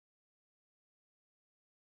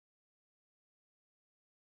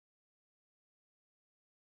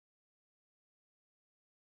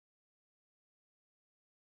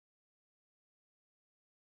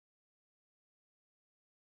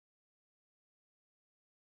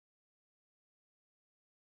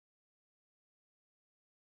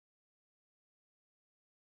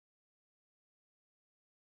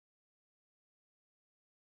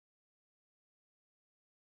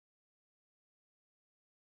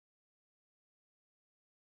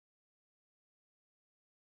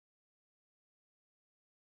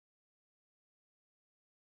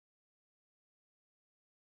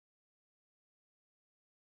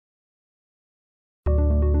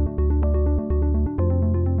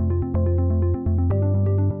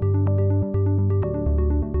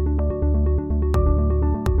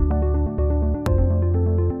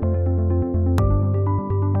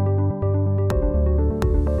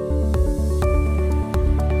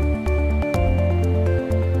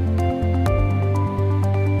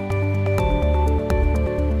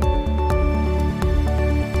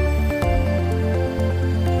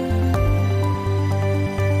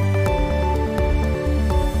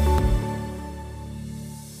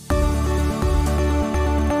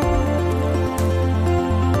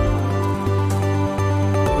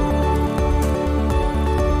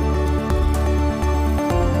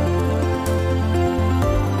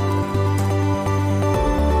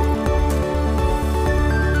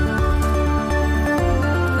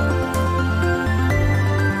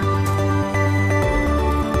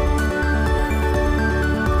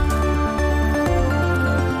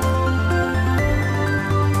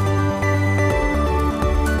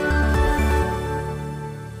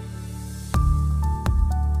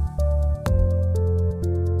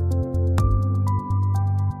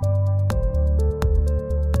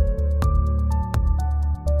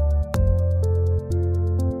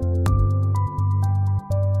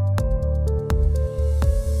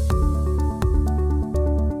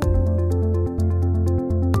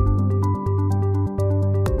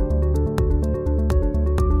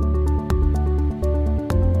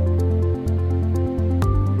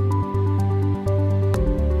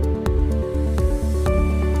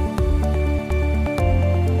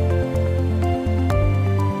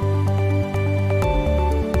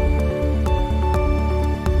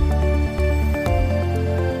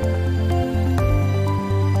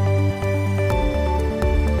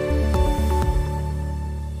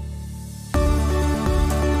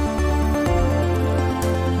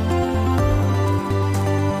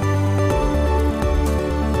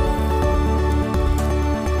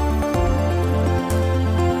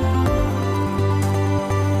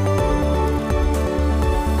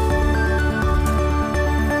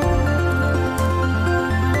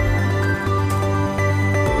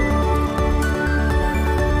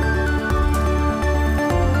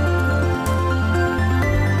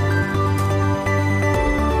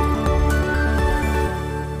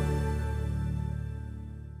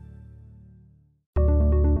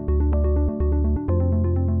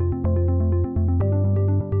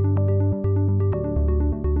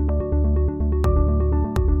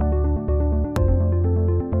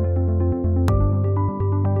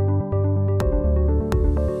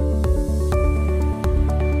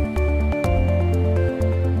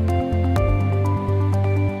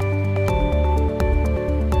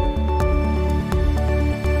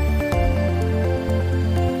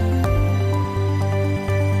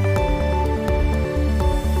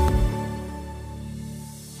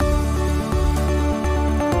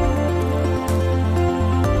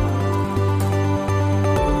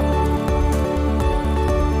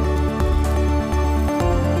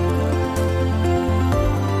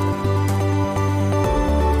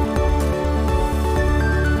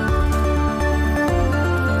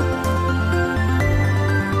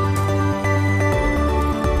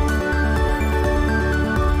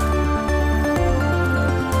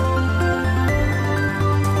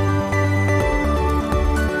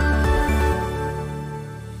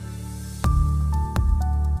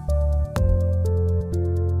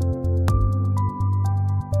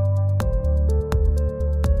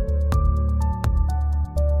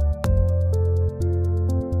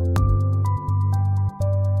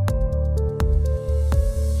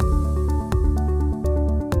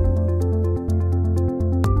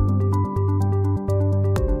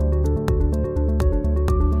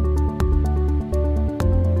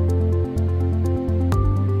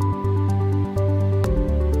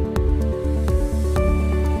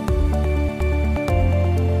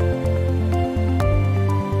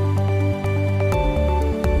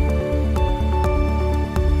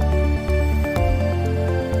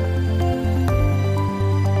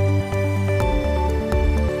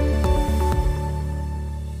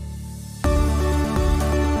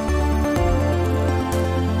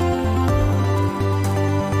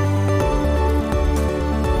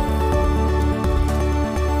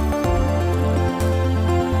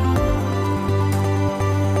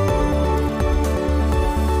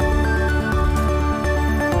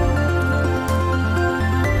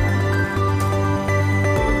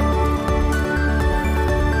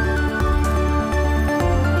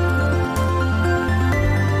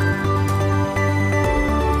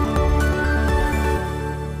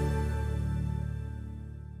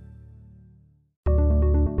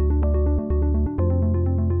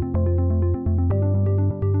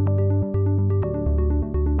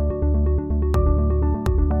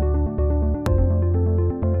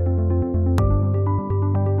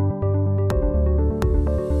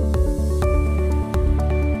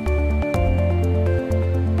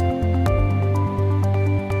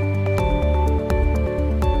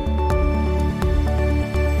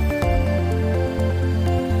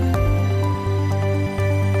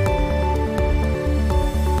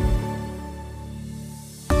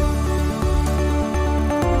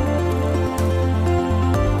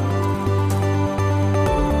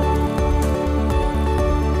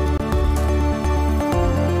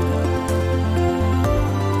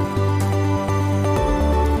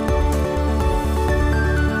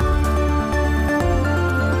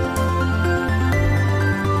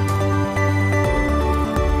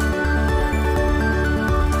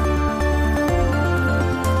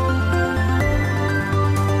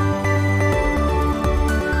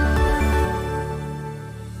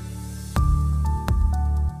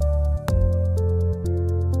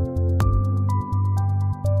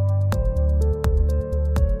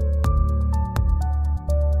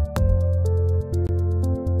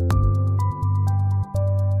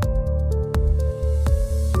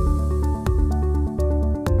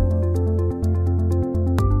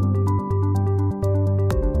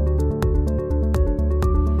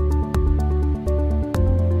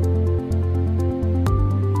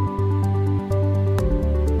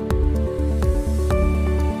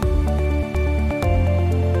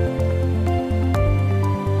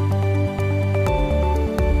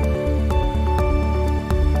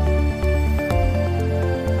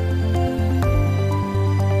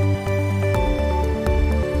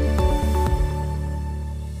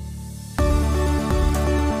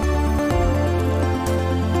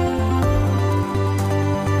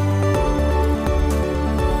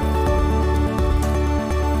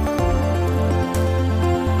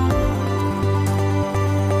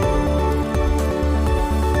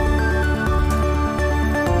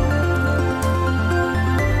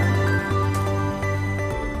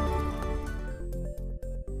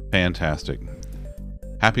fantastic.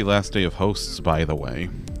 Happy last day of hosts, by the way.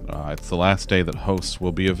 It's the last day that hosts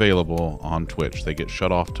will be available on Twitch. They get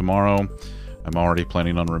shut off tomorrow. I'm already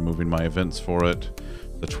planning on removing my events for it.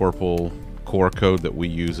 The Twerple core code that we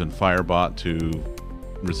use in Firebot to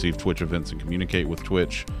receive Twitch events and communicate with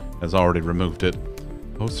Twitch has already removed it.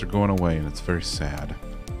 Hosts are going away, and it's very sad.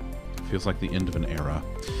 It feels like the end of an era.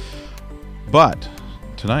 But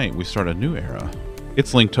tonight we start a new era.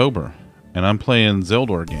 It's Linktober, and I'm playing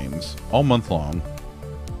Zeldor games all month long.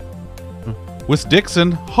 With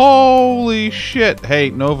Dixon. Holy shit!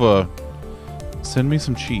 Hey, Nova, send me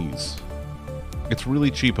some cheese. It's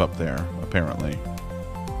really cheap up there, apparently.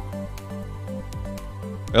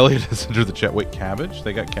 Elliot has entered the chat. Wait, cabbage?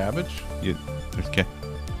 They got cabbage? There's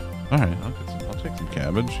Alright, I'll take some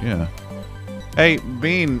cabbage, yeah. Hey,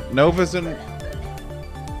 Bean, Nova's in...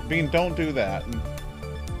 Bean, don't do that.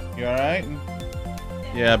 You alright?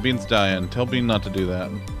 Yeah, Bean's dying. Tell Bean not to do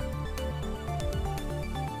that.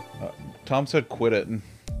 Tom said quit it.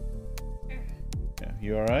 Yeah,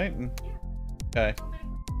 you alright? Okay.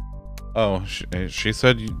 Oh, she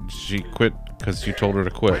said she quit because you told her to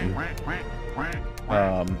quit.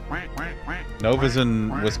 Nova's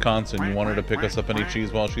in Wisconsin. You want her to pick us up any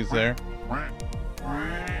cheese while she's there?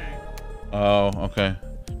 Oh, okay.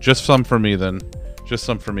 Just some for me then. Just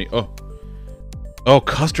some for me. Oh,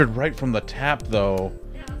 custard right from the tap though.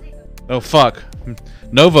 Oh fuck.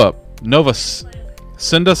 Nova,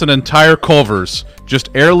 send us an entire Culver's. Just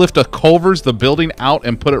airlift a Culver's the building out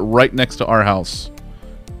and put it right next to our house.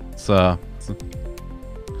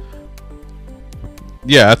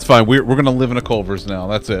 Yeah, that's fine. We're gonna live in a Culver's now.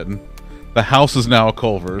 That's it. The house is now a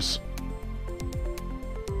Culver's.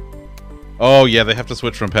 Oh yeah, they have to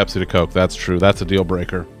switch from Pepsi to Coke. That's true. That's a deal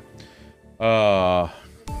breaker. That's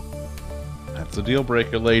a deal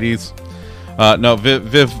breaker, ladies. No,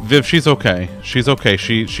 Viv, she's okay. She's okay.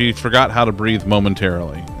 She forgot how to breathe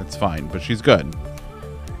momentarily. It's fine, but she's good.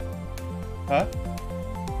 Huh?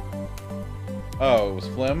 Oh, it was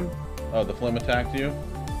phlegm? Oh, the phlegm attacked you?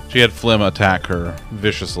 She had phlegm attack her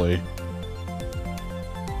viciously.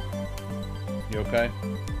 You okay?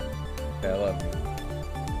 Okay, I love you.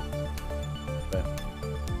 Okay.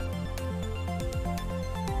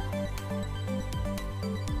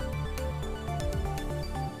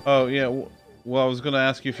 Oh, yeah. Well, I was going to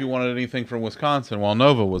ask you if you wanted anything from Wisconsin while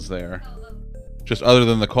Nova was there. Just other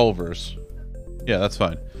than the Culver's. Yeah, that's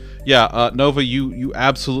fine. Yeah, Nova, you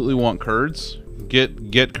absolutely want curds?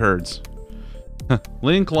 Get curds.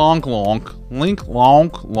 Link lonk lonk. Link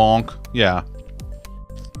lonk lonk. Yeah.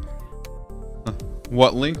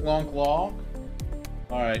 What, link lonk lonk?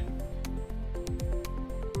 Alright.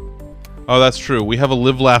 Oh, that's true. We have a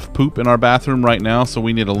live laugh poop in our bathroom right now, so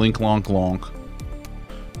we need a link lonk lonk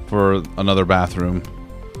for another bathroom.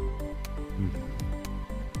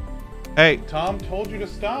 Hey, Tom told you to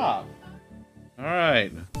stop.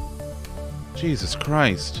 Alright. Jesus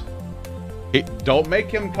Christ. Don't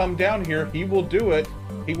make him come down here. He will do it.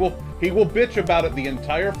 He will bitch about it the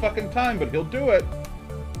entire fucking time, but he'll do it.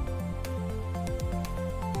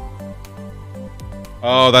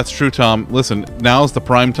 Oh, that's true, Tom. Listen, now's the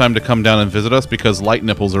prime time to come down and visit us because light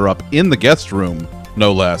nipples are up in the guest room,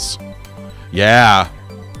 no less. Yeah.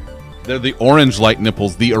 They're the orange light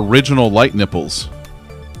nipples, the original light nipples.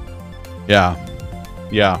 Yeah.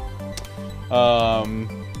 Yeah.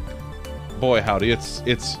 Boy, howdy.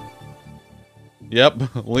 It's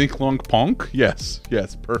Yep, Link Long Punk. Yes,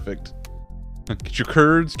 perfect. Get your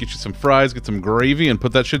curds, get you some fries, get some gravy, and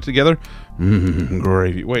put that shit together.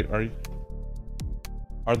 Gravy. Wait,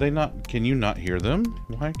 are they not? Can you not hear them?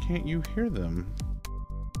 Why can't you hear them?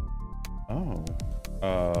 Oh.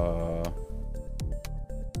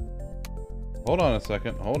 Hold on a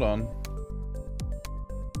second. Hold on.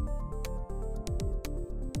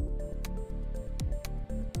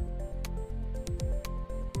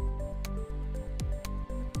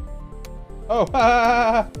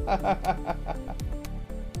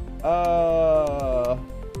 Oh,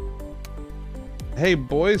 hey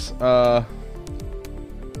boys,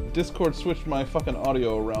 Discord switched my fucking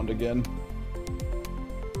audio around again.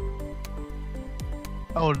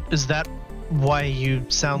 Oh, is that why you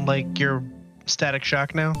sound like you're Static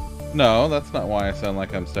Shock now? No, that's not why I sound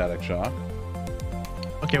like I'm Static Shock.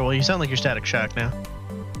 Okay, well you sound like you're Static Shock now.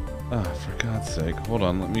 Oh, for God's sake. Hold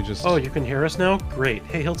on, let me just... Oh, you can hear us now? Great.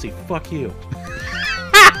 Hey, Hiltsy, fuck you.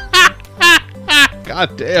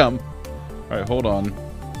 God damn. Alright, hold on.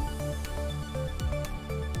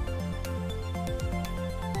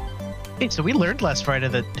 Hey, so we learned last Friday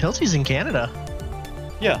that Hiltsy's in Canada.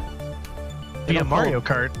 Yeah. Via Mario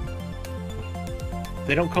Kart.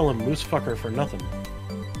 They don't call him Moose Fucker for nothing.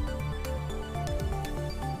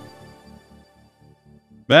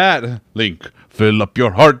 Matt, Link, fill up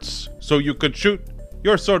your hearts so you could shoot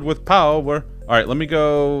your sword with power. All right, let me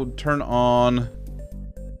go turn on.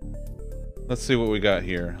 Let's see what we got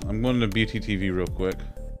here. I'm going to BTTV real quick.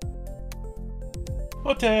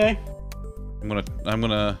 Okay. I'm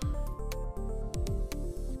gonna.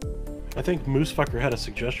 I think Moosefucker had a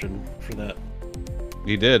suggestion for that.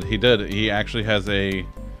 He did. He actually has a. All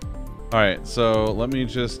right, so let me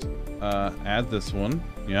just add this one.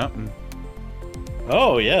 Yeah.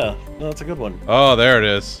 Oh yeah, no, that's a good one. Oh, there it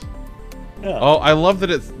is. Yeah. Oh, I love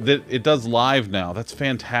that it does live now. That's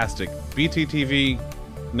fantastic. BTTV,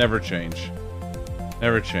 never change.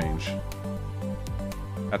 Never change.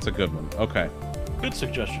 That's a good one. Okay. Good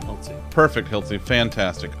suggestion, Hiltsy. Perfect, Hiltsy.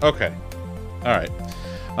 Fantastic. Okay. All right.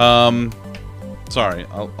 Sorry,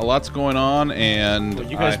 a lot's going on, and Well,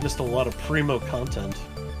 you guys missed a lot of primo content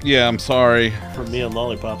yeah, I'm sorry. from me and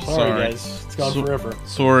Lollipop. Sorry, guys, it's gone forever.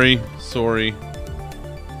 Sorry.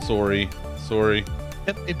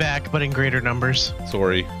 Get me back, but in greater numbers.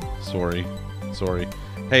 Sorry.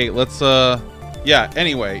 Hey, let's yeah,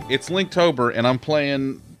 anyway, it's Linktober and I'm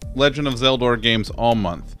playing Legend of Zelda games all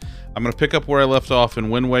month. I'm gonna pick up where I left off in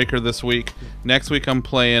Wind Waker this week. Next week I'm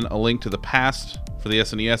playing A Link to the Past for the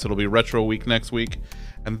SNES. It'll be Retro Week next week.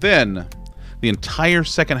 And then the entire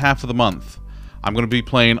second half of the month I'm gonna be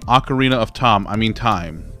playing Ocarina of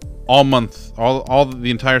Time. All month, all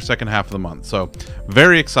the entire second half of the month. So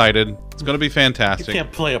very excited. It's gonna be fantastic. You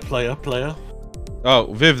can't play a player.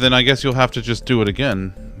 Oh, Viv, then I guess you'll have to just do it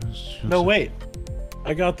again. No, wait.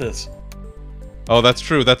 I got this. Oh, that's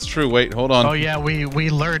true. Wait, hold on. Oh yeah, we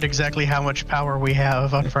learned exactly how much power we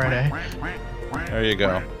have on Friday. There you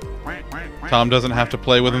go. Tom doesn't have to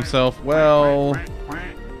play with himself. Well,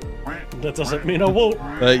 That doesn't mean I won't.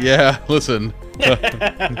 yeah, listen.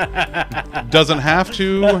 Doesn't have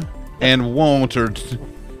to and won't, or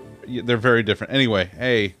they're very different. Anyway,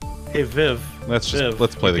 hey. Hey, Viv. Let's Viv,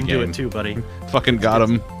 play the you can game. do it too, buddy. Fucking got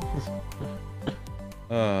him.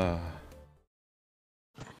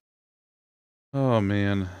 Oh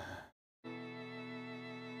man.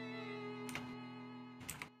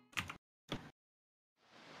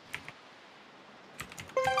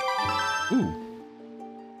 Ooh.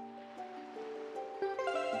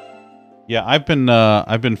 Yeah, I've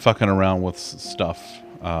been fucking around with stuff.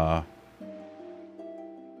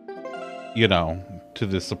 You know, to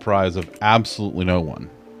the surprise of absolutely no one.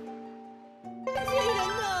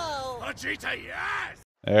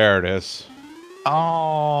 There it is.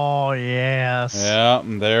 Oh yes. Yeah,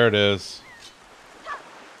 there it is.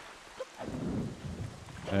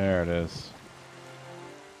 There it is.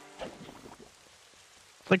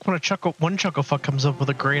 Like when one chucklefuck comes up with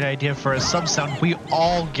a great idea for a sub sound, we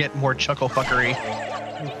all get more chucklefuckery.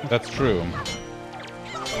 That's true.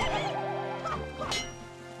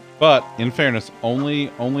 But in fairness,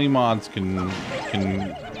 only mods can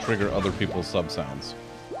trigger other people's sub sounds.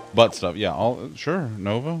 Butt stuff, yeah. Sure,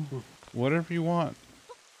 Nova, whatever you want.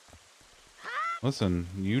 Listen,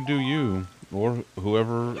 you do you, or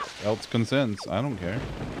whoever else consents. I don't care.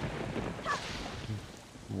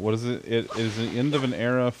 What is it? It is the end of an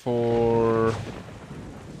era for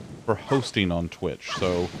hosting on Twitch.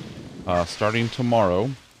 So, starting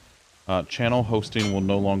tomorrow, channel hosting will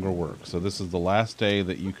no longer work. So this is the last day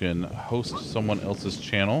that you can host someone else's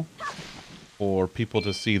channel for people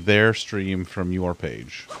to see their stream from your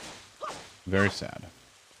page. Very sad.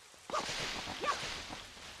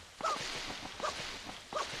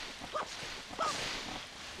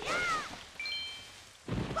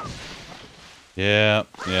 Yeah.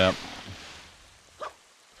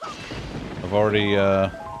 I've already,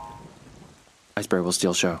 Iceberg will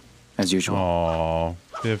still show, as usual. Aw,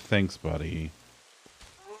 Viv, thanks, buddy.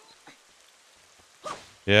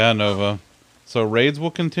 Yeah, Nova. So raids will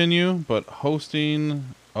continue, but hosting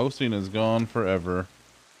is gone forever.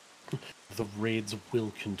 The raids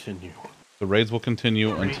will continue. The raids will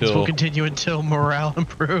continue until morale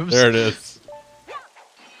improves. There it is.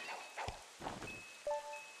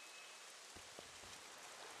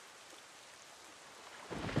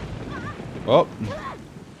 Oh,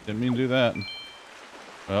 didn't mean to do that.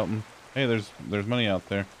 Well, hey, there's money out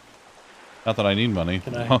there. Not that I need money.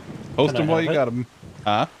 Can I, Host can them I while have you it? got them.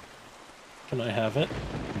 Huh? Can I have it?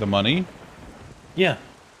 The money? Yeah.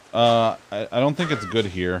 I don't think it's good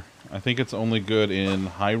here. I think it's only good in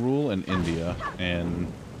Hyrule and India,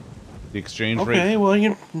 and the exchange rate. Okay, well,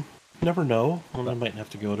 you never know. Well, I might have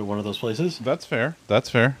to go to one of those places. That's fair. That's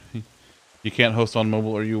fair. You can't host on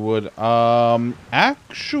mobile, or you would.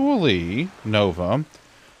 Actually, Nova,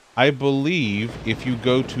 I believe if you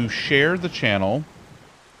go to share the channel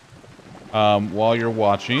while you're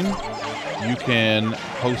watching, you can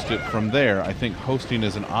host it from there. I think hosting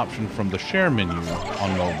is an option from the share menu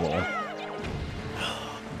on mobile.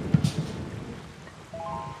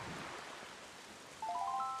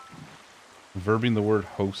 Verbing the word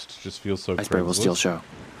host just feels so Iceberg will still Craigslist. show,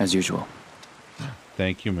 as usual.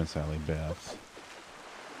 Thank you, Miss Allie Beth.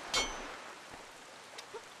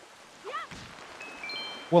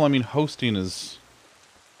 Well, I mean, hosting has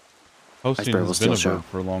Iceberg will been still a show, verb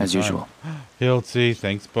for a long as time. usual. Hilty,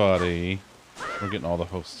 thanks, buddy. We're getting all the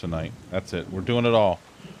hosts tonight. That's it. We're doing it all.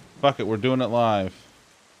 Fuck it, we're doing it live.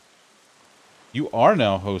 You are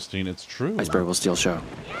now hosting. It's true. Iceberg will still show,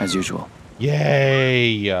 as usual.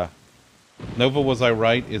 Yay! Nova, was I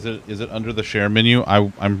right? Is it under the share menu?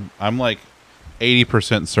 I'm like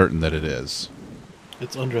 80% certain that it is.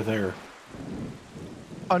 It's under there.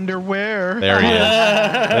 Underwear. There he is.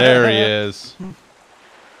 There he is.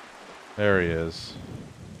 There he is.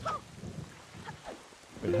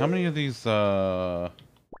 Wait, how many of these? I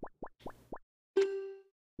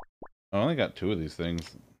only got 2 of these things.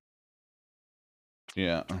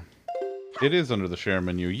 Yeah. It is under the share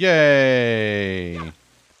menu. Yay!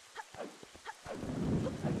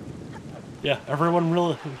 Yeah, everyone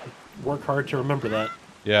really work hard to remember that.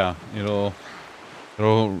 Yeah, it'll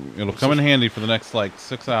come in handy for the next like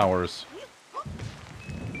 6 hours.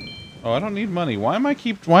 Oh, I don't need money. Why am I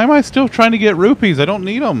still trying to get rupees? I don't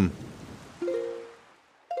need them.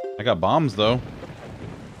 I got bombs though.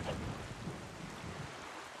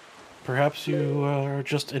 Perhaps you are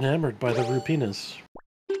just enamored by the rupinas.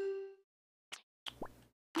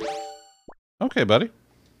 Okay, buddy.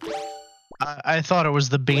 I thought it was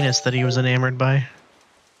the Venus that he was enamored by.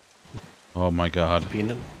 Oh my god.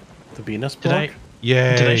 The Venus Did block?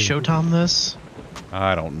 Yay. Did I show Tom this?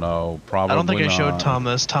 I don't know. Probably I don't think I showed not. Tom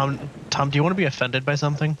this. Tom, do you want to be offended by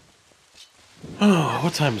something? Oh,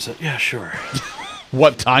 what time is it? Yeah, sure.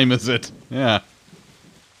 What time is it? Yeah.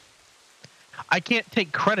 I can't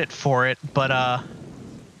take credit for it, but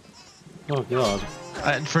Oh god.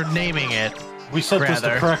 for naming it. We sent this to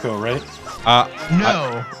Rather. Krakow, right?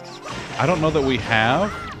 No. I don't know that we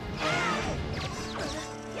have.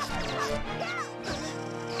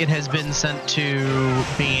 It has been sent to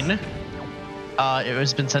Bean. It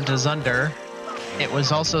has been sent to Zunder. It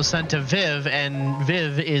was also sent to Viv, and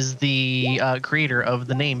Viv is the creator of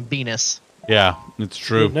the name Venus. Yeah, it's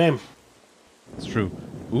true. Good name. It's true.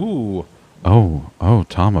 Ooh. Oh,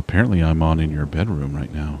 Tom, apparently I'm on in your bedroom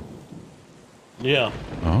right now. Yeah.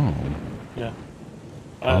 Oh. Yeah.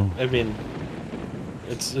 Oh. I mean,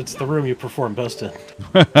 it's the room you perform best in.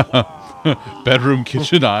 Bedroom,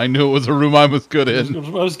 kitchen. I knew it was a room I was good in. I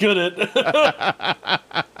was good at.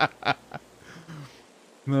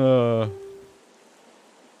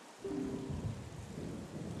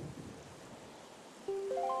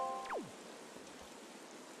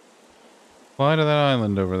 Fly to that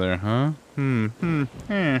island over there, huh? Can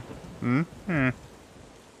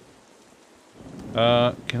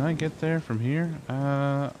I get there from here?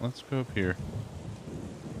 Let's go up here.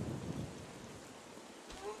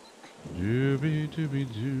 Dooby dooby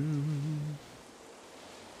doo.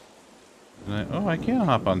 Oh, I can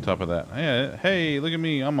hop on top of that. Hey, look at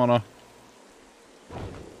me. I'm on a...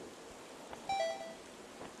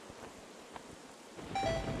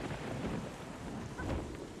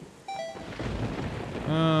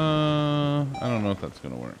 I don't know if that's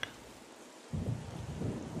gonna work.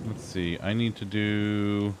 Let's see. I need to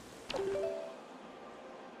do...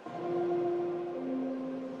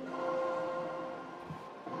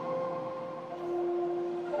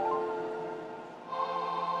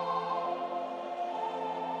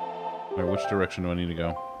 Alright, which direction do I need to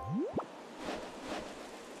go?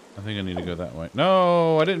 I think I need to go that way.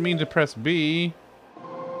 No, I didn't mean to press B.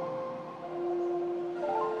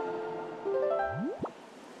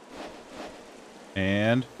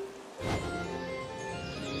 And...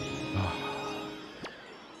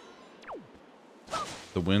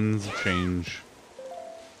 the winds change.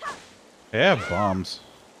 Hey, I have bombs.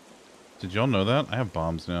 Did y'all know that? I have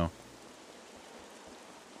bombs now.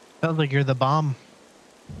 Sounds like you're the bomb.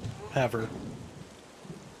 Haver.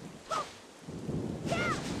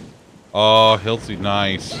 Oh, Hiltsy,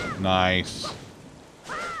 nice. Nice.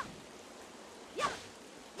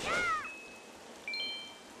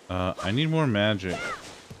 I need more magic.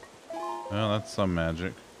 Well, that's some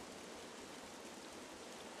magic.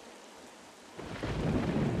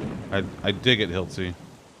 I dig it, Hiltsy.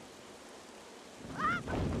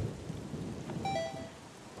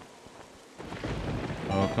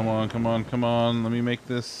 Oh, come on, come on, come on. Let me make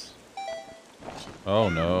this. Oh,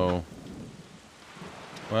 no.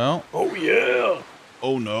 Well. Oh, yeah.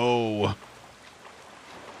 Oh, no.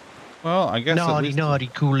 Well, I guess Naughty, naughty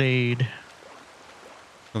Kool-Aid.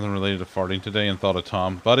 Something related to farting today and thought of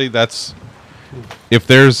Tom. Buddy, that's...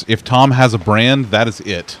 If Tom has a brand, that is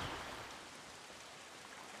it.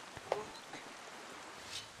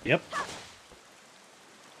 Yep.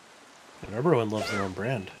 And everyone loves their own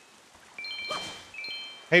brand.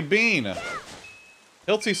 Hey, Bean.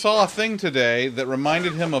 Hiltsy saw a thing today that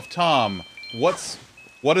reminded him of Tom. What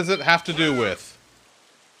does it have to do with?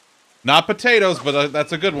 Not potatoes, but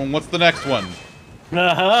that's a good one. What's the next one?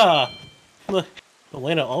 Aha!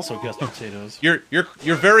 Elena also guessed potatoes. You're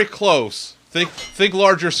very close. Think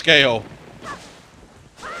larger scale.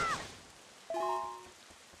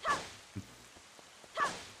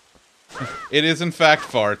 It is in fact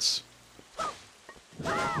farts.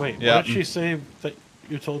 Wait, Yeah. what did she say that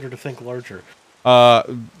you told her to think larger?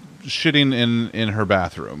 Shitting in her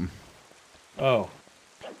bathroom. Oh.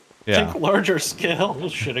 Yeah. Think larger scale.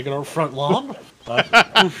 Shitting in our front lawn?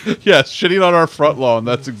 Yes, shitting on our front lawn.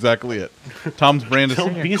 That's exactly it. Tom's brand is... Tell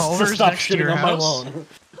beasts to Culver's stop next to your shitting on my house? lawn.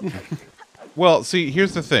 Well, see,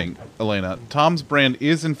 here's the thing, Elena. Tom's brand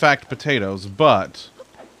is in fact potatoes, but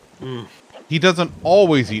he doesn't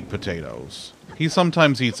always eat potatoes. He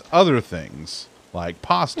sometimes eats other things, like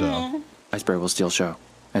pasta. Iceberg will still show,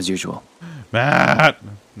 as usual. Matt,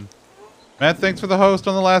 thanks for the host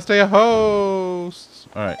on the last day of hosts.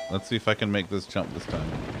 All right, let's see if I can make this jump this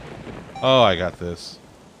time. Oh, I got this.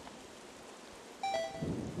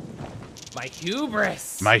 My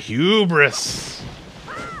hubris. My hubris.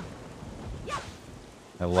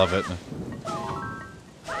 I love it.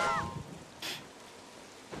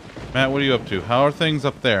 Matt, what are you up to? How are things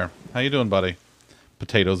up there? How you doing, buddy?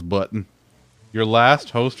 Potatoes button. Your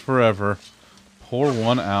last host forever. Pour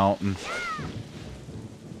one out. And...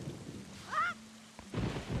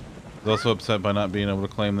 He's also upset by not being able to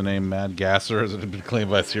claim the name Mad Gasser as it had been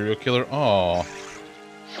claimed by a serial killer. Aw.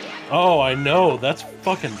 Oh, I know. That's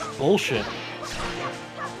fucking bullshit.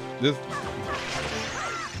 This...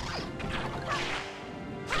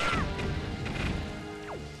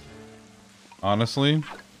 Honestly,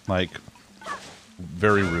 like,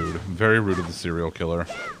 very rude. Very rude of the serial killer.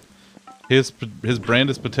 His brand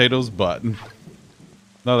is potatoes, butt.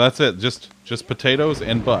 No, that's it. Just potatoes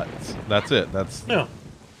and butts. That's it. That's Yeah.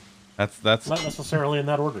 That's Not necessarily in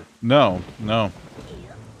that order. no.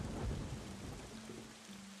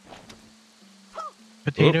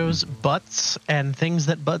 Potatoes, butts, and things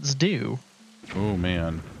that butts do. Oh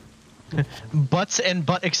man. Butts and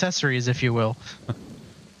butt accessories, if you will.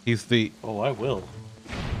 He's the Oh, I will.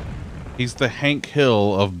 Hank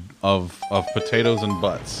Hill of potatoes and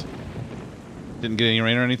butts. Didn't get any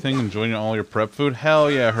rain or anything? Enjoying all your prep food? Hell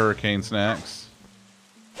yeah, hurricane snacks.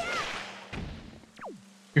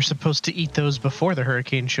 You're supposed to eat those before the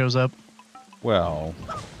hurricane shows up. Well,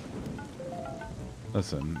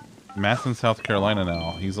 listen, Matt's in South Carolina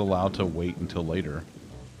now. He's allowed to wait until later.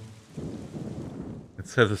 It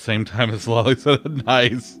said the same time as Lolly said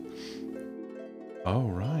nice. Oh,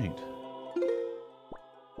 right.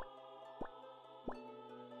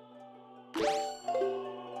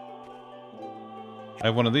 I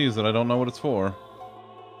have one of these that I don't know what it's for.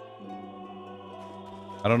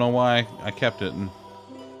 I don't know why I kept it. And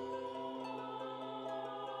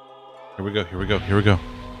here we go, here we go, here we go.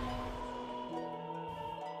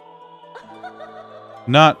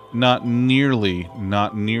 Not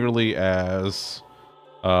nearly as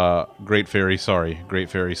Great Fairy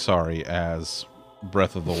Sorry as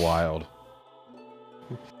Breath of the Wild.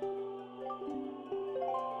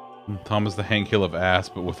 Tom is the Hank Hill of ass,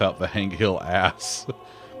 but without the Hank Hill ass.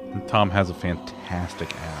 Tom has a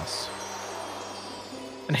fantastic ass.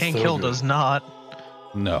 And Hank So Hill good. does not.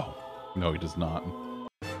 No, he does not.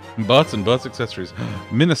 Butts and butts accessories.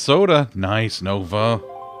 Minnesota, nice, Nova.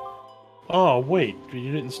 Oh, wait.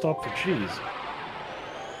 You didn't stop for cheese.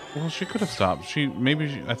 Well, she could have stopped.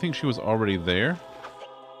 I think she was already there.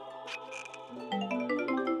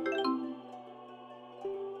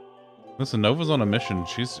 Listen, Nova's on a mission.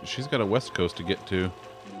 She's got a West Coast to get to.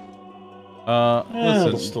 It'll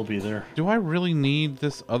Listen, still be there. do I really need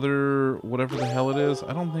this other whatever the hell it is?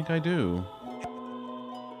 I don't think I do.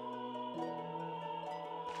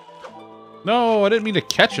 No, I didn't mean to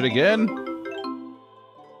catch it again.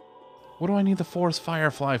 What do I need the Forest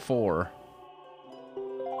Firefly for?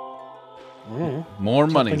 More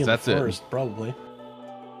Something monies, in the that's it. forest, probably.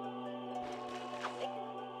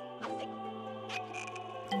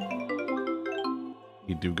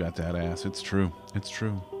 You do got that ass. It's true. It's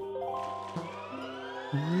true.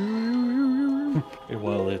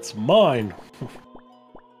 Well, it's mine.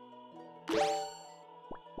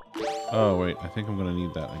 Oh wait, I think I'm gonna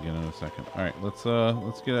need that again in a second. All right, let's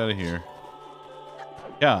get out of here.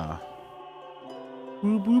 Yeah.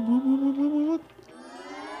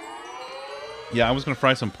 Yeah, I was going to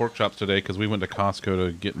fry some pork chops today because we went to Costco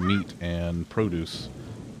to get meat and produce.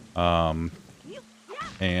 And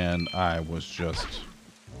I was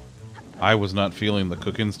not feeling the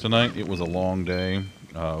cookings tonight. It was a long day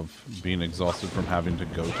of being exhausted from having to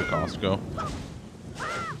go to Costco.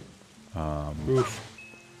 Oof.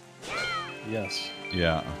 Yes.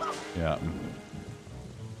 Yeah, yeah.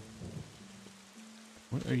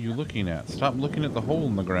 What are you looking at? Stop looking at the hole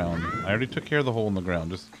in the ground. I already took care of the hole in the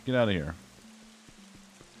ground. Just get out of here.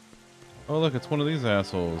 Oh, look, it's one of these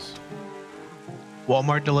assholes.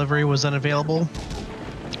 Walmart delivery was unavailable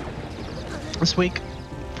this week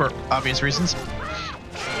for obvious reasons.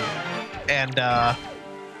 And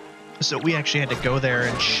so we actually had to go there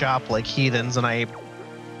and shop like heathens, and I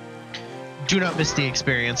do not miss the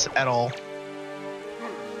experience at all.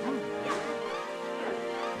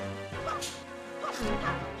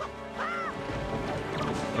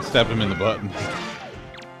 I stabbed him in the butt.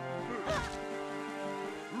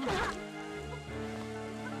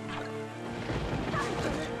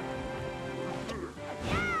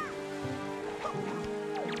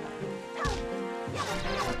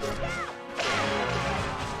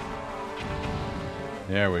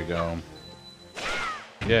 There we go.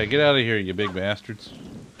 Yeah, get out of here, you big bastards.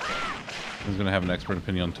 Who's gonna have an expert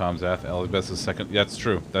opinion on Tom's Ath? Alibeth's second. Yeah, that's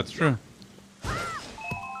true. That's true.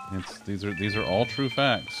 These are all true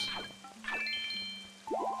facts.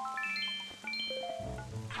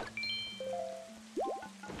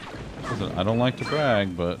 Listen, I don't like to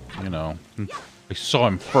brag, but you know, I saw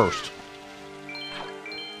him first.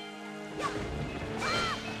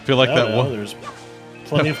 Feel like that one. There's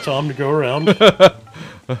plenty of Tom to go around.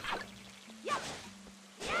 I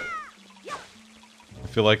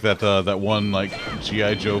feel like that one like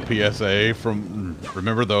G.I. Joe PSA from,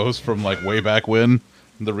 remember those from like way back when,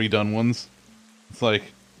 the redone ones? It's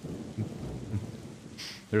like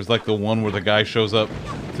there's like the one where the guy shows up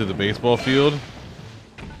to the baseball field.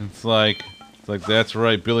 It's like that's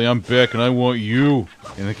right, Billy, I'm back and I want you.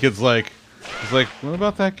 And the kid's like, he's like, what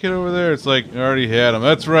about that kid over there? It's like, I already had him.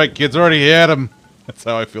 That's right, kids, already had him. That's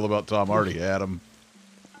how I feel about Tom. Already had him.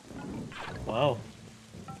 Wow.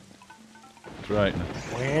 That's right.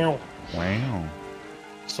 Wow. Wow.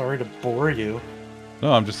 Sorry to bore you.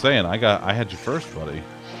 No, I'm just saying. I had you first, buddy.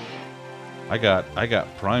 I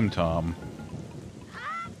got Prime Tom.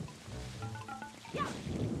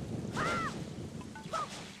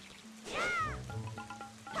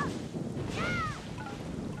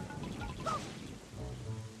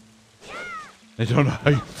 I don't know how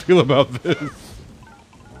you feel about this.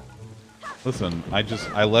 Listen,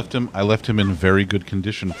 I left him in very good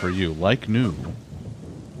condition for you, like new.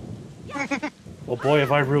 Well, boy,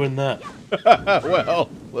 have I ruined that. Well,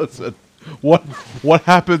 listen, what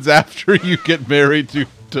happens after you get married to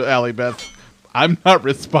Alibeth? I'm not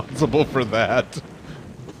responsible for that.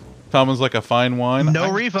 Tom is like a fine wine. No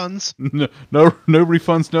refunds. No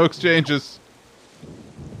refunds, no exchanges.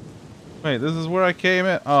 Wait, this is where I came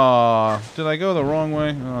in. Aw, did I go the wrong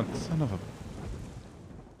way? Oh, son of a.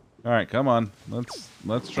 All right, come on.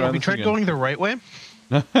 Let's try. Have you tried going the right way?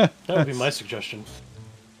 That would be my suggestion.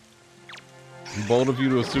 Bold of you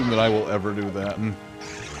to assume that I will ever do that.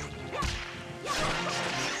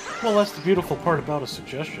 Well, that's the beautiful part about a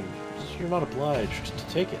suggestion. You're not obliged to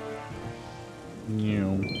take it.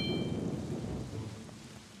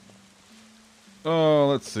 Oh,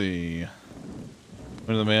 let's see.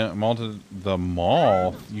 When the mall to the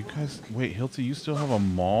mall. You guys, wait, Hilty, you still have a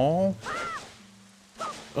mall?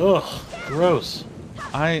 Ugh, gross.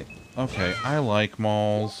 Okay, I like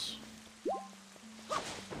malls.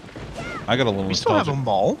 I got a little We still have a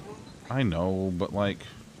mall. I know, but like,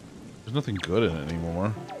 there's nothing good in it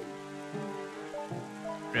anymore.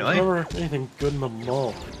 Really? There's never anything good in the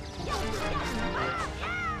mall.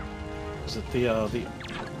 Is it the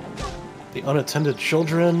unattended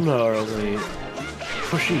children, or the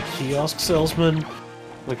pushy kiosk salesman?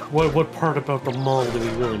 Like, what part about the mall do we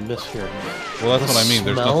really miss here? Well, that's The what I mean.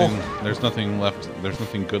 smell? There's nothing left. There's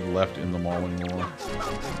nothing good left in the mall anymore.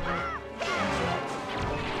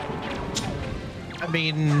 I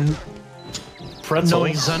mean, Pretzels.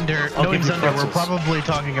 knowing Zunder, I'll give you we're pretzels. probably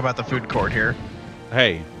talking about the food court here.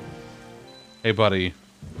 Hey, buddy.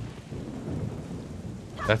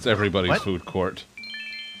 That's everybody's What? food court.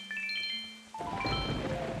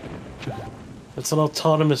 It's an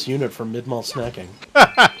autonomous unit for mid-mall snacking.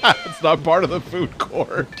 It's not part of the food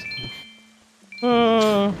court.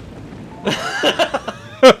 Oh,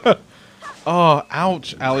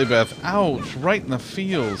 ouch, Alibeth. Ouch, right in the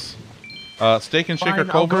feels. Steak and Shake or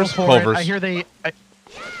Fine, I'll go Culver's? for Culver's. it. I hear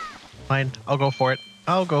Fine, I'll go for it.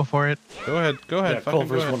 I'll go for it. Go ahead. Yeah, Fucking go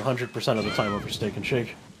Culver's ahead. 100% of the time over Steak and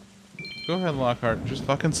Shake. Go ahead, Lockhart. Just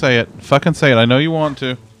fucking say it. Fucking say it. I know you want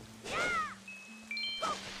to.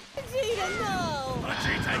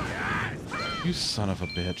 You son of a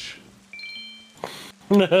bitch.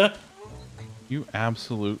 You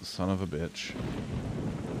absolute son of a bitch.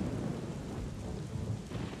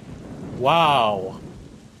 Wow.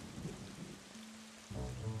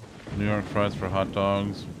 New York fries for hot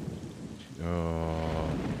dogs. Oh,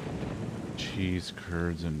 cheese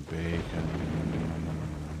curds and bacon.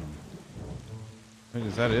 Wait,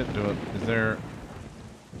 is that it? Do it. Is there?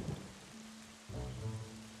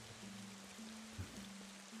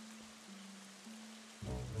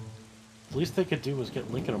 The least they could do was get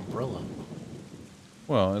Link an umbrella.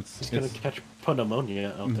 Well, He's gonna catch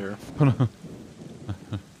pneumonia out there.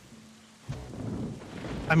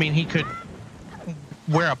 I mean, he could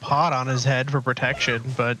wear a pot on his head for protection,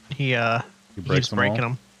 but he keeps breaking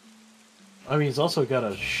them. I mean, he's also got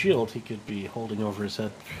a shield he could be holding over his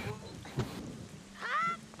head.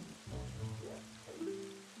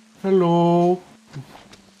 Hello.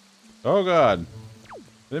 Oh God!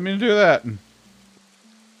 Didn't mean to do that.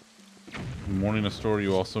 Morning a story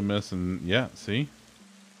you also miss, and yeah, see,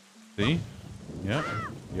 yep.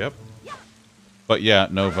 But yeah,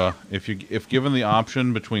 Nova, if given the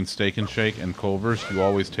option between Steak and Shake and Culver's, you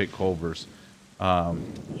always take Culver's.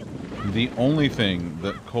 The only thing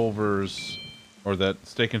that Culver's or that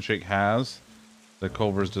Steak and Shake has that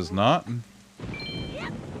Culver's does not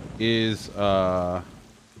is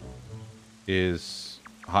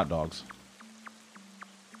hot dogs.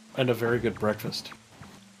 And a very good breakfast.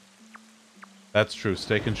 That's true.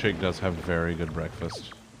 Steak and Shake does have very good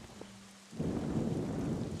breakfast.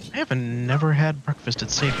 I haven't never had breakfast at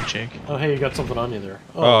Steak and Shake. Oh, hey, you got something on you there.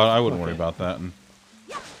 Oh, I wouldn't worry about that.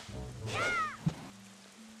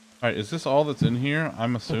 Alright, is this all that's in here?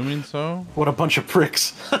 I'm assuming so. What a bunch of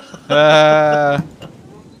pricks.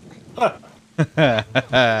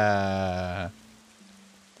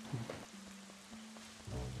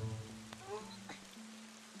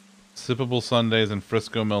 Sippable sundaes and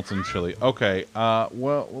Frisco melts in chili. Okay,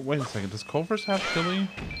 well, wait a second. Does Culver's have chili?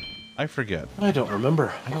 I forget. I don't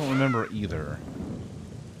remember. I don't remember either.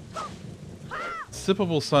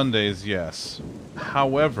 Sippable sundaes, yes.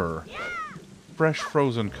 However, fresh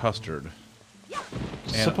frozen custard.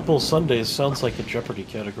 Sippable sundaes sounds like a Jeopardy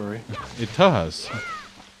category. It does.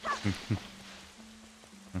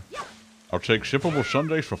 I'll take shippable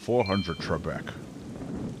sundaes for 400, Trebek.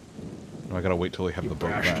 I gotta wait till we have the boat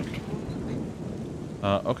back.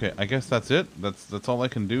 Okay, I guess that's it. That's all I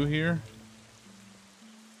can do here.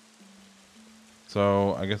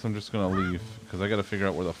 So I guess I'm just gonna leave because I gotta figure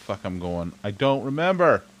out where the fuck I'm going. I don't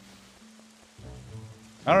remember.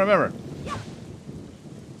 I don't remember.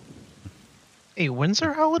 Hey, when's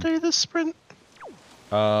our holiday this sprint?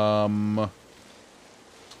 That's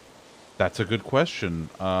a good question.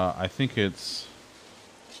 I think it's.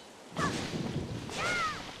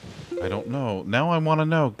 I don't know. Now I want to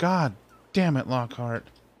know. God damn it, Lockhart.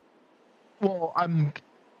 Well,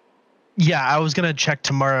 yeah, I was gonna check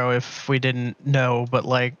tomorrow if we didn't know, but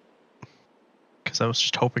like, because I was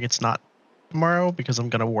just hoping it's not tomorrow because I'm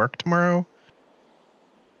gonna work tomorrow.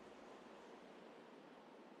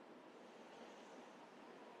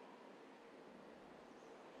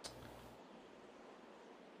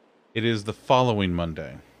 It is the following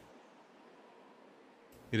Monday.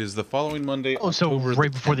 It is the following Monday. Oh, so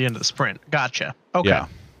right before the end of the sprint. Gotcha. Okay. Yeah.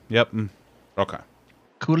 Yep. Okay.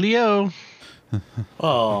 Coolio.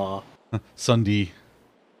 Aw. Sunday.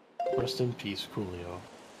 Rest in peace, Coolio.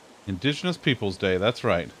 Indigenous Peoples Day. That's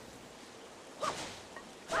right.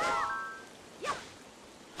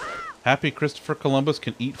 Happy Christopher Columbus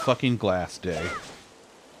can eat fucking glass day.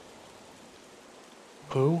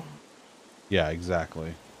 Who? Yeah,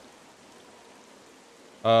 exactly.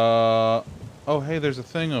 Oh, hey, there's a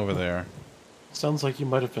thing over there. Sounds like you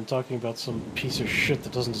might have been talking about some piece of shit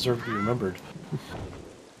that doesn't deserve to be remembered.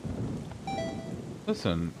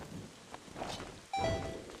 Listen,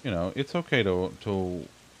 you know, it's okay to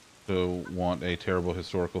want a terrible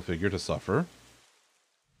historical figure to suffer.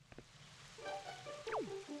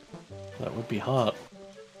 That would be hot.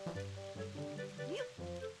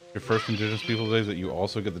 Your first Indigenous Peoples Days that you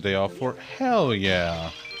also get the day off for? Hell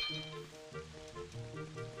yeah!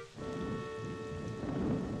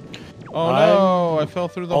 Oh no, I fell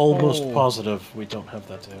through the almost hole. positive we don't have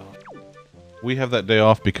that day off. We have that day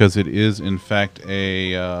off because it is, in fact,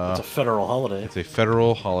 It's a federal holiday. It's a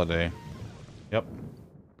federal holiday. Yep.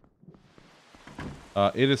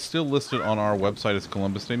 It is still listed on our website as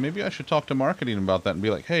Columbus Day. Maybe I should talk to marketing about that and be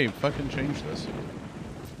like, hey, fucking change this.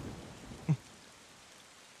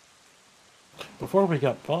 Before we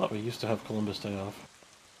got bought, we used to have Columbus Day off.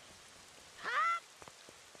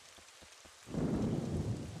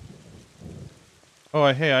 Oh,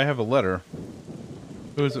 hey, I have a letter.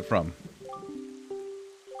 Who is it from?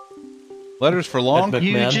 Letters for long? Ed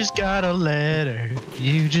You McMahon. just got a letter.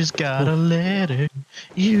 You just got a letter.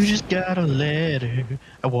 You just got a letter.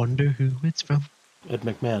 I wonder who it's from. Ed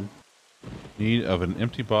McMahon. Need of an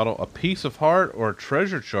empty bottle, a piece of heart, or a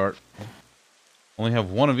treasure chart. Only have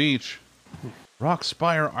one of each. Rock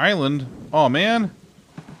Spire Island. Oh, man.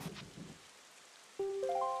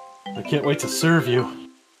 I can't wait to serve you.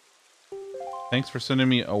 Thanks for sending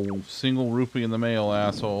me a single rupee in the mail,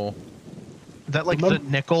 asshole. Is that like the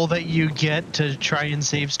nickel that you get to try and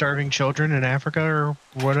save starving children in Africa or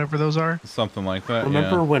whatever those are? Something like that,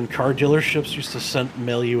 Remember yeah. when car dealerships used to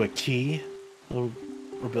mail you a key? Or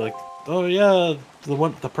be like, oh yeah,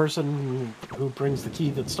 the person who brings the key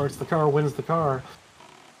that starts the car wins the car.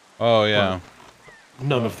 Oh, yeah. But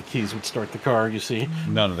none of the keys would start the car, you see.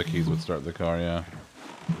 None of the keys would start the car, yeah.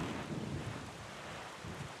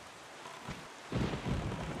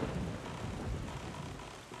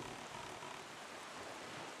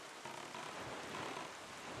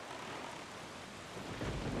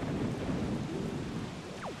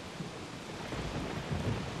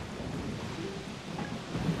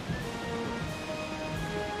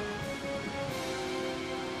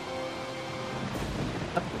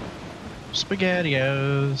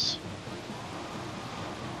 SpaghettiOs.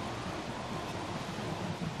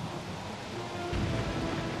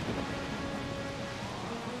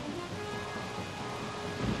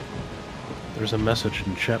 There's a message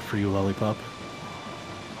in chat for you, Lollipop.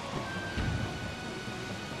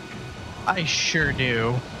 I sure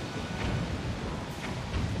do.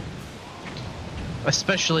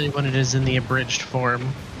 Especially when it is in the abridged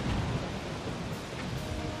form.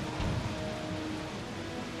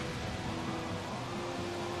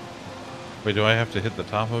 Wait, do I have to hit the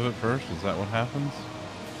top of it first? Is that what happens?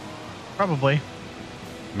 Probably.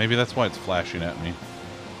 Maybe that's why it's flashing at me.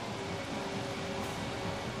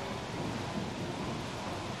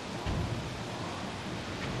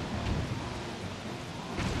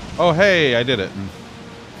 Oh, hey, I did it.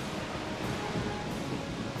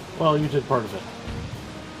 Well, you did part of it.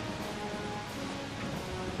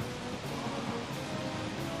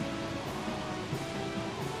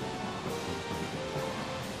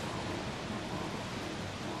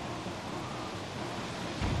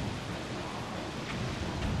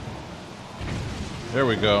 There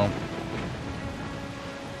we go.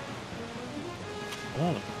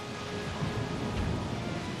 Oh.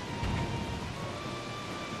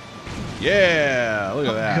 Yeah, look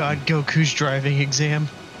at that. God, Goku's driving exam.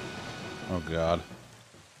 Oh, God.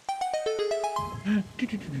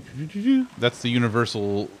 That's the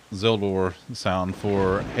universal Zeldor sound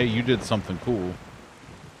for, hey, you did something cool.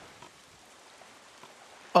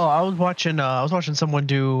 Oh, I was watching someone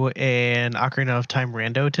do an Ocarina of Time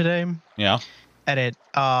rando today, Yeah. and it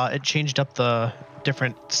changed up the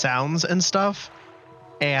different sounds and stuff,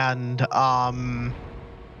 and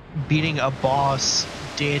beating a boss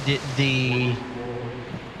did the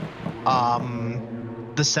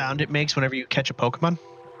sound it makes whenever you catch a Pokemon.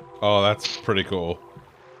 Oh, that's pretty cool.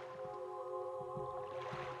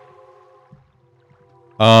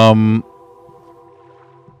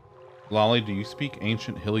 Lolly, do you speak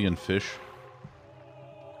ancient Hylian fish?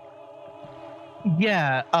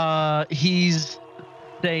 Yeah, he's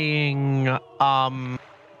saying, I'd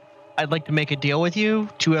like to make a deal with you.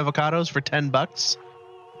 2 avocados for $10.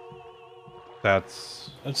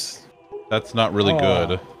 That's not really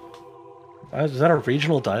good. Is that a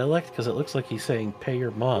regional dialect? Because it looks like he's saying pay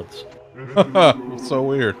your mods. So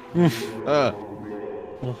weird.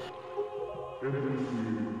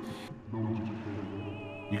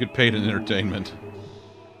 You could pay it in entertainment.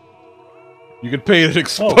 You could pay it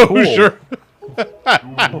exposure. Oh,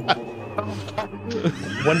 cool.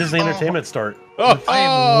 When does the entertainment start? Ouch!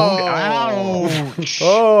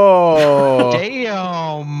 Oh.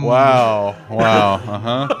 Damn! Wow. Wow.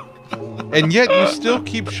 Uh-huh. And yet you still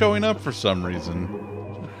keep showing up for some reason.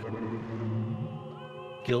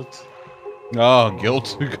 Guilt. Oh,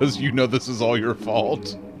 guilt, because you know this is all your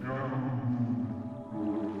fault.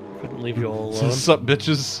 Couldn't leave you all alone. What's up,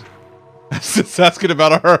 bitches? It's asking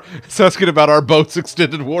about our boat's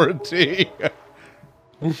extended warranty.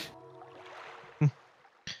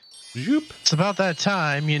 Zoop. It's about that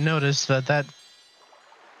time you noticed that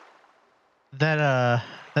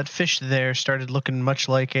fish there started looking much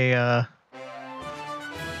like a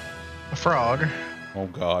frog. Oh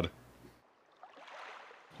God.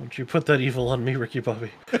 Don't you put that evil on me, Ricky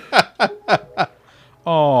Bobby.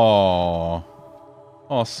 Oh.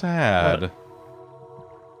 Oh, sad.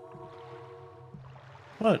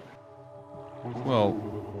 What? Well,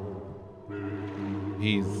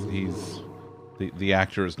 he's The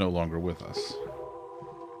actor is no longer with us.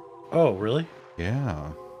 Oh, really?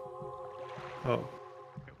 Yeah. Oh.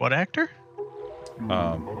 What actor?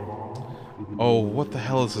 Oh, what the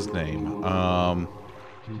hell is his name?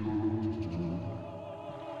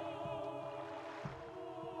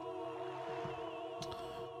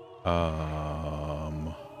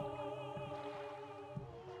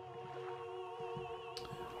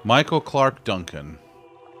 Michael Clark Duncan.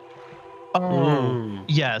 Oh,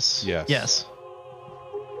 yes. Yes. Yes.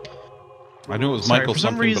 I knew it was Sorry, Michael for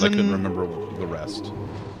some something, but I couldn't reason- remember the rest.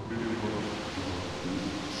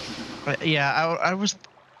 Yeah, I was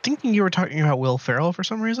thinking you were talking about Will Ferrell for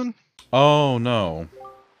some reason. Oh, no.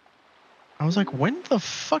 I was like, when the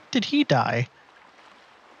fuck did he die?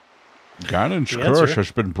 Ganon's The curse answer-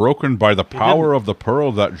 has been broken by the He power didn't. of the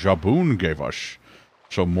pearl that Jabun gave us.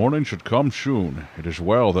 So morning should come soon. It is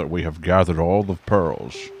well that we have gathered all the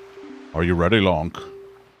pearls. Are you ready, Lonk?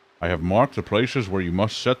 I have marked the places where you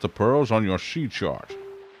must set the pearls on your sea chart.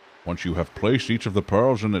 Once you have placed each of the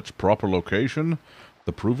pearls in its proper location,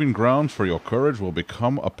 the proving grounds for your courage will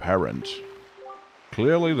become apparent.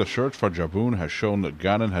 Clearly, the search for Jabun has shown that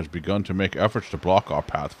Ganon has begun to make efforts to block our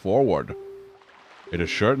path forward. It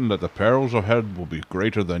is certain that the perils ahead will be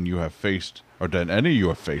greater than you have faced, or than any you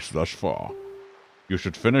have faced thus far. You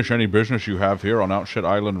should finish any business you have here on Outshit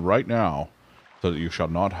Island right now, so that you shall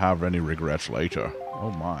not have any regrets later.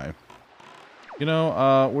 Oh my. You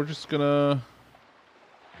know, we're just gonna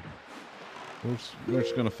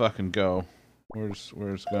fucking go. We're just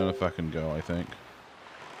gonna fucking go, I think.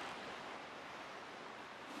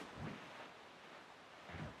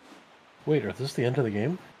 Wait, is this the end of the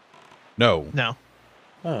game? No. No.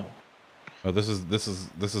 Oh. Oh, this is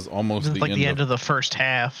almost This is the like end the end of the first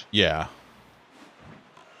half. Yeah.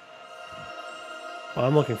 Well,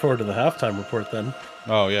 I'm looking forward to the halftime report then.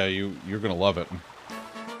 Oh yeah, you're gonna love it.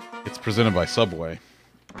 It's presented by Subway.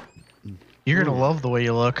 You're gonna love the way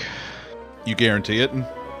you look. You guarantee it?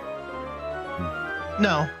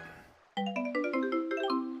 No.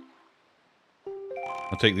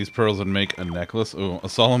 I'll take these pearls and make a necklace. Ooh, a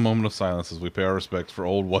solemn moment of silence as we pay our respects for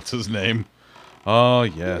old what's his name. Oh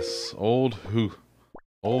yes, what's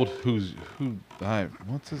his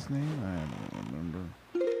name? I don't remember.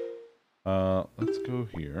 Let's go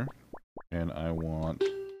here, and I want.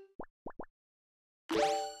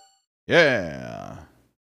 Yeah.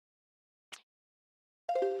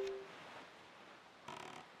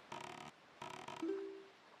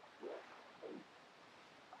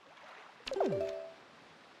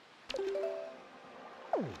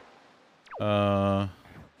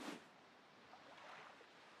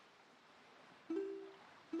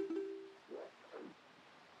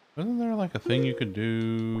 Wasn't there like a thing you could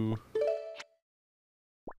do?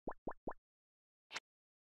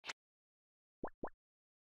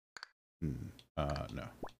 No.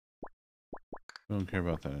 Don't care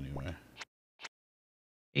about that anyway.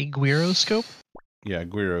 A gyroscope? Yeah,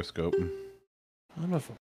 gyroscope. Son of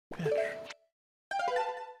a bitch.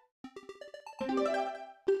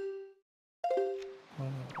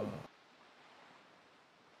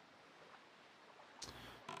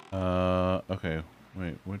 Okay.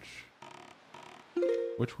 Wait,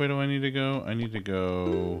 which way do I need to go? I need to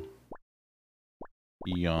go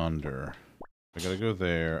yonder. I gotta go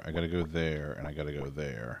there, I gotta go there, and I gotta go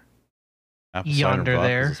there. Apple cider Yonder and vodka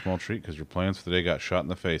there. is a small treat because your plans for the day got shot in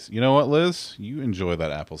the face. You know what, Liz? You enjoy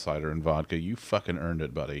that apple cider and vodka. You fucking earned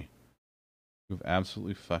it, buddy. You've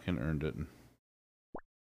absolutely fucking earned it.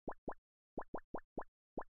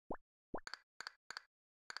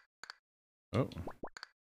 Oh.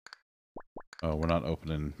 Oh, we're not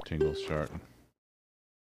opening Tingle's chart.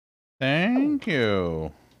 Thank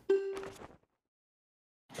you.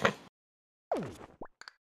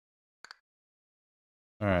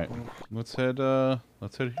 All right, let's head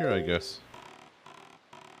here, I guess.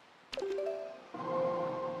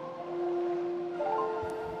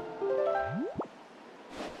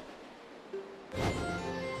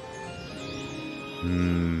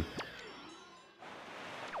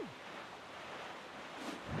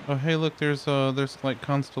 Oh, hey, look, there's like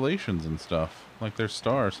constellations and stuff. Like there's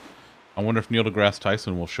stars. I wonder if Neil deGrasse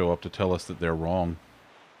Tyson will show up to tell us that they're wrong.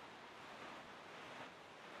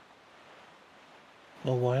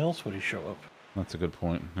 Well, why else would he show up? That's a good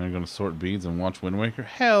point. Are you going to sort beads and watch Wind Waker?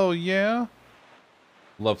 Hell yeah!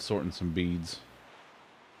 Love sorting some beads.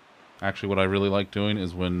 Actually, what I really like doing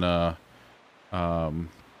is when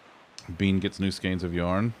Bean gets new skeins of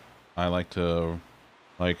yarn, I like to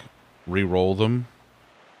re-roll them,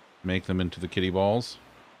 make them into the kitty balls.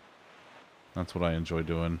 That's what I enjoy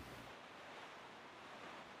doing.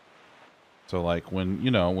 So like when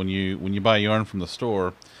you buy yarn from the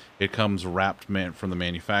store, it comes wrapped from the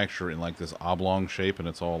manufacturer in like this oblong shape, and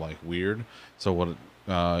it's all like weird. So what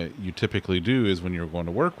you typically do is when you're going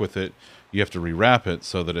to work with it, you have to rewrap it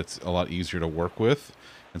so that it's a lot easier to work with.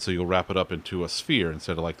 And so you'll wrap it up into a sphere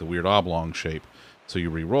instead of like the weird oblong shape. So you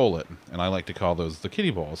re-roll it. And I like to call those the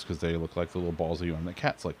kitty balls because they look like the little balls of yarn that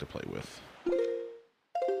cats like to play with.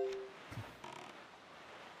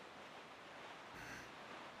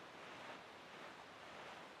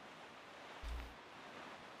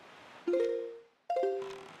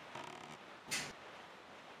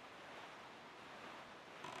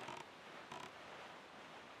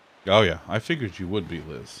 Oh yeah, I figured you would be,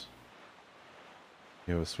 Liz.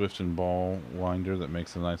 You have a Swift and ball winder that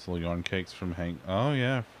makes the nice little yarn cakes from hang. Oh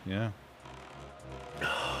yeah, yeah.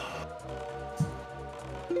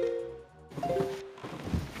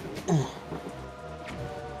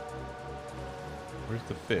 Where's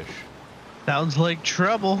the fish? Sounds like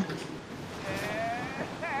trouble.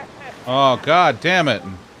 Oh god damn it!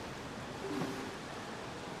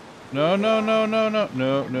 No no no no no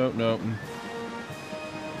no no no.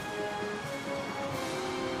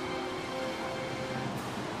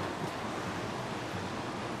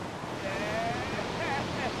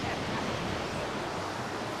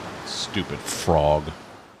 Stupid frog.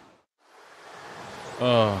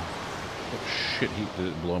 What shit heat did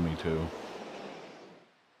it blow me to?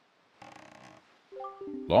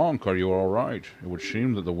 Lonk, are you alright? It would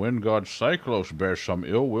seem that the wind god Cyclos bears some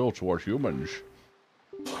ill will toward humans.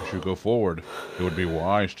 As you go forward, it would be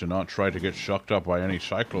wise to not try to get sucked up by any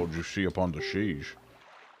cyclones you see upon the seas.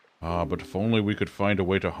 But if only we could find a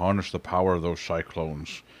way to harness the power of those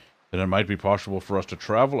cyclones, then it might be possible for us to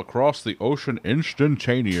travel across the ocean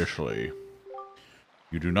instantaneously.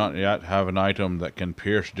 You do not yet have an item that can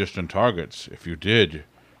pierce distant targets. If you did,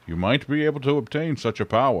 you might be able to obtain such a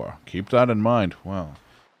power. Keep that in mind. Well,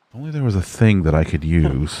 if only there was a thing that I could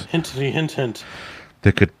use. Hint, hint, hint.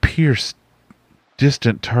 That could pierce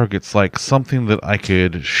distant targets, like something that I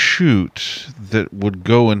could shoot that would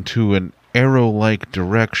go into an arrow-like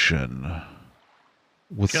direction.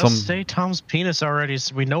 With Just say Tom's penis already,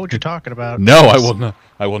 so we know what you're talking about. No, I will not.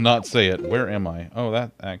 I will not say it. Where am I? Oh,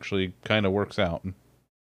 that actually kind of works out.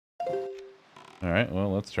 All right.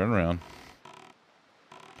 Well, let's turn around.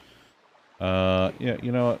 Yeah.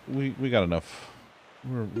 You know what? We got enough.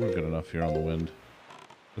 We're good enough here on the wind.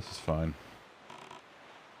 This is fine.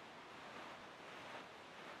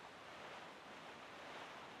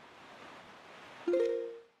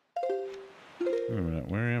 Wait a minute.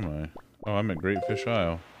 Where am I? Oh, I'm at Great Fish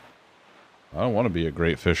Isle. I don't want to be at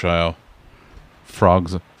Great Fish Isle.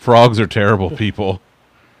 Frogs are terrible people.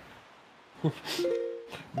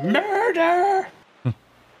 Murder!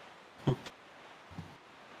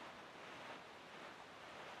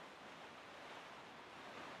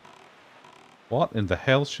 What in the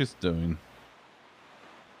hell she's doing?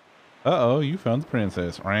 Uh-oh, you found the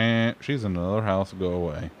princess. She's in another house. Go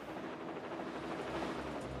away.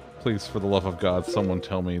 Please, for the love of God, someone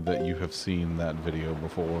tell me that you have seen that video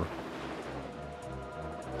before.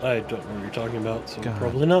 I don't know what you're talking about, so God.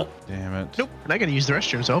 Probably not. Damn it. Nope, I gotta use the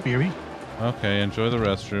restroom, so I hope you hear me. Okay, enjoy the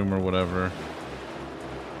restroom or whatever.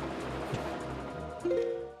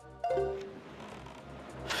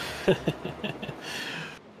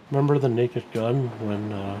 Remember the Naked Gun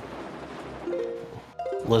when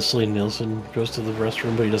Leslie Nielsen goes to the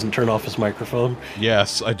restroom but he doesn't turn off his microphone?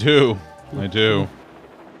 Yes, I do. I do.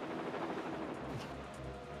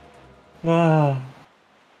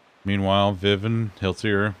 Meanwhile, Viv and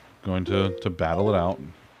Hilty are going to battle it out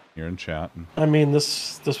here in chat. I mean,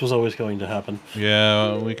 this was always going to happen.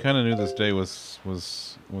 Yeah, we kind of knew this day was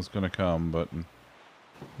going to come, but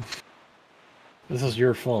This is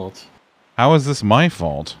your fault. how is this my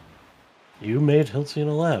fault? You made Hilty in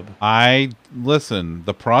a lab. Listen,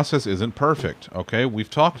 the process isn't perfect, okay? We've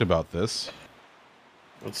talked about this.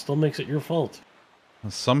 It still makes it your fault.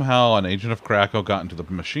 Somehow an agent of Krakow got into the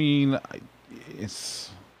machine. Look,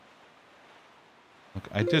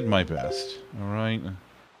 I did my best, alright?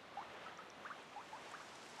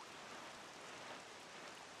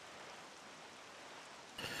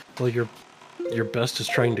 Well, your best is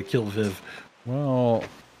trying to kill Viv. Well,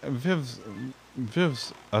 Viv's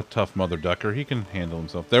a tough mother ducker. He can handle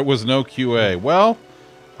himself. There was no QA. Well,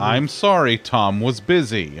 I'm sorry, Tom was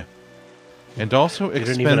busy. And also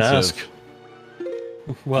expensive. You didn't even ask.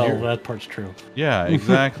 Well, that part's true. Yeah,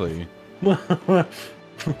 exactly.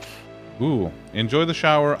 Ooh, enjoy the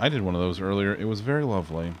shower. I did one of those earlier. It was very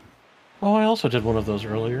lovely. Oh, I also did one of those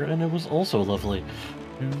earlier, and it was also lovely.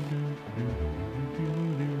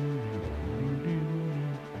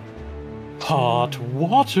 Hot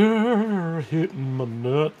water hitting my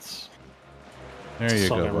nuts. There you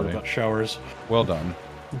Song go, I wrote buddy. about showers. Well done.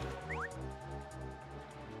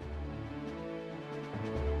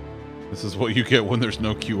 This is what you get when there's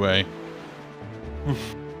no QA.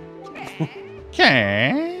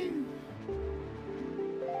 Okay.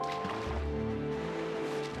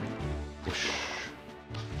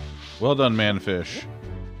 Well done, manfish.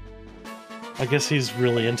 I guess he's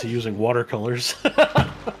really into using watercolors.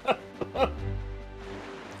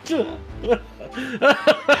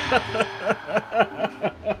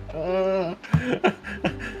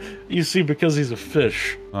 You see, because he's a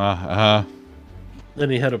fish, then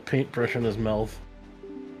he had a paintbrush in his mouth.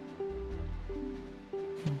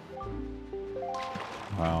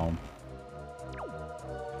 Wow.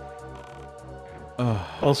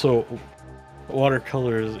 Also,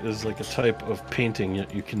 watercolor is like a type of painting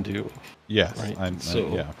that you can do. Yes. Right?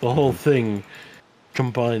 Yeah. The whole thing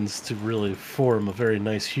combines to really form a very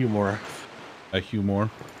nice humor. A humor.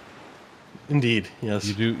 Indeed, yes.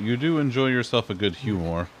 You do enjoy yourself a good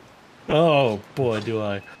humor. Oh, boy, do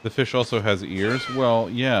I. The fish also has ears. Well,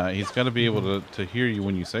 yeah, he's got to be able to hear you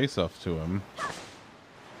when you say stuff to him.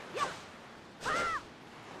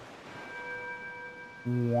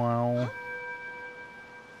 Wow.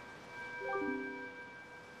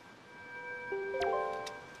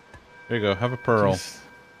 There you go. Have a pearl. Jeez.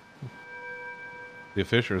 The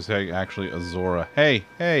fish is actually a Zora. Hey,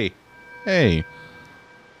 hey, hey.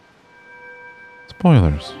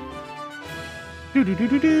 Spoilers.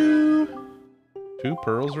 Do-do-do-do-do. 2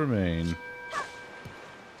 pearls remain.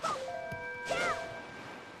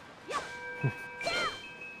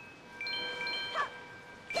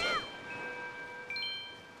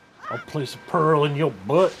 I'll place a pearl in your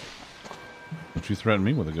butt. Don't you threaten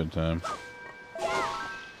me with a good time.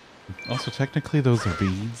 Also, technically, those are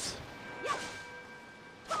beads.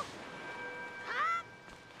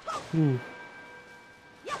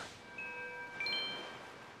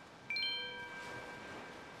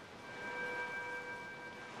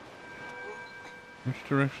 Which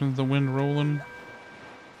direction's the wind rolling?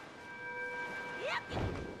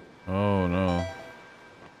 Oh, no.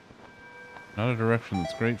 Not a direction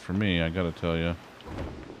that's great for me, I gotta tell you.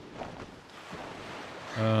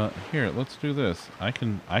 Here, let's do this. I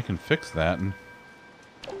can fix that and...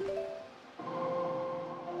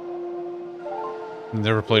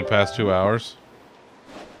 Never played past 2 hours.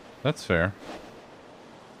 That's fair.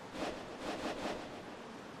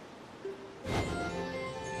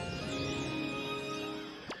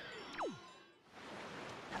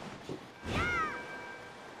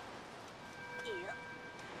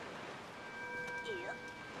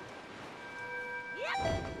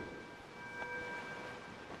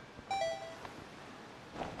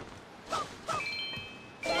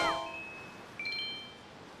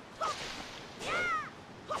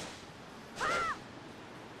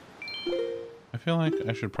 I feel like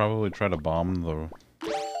I should probably try to bomb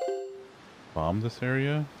this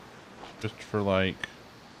area. Just for like...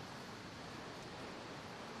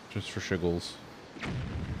 Just for shiggles.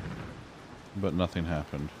 But nothing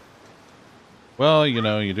happened. Well, you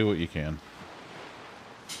know, you do what you can.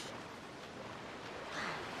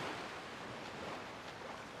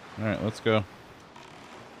 Alright, let's go.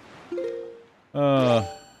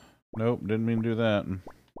 Nope, didn't mean to do that.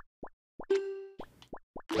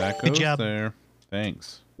 That goes Good job. there.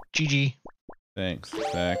 Thanks. GG. Thanks.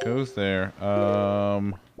 That goes there.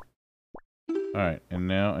 Alright, and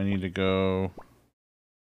now I need to go...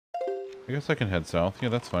 I guess I can head south. Yeah,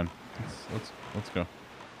 that's fine. Let's go.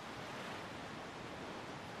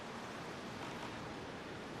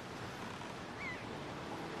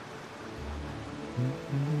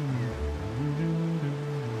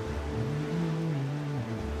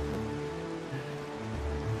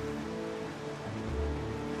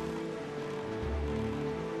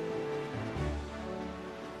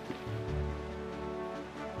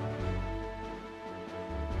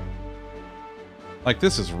 Like,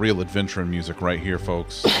 this is real adventure music right here,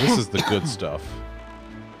 folks. This is the good stuff.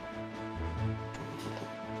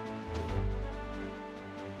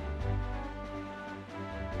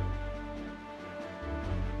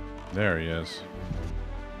 There he is.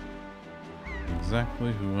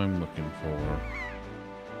 Exactly who I'm looking for.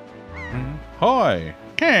 Hi!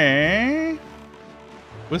 Okay!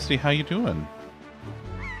 Wisty, how you doing?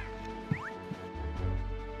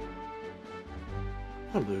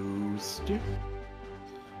 Hello, Stu.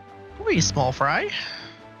 Who are you, small fry?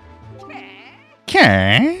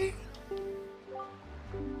 Okay.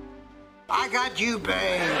 I got you,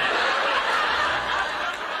 babe.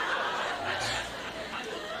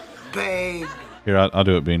 Babe. Here, I'll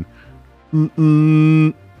do it, Bean.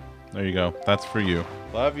 There you go. That's for you.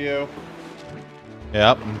 Love you.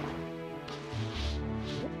 Yep.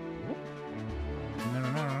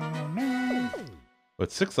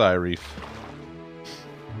 But Six Eye Reef.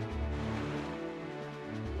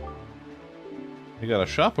 You got a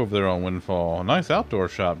shop over there on Windfall. A nice outdoor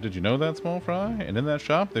shop. Did you know that, Small Fry? And in that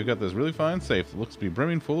shop, they've got this really fine safe that looks to be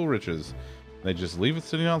brimming full of riches. They just leave it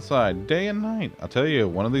sitting outside day and night. I'll tell you,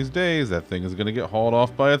 one of these days, that thing is going to get hauled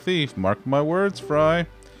off by a thief. Mark my words, Fry.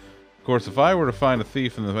 Of course, if I were to find a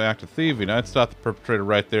thief in the act of thieving, I'd stop the perpetrator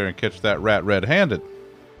right there and catch that rat red-handed.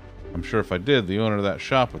 I'm sure if I did, the owner of that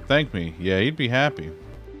shop would thank me. Yeah, he'd be happy.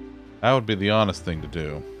 That would be the honest thing to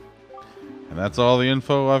do. And that's all the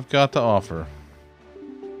info I've got to offer.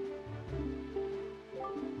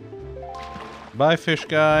 Bye, fish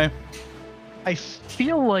guy. I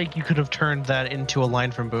feel like you could have turned that into a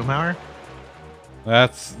line from Boomhauer.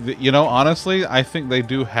 That's, you know, honestly, I think they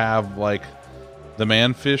do have, like, the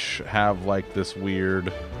manfish have, like, this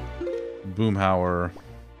weird Boomhauer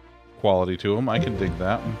quality to them. I can dig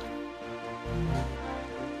that.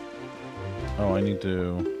 Oh, I need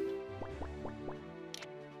to...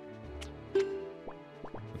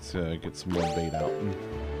 Let's get some more bait out.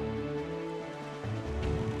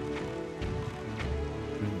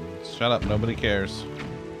 Shut up, nobody cares.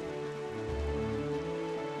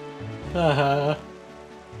 Haha.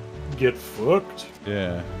 Get fucked.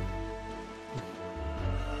 Yeah.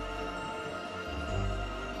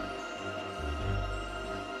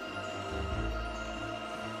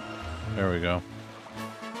 There we go.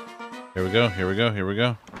 Here we go, here we go, here we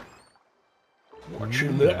go. What's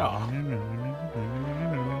in there?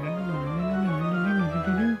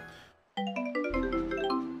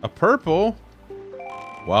 A purple?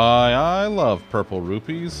 Why, I love purple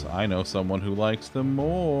rupees. I know someone who likes them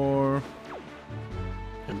more.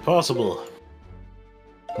 Impossible.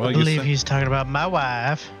 Well, I believe he's talking about my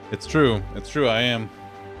wife. It's true. It's true, I am.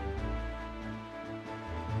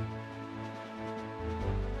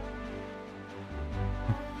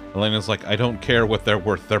 Elena's like, I don't care what they're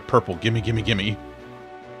worth. They're purple. Gimme, gimme, gimme.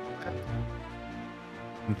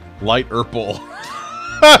 Light purple.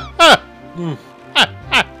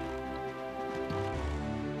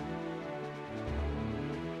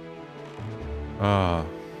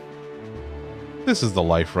 This is the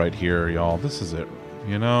life right here, y'all. This is it.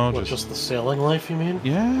 You know, What, just the sailing life, you mean?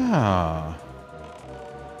 yeah.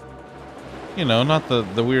 You know, not the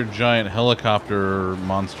weird giant helicopter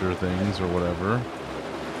monster things or whatever.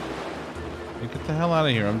 Hey, get the hell out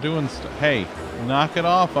of here. I'm doing stuff. Hey, knock it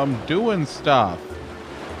off. I'm doing stuff.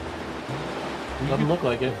 Doesn't look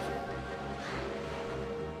like it.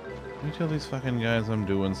 Can you tell these fucking guys I'm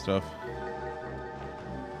doing stuff?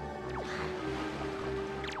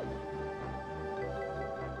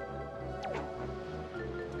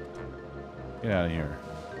 Get out of here.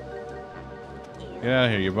 Get out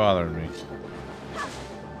of here, you're bothering me.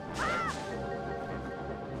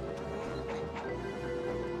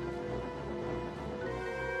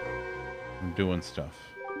 I'm doing stuff.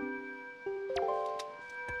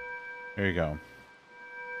 There you go.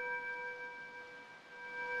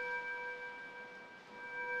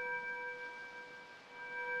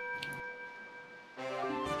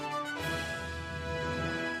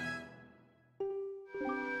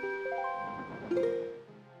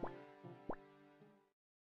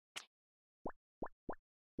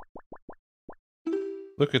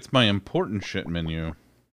 Look, it's my important shit menu.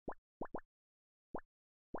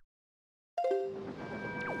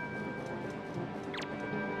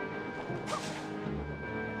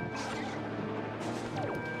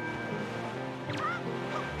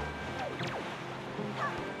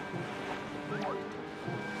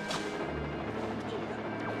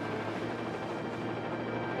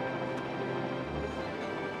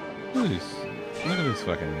 Look at these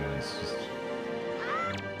fucking guys. Just...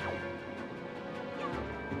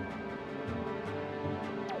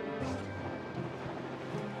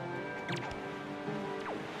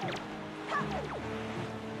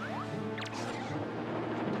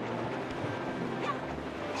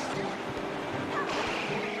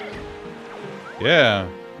 Yeah.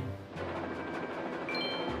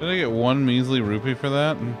 Did I get one measly rupee for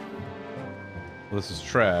that? Well, this is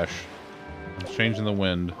trash. I'm changing the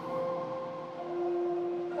wind.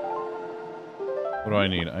 What do I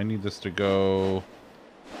need? I need this to go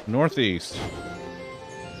northeast.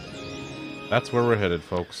 That's where we're headed,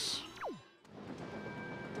 folks.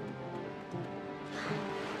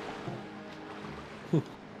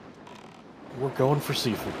 We're going for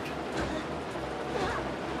seafood.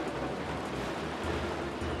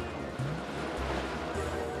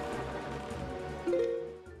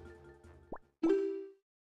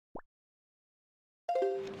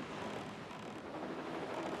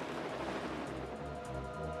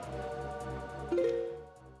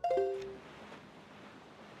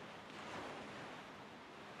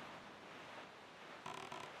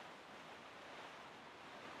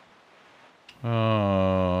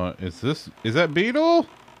 Is that Beetle?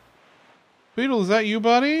 Beetle, is that you,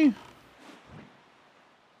 buddy?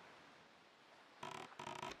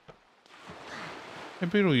 Hey,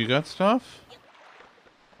 Beetle, you got stuff?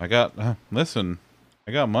 I got, listen,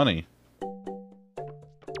 I got money.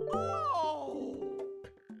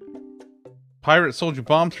 Pirate sold you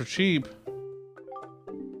bombs for cheap.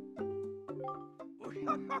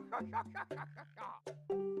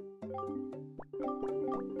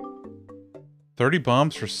 $30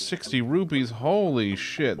 bombs for 60 rupees. Holy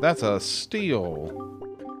shit, that's a steal.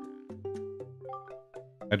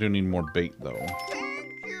 I do need more bait, though.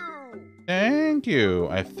 Thank you. Thank you.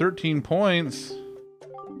 I have 13 points.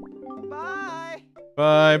 Bye.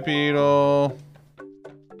 Bye, Beetle.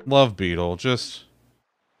 Love Beetle. Just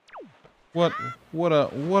what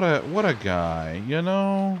a guy, you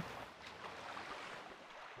know?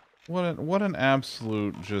 What an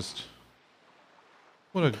absolute just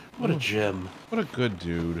what a gem. What a good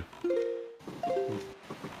dude.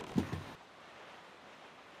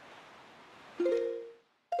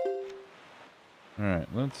 All right,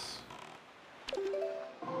 let's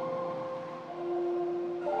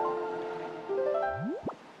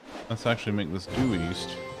actually make this due east.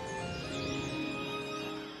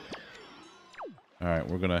 All right,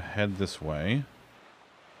 we're gonna head this way.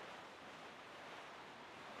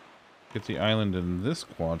 Get the island in this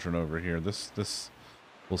quadrant over here. This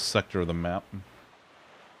little sector of the map.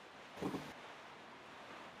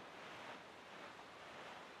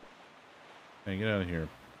 Hey, get out of here,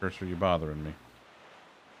 cursor! You're bothering me.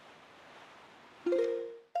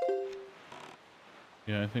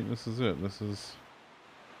 Yeah, I think this is it. This is...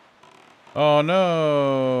 Oh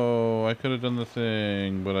no! I could have done the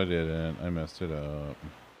thing, but I didn't. I messed it up.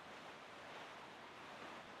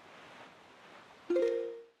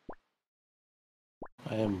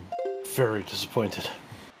 I am very disappointed.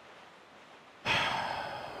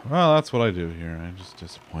 Well, that's what I do here. I just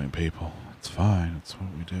disappoint people. It's fine. It's what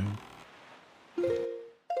we do.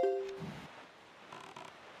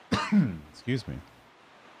 Excuse me.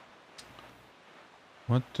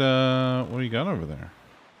 What do you got over there?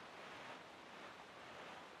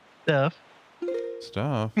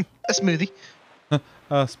 Stuff? A smoothie. A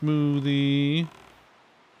smoothie.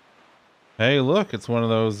 Hey, look, it's one of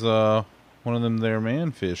those, one of them there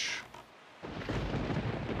manfish.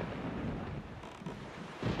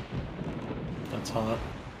 That's hot.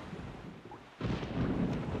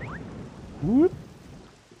 Whoop.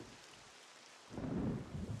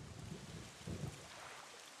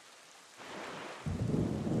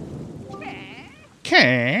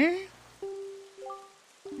 Okay.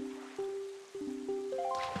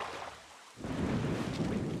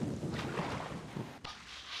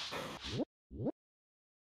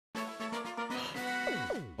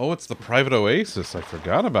 Oh, it's the private oasis. I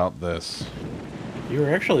forgot about this. You were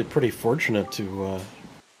actually pretty fortunate to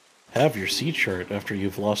have your C chart after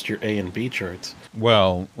you've lost your A and B charts.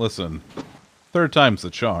 Well, listen. Third time's the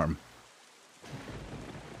charm.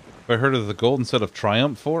 Have I heard of the golden set of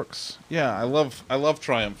Triumph forks? Yeah, I love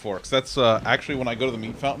Triumph forks. That's actually when I go to the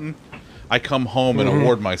meat fountain, I come home and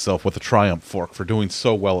award myself with a Triumph fork for doing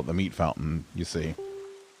so well at the meat fountain, you see.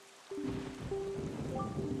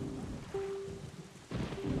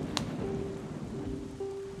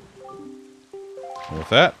 With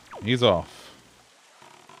that, he's off.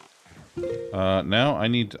 Now I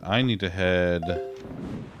need to head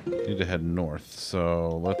north.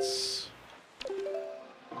 So let's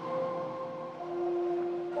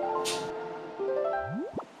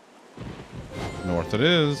north it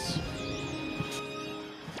is.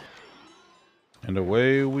 And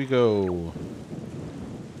away we go.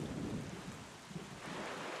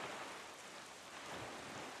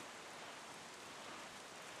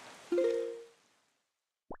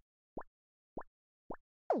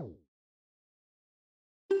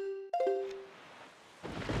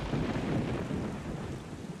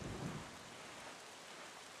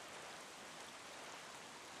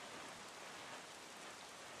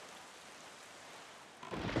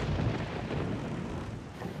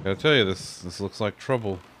 Gotta tell you, this looks like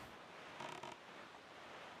trouble.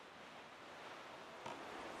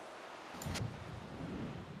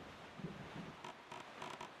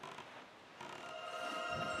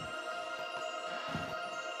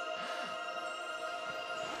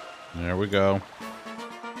 There we go.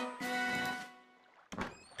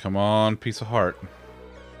 Come on, piece of heart.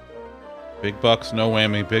 Big bucks, no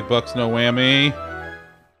whammy. Big bucks, no whammy.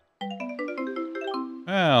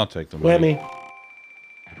 I'll take the money. Whammy.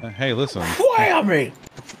 Hey, listen. Whammy!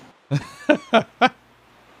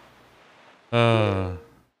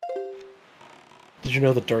 Did you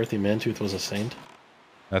know that Dorothy Mantooth was a saint?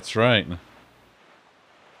 That's right.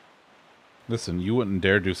 Listen, you wouldn't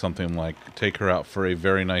dare do something like take her out for a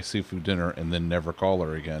very nice seafood dinner and then never call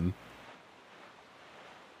her again.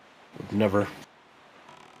 Never.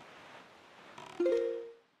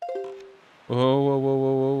 Whoa, whoa, whoa,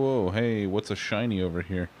 whoa, whoa, whoa. Hey, what's a shiny over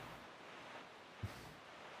here?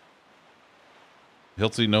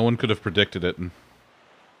 Hiltsy, no one could have predicted it.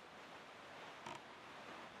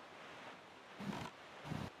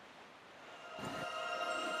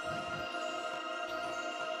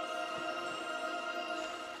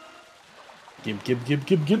 Gib.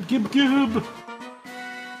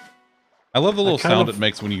 I love the little sound it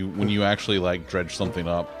makes when you actually like dredge something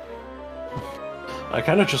up. I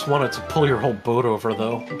kind of just wanted to pull your whole boat over,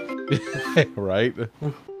 though. Right?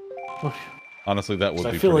 Honestly, that would be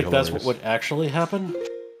I feel like hilarious. that's what would actually happen.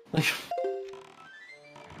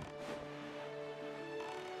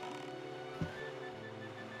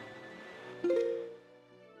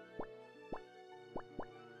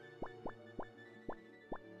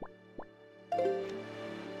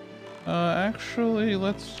 Actually,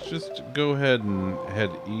 let's just go ahead and head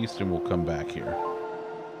east and we'll come back here.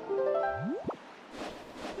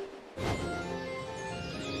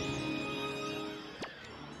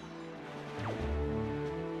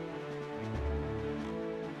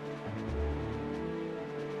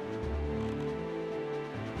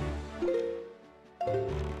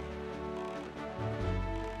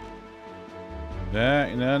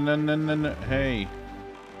 No.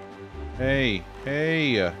 Hey.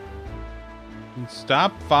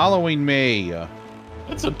 Stop following me.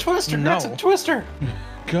 It's a twister. No. It's a twister.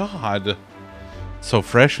 God. So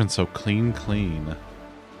fresh and so clean.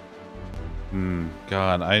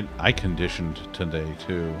 God, I conditioned today,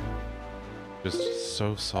 too. Just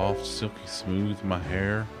so soft, silky smooth, my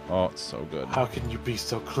hair. Oh, it's so good. How can you be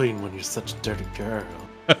so clean when you're such a dirty girl?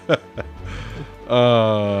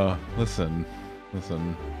 Listen.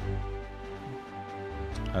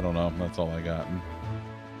 I don't know. That's all I got.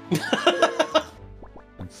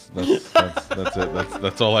 That's it.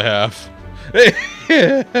 That's all I have. Hey,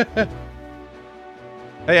 hey,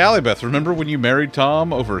 Allybeth, remember when you married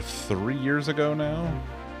Tom over 3 years ago now?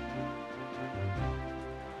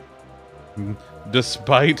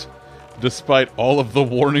 Despite all of the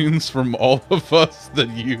warnings from all of us that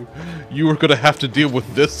you were going to have to deal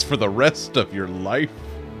with this for the rest of your life.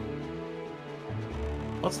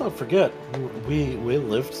 Let's not forget, we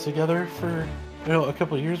lived together for a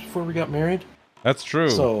couple of years before we got married. That's true.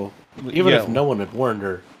 So even if no one had warned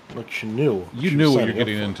her, like she knew. You knew what you're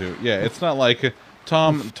getting into. Yeah, it's not like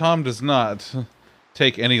Tom does not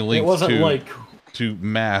take any links to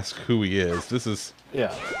mask who he is. This is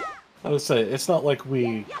I would say it's not like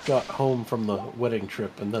we got home from the wedding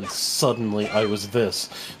trip and then suddenly I was this.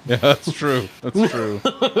 Yeah, that's true. That's true.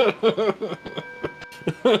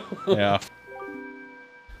 Yeah.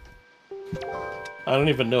 I don't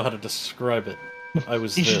even know how to describe it. I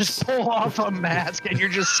was You this. just pull off a mask and you're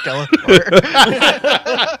just Skeletor.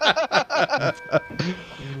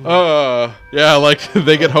 Yeah, like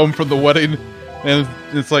they get home from the wedding and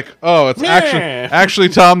it's like, oh, it's actually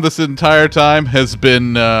Tom this entire time has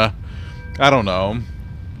been I don't know,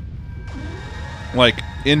 like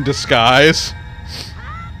in disguise.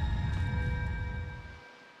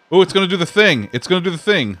 Oh, it's gonna do the thing.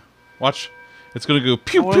 Watch. It's gonna go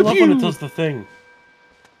pew pew pew. I love when it does the thing.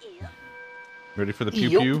 Ready for the pew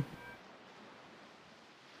pew?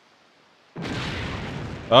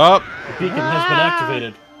 Up. The beacon has been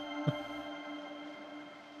activated.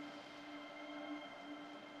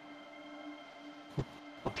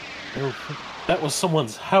 That was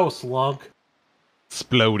someone's house, Log.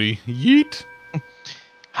 Splody. Yeet.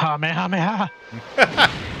 Ha.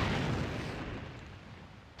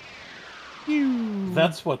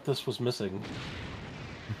 That's what this was missing.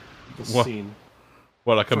 The scene.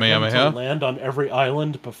 What, a Kamehameha? To land on every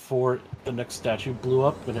island before the next statue blew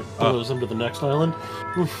up and it blows him to the next island.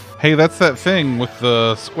 Hey, that's that thing with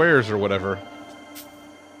the squares or whatever.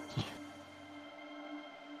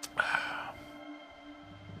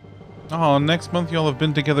 Oh, next month y'all have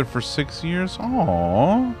been together for 6 years?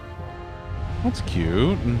 Aww. That's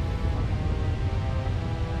cute.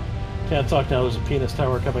 Can't talk now, there's a penis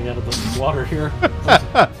tower coming out of the water here.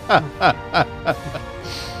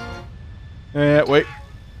 Wait.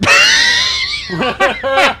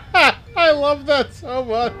 I love that so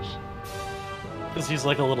much. Because he's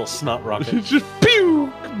like a little snot rocket. Just pew,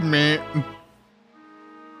 man.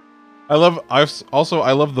 I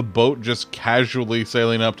love the boat just casually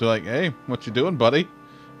sailing up to like, hey, what you doing, buddy?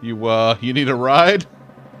 You need a ride?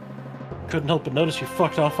 Couldn't help but notice you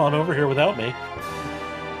fucked off on over here without me.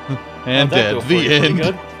 And dead. The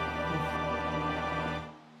end.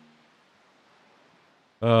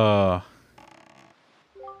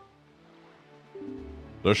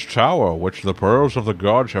 This tower, which the pearls of the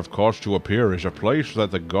gods have caused to appear, is a place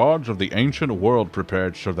that the gods of the ancient world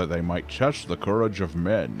prepared so that they might test the courage of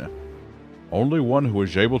men. Only one who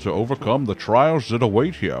is able to overcome the trials that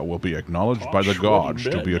await here will be acknowledged by the gods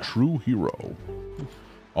to be a true hero.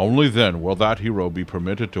 Only then will that hero be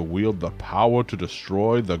permitted to wield the power to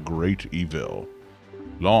destroy the great evil.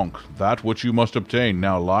 Lonk, that which you must obtain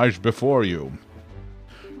now lies before you.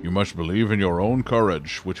 You must believe in your own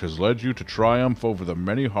courage, which has led you to triumph over the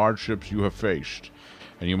many hardships you have faced,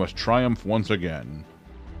 and you must triumph once again.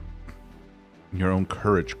 Your own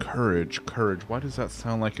courage, courage, courage. Why does that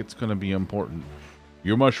sound like it's going to be important?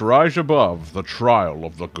 You must rise above the trial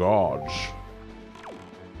of the gods.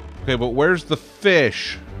 Okay, but where's the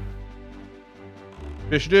fish?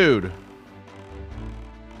 Fish dude.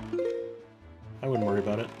 I wouldn't worry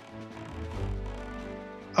about it.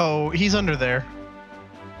 Oh, he's under there.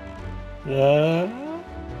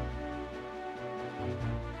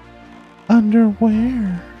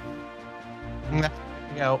 Underwear.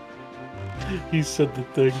 No. He said the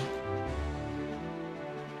thing.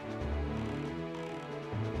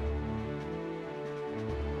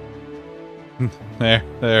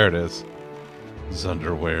 There it is.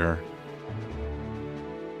 Zunderwear.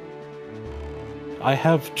 I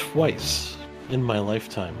have twice in my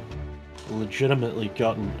lifetime legitimately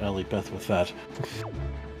gotten Allie Beth with that.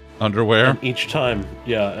 Underwear? And each time,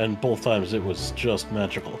 yeah, and both times it was just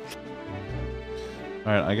magical.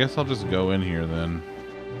 Alright, I guess I'll just go in here then.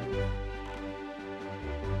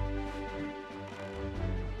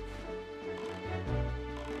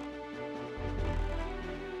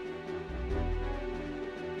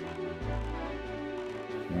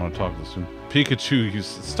 I want to talk this soon. Pikachu, you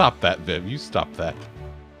stop that, Viv. You stop that.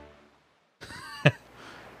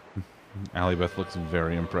 Allie Beth looks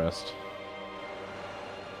very impressed.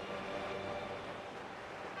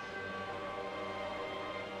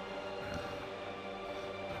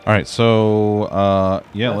 All right, so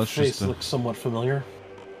yeah, that let's face just looks somewhat familiar.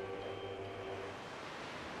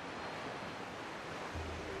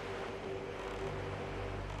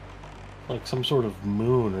 Like some sort of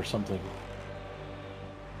moon or something.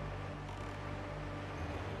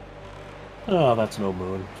 Oh, that's no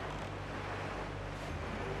moon.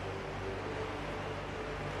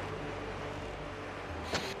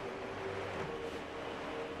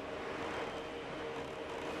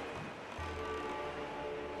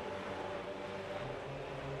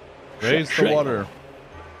 raise the water.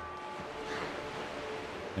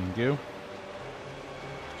 Thank you.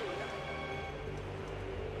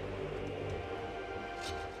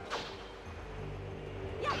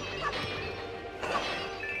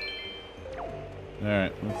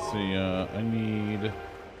 Alright, let's see, I need...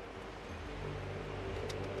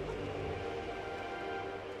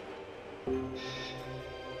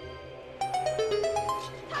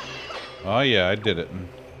 Oh yeah, I did it.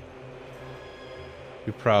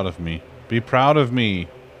 Be proud of me. Be proud of me.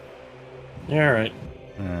 Alright.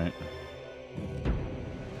 Alright.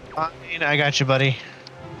 I got you, buddy.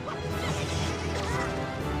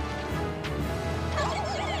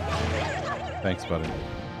 Thanks, buddy.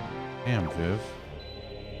 Damn, Viv.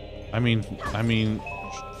 I mean,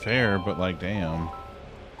 fair, but like, damn.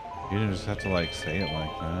 You didn't just have to, like, say it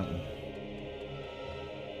like that.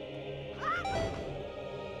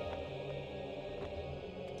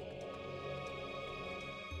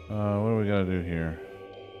 What do we gotta do here?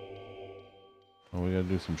 Oh, we gotta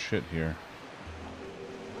do some shit here.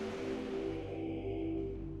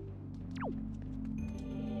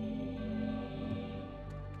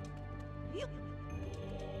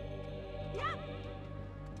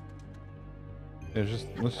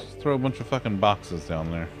 Let's just throw a bunch of fucking boxes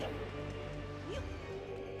down there.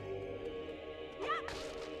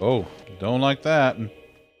 Oh, don't like that.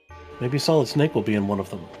 Maybe Solid Snake will be in one of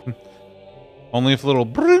them. Only if a little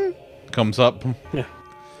bring comes up. Yeah.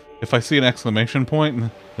 If I see an exclamation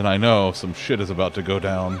point, then I know some shit is about to go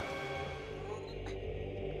down.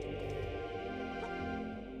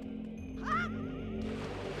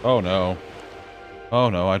 Oh no. Oh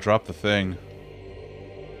no, I dropped the thing.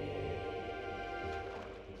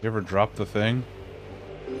 You ever drop the thing?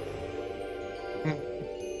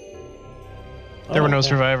 There were no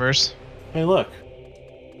survivors. Hey, look.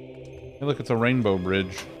 Hey, look, it's a rainbow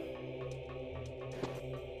bridge.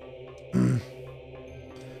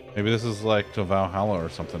 Maybe this is like to Valhalla or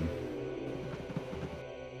something.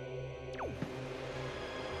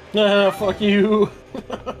 Ah, fuck you.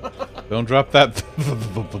 Don't drop that.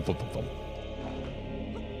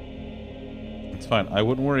 It's fine. I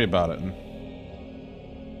wouldn't worry about it.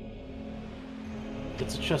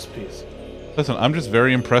 It's a chess piece. Listen, I'm just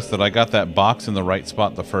very impressed that I got that box in the right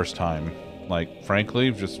spot the first time. Like,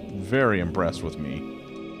 frankly, just very impressed with me.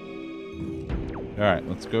 Alright,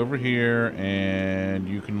 let's go over here, and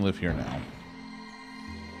you can live here now.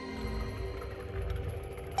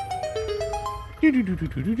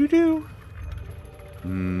 Do-do-do-do-do-do-do.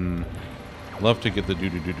 Love to get the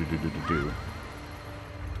do-do-do-do-do-do-do.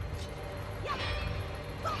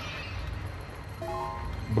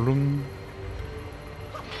 Bloom.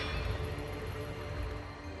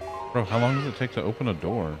 Bro, how long does it take to open a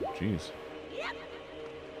door? Jeez.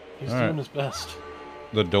 He's All doing right. his best.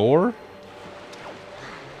 The door?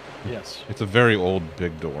 Yes. It's a very old,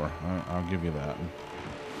 big door. I'll give you that.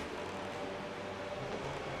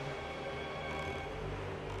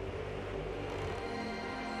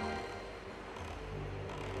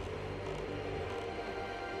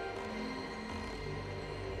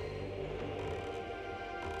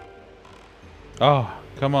 Oh,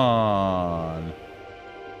 come on.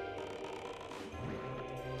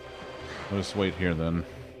 I'll just wait here then.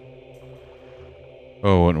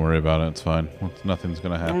 Oh, wouldn't worry about it. It's fine. Nothing's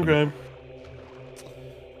gonna happen. Okay.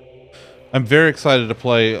 I'm very excited to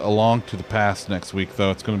play Along to the Past next week, though.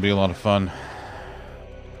 It's gonna be a lot of fun.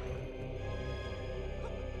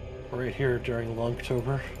 Right here during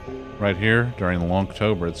Linktober. Right here during the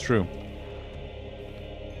Linktober. It's true.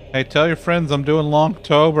 Hey, tell your friends I'm doing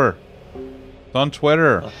Linktober. It's on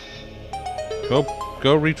Twitter. Go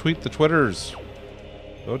retweet the Twitters.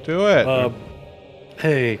 Go do it.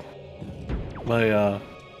 Hey, my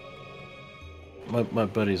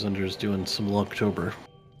buddy Zunder's doing some Linktober.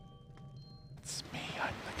 It's me.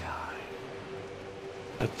 I'm the guy.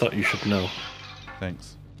 I thought you should know.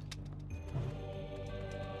 Thanks.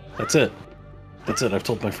 That's it. That's it. I've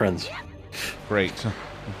told my friends. Great.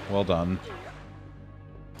 Well done.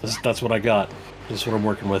 That's what I got. This is what I'm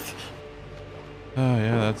working with. Oh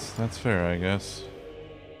yeah, that's fair, I guess.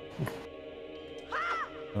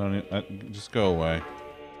 Just go away.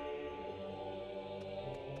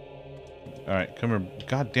 Alright, come here.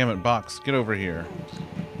 God damn it, box. Get over here.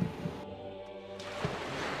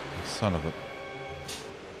 Son of a...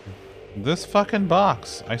 This fucking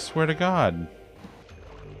box. I swear to God.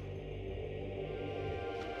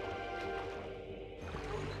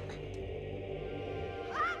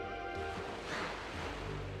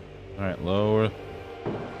 Alright, lower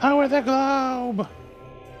the globe!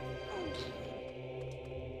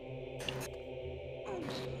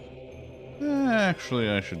 Actually,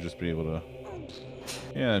 I should just be able to...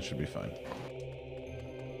 Yeah, that should be fine.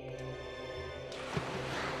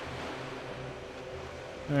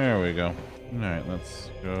 There we go. Alright, let's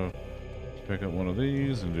go pick up one of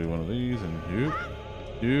these and do one of these and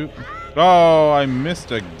doop. Oh, I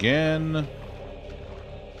missed again.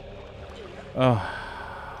 Oh.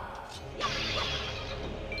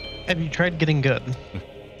 Have you tried getting good?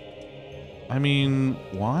 I mean,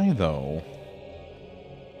 why though?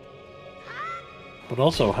 But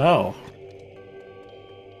also, how?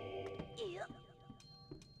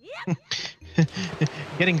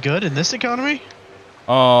 Getting good in this economy?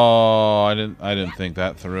 Oh, I didn't think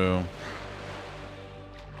that through.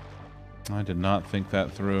 I did not think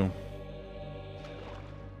that through.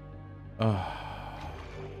 Oh.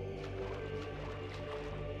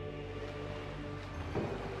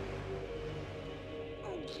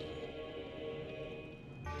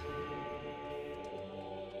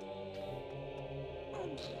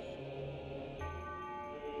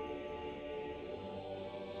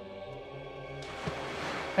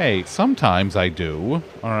 Hey, sometimes I do.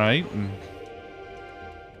 All right.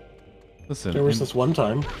 Listen. There was this one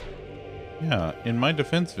time. Yeah, in my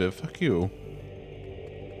defense, Viv, fuck you.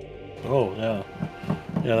 Oh, yeah.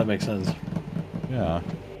 Yeah, that makes sense. Yeah.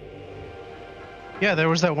 Yeah, there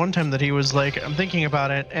was that one time that he was like, I'm thinking about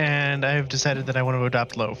it, and I've decided that I want to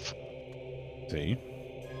adopt Loaf. See?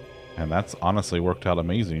 And that's honestly worked out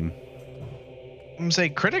amazing. I'm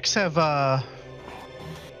saying critics have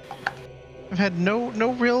had no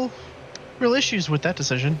real issues with that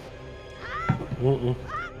decision. Mm-mm.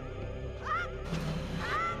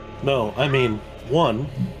 No, I mean, one,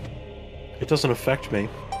 it doesn't affect me,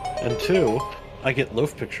 and two, I get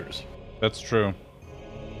loaf pictures. That's true.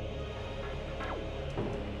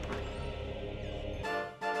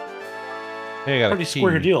 Hey, I got Pretty a key.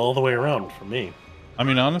 square deal all the way around for me. I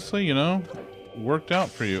mean, honestly, you know, worked out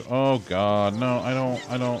for you. Oh God, no, I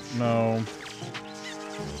don't know.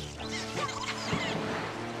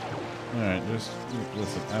 All right, just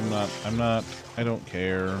listen. I don't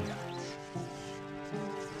care.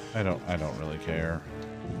 I don't really care.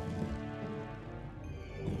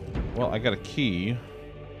 Well, I got a key.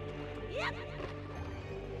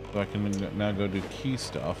 So I can now go do key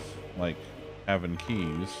stuff, like having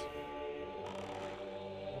keys.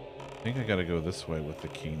 I think I gotta go this way with the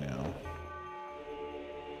key now.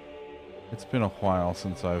 It's been a while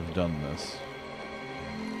since I've done this.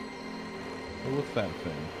 Oh, what's that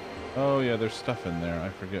thing? Oh yeah, there's stuff in there. I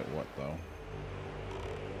forget what though.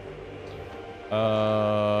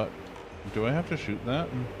 Do I have to shoot that?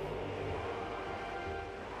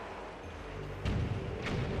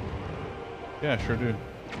 Yeah, sure do.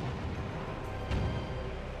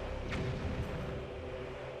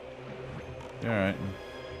 Alright.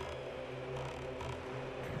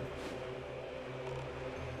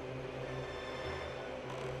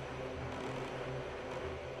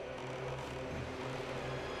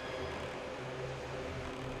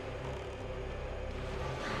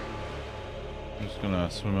 I'm just gonna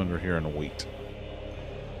swim under here and wait.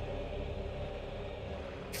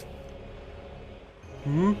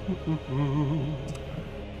 And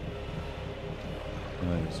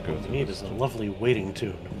then just go What we through need this. is a lovely waiting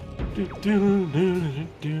tune.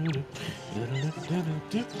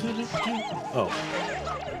 Oh.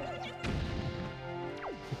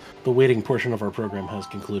 The waiting portion of our program has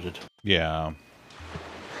concluded. Yeah.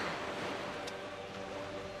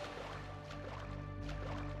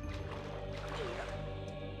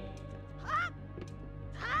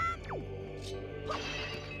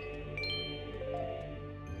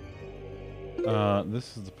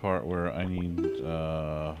 This is the part where I need,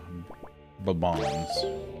 bombs.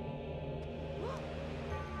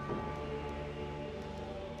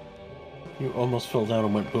 You almost fell down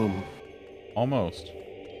and went boom. Almost.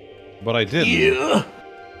 But I didn't. Yeah!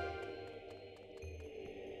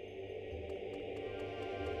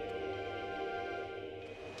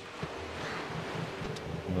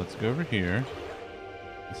 Let's go over here.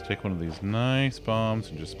 Let's take one of these nice bombs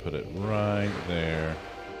and just put it right there.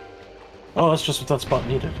 Oh, that's just what that spot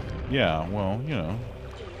needed. Yeah, well, you know.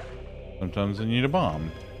 Sometimes you need a bomb.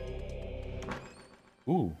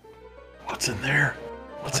 Ooh. What's in there?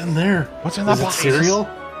 What's in there? What's in Is that it box? cereal?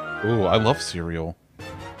 Ooh, I love cereal.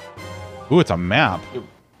 Ooh, it's a map.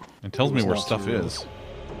 It tells It me was where not stuff cereal. is.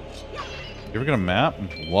 You ever get a map?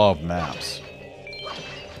 Love maps.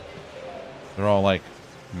 They're all like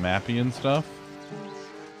mappy and stuff.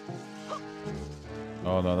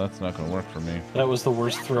 Oh no, that's not gonna work for me. That was the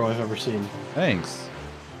worst throw I've ever seen. Thanks.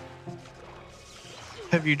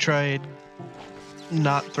 Have you tried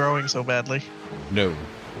not throwing so badly? No.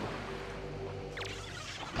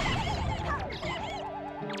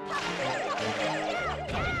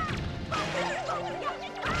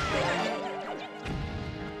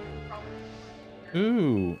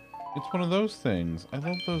 Ooh, it's one of those things. I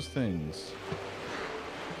love those things.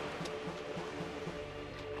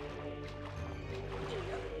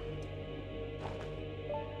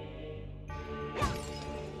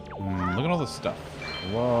 Look at all this stuff.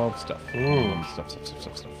 Love stuff.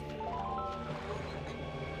 Stuff.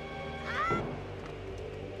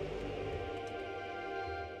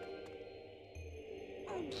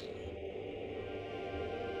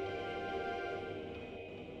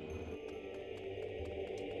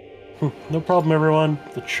 No problem, everyone.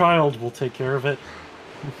 The child will take care of it.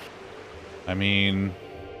 I mean,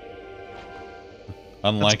 It's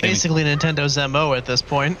unlike basically Nintendo's MO at this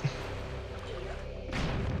point.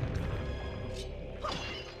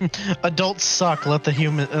 Adults suck. Let the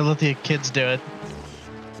kids do it.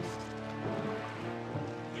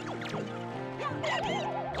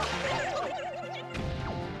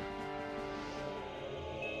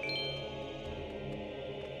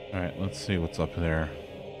 All right, let's see what's up there.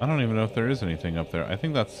 I don't even know if there is anything up there. I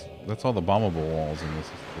think that's all the bombable walls in this.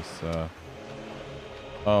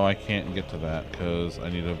 Oh, I can't get to that because I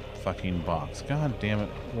need a fucking box. God damn it!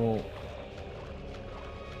 Well.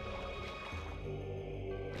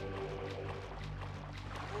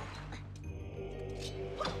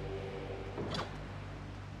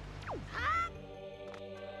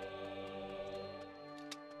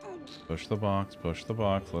 Push the box,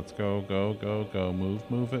 let's go, go.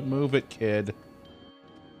 Move it, kid.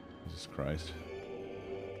 Jesus Christ.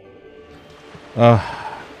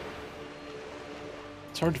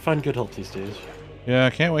 It's hard to find good help these days. Yeah, I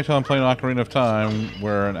can't wait till I'm playing Ocarina of Time,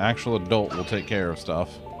 where an actual adult will take care of stuff.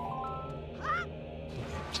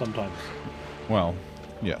 Sometimes. Well,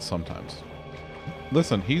 yeah, sometimes.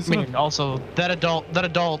 Listen, he's I mean, also that adult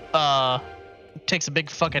takes a big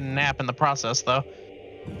fucking nap in the process, though.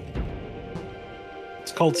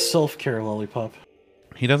 It's called self-care, Lollipop.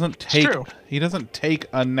 he doesn't take true. he doesn't take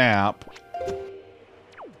a nap.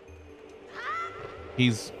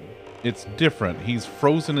 It's different. He's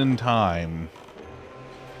frozen in time.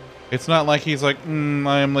 It's not like he's like,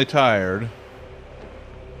 I am tired.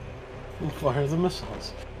 Fire the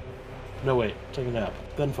missiles. No, wait. Take a nap.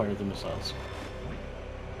 Then fire the missiles.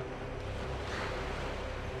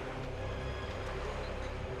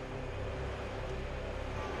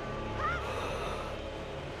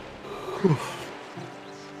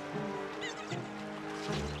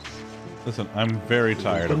 Listen, I'm very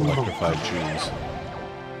tired of electrified shoes.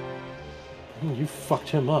 You fucked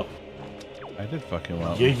him up. I did fuck him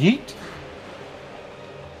up. Yeet.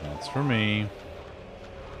 That's for me.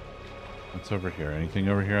 What's over here? Anything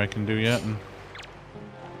over here I can do yet?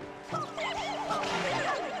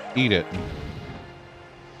 Eat it.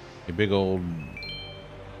 A big old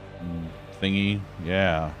thingy.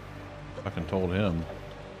 Yeah. Fucking told him.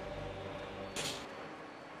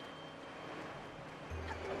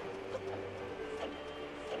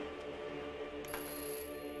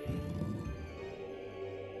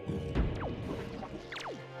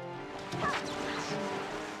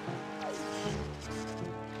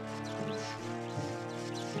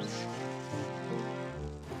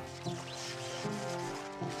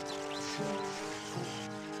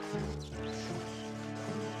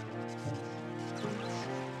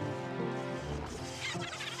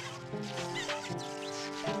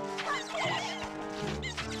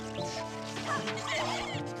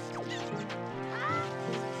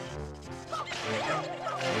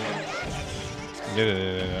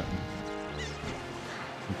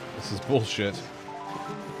 This is bullshit.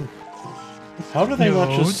 How do they not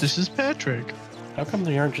No, just... this is Patrick. How come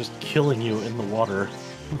they aren't just killing you in the water?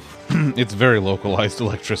 It's very localized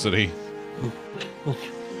electricity.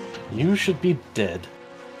 You should be dead.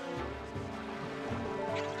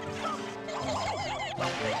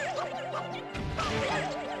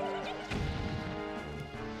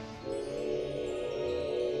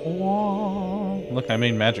 Look, I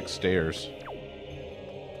made magic stairs.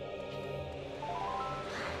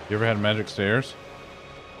 You ever had magic stairs?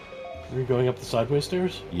 Are you going up the sideways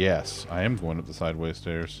stairs? Yes, I am going up the sideways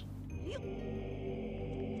stairs.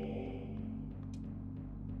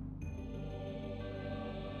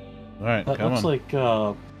 Alright, That come looks on. like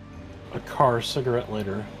a car cigarette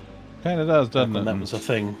lighter. Kinda does, doesn't When it? that was a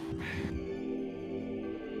thing.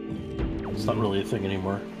 It's not really a thing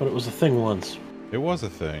anymore, but it was a thing once. It was a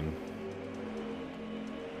thing.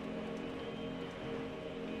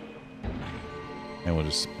 And we'll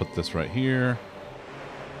just put this right here.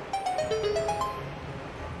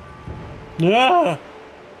 Ah!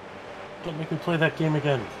 Don't make me play that game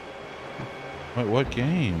again. Wait, what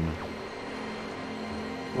game?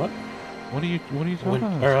 What? What are you talking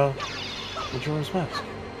about? Majora's Mask.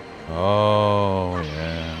 Oh,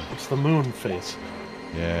 yeah. It's the moon face.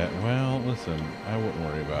 Yeah, well, listen, I wouldn't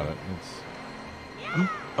worry about it. It's...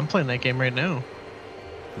 I'm playing that game right now.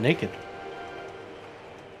 Naked.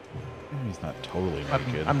 He's not totally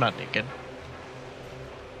naked. I'm not naked.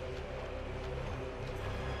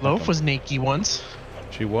 Loaf was naked once.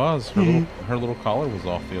 She was. Her little collar was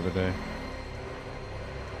off the other day.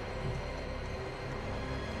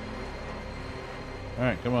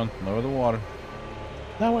 Alright, come on. Lower the water.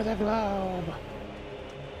 Lower the globe.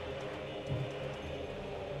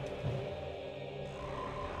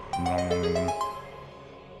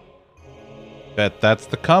 Bet that's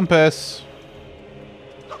the compass.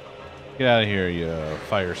 Get out of here, you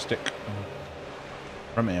fire stick.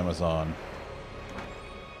 From Amazon.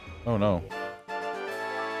 Oh no.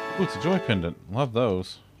 Ooh, it's a joy pendant. Love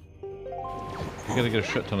those. You gotta get a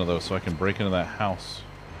shit ton of those so I can break into that house.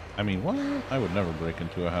 I mean, what? I would never break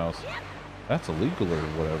into a house. That's illegal or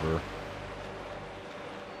whatever.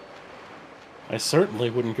 I certainly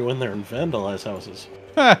wouldn't go in there and vandalize houses.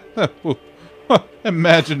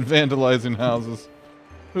 Imagine vandalizing houses.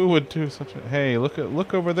 Who would do such a... Hey,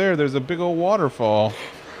 look over there. There's a big old waterfall.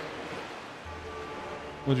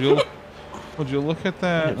 Would you look at I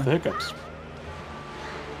that? get the hiccups.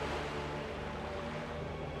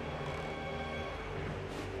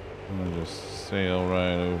 I'm gonna just sail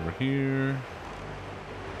right over here.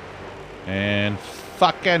 And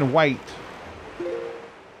fucking wait.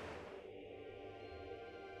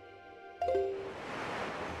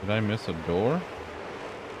 Did I miss a door?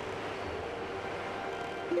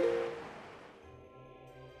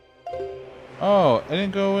 Oh, I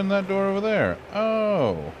didn't go in that door over there.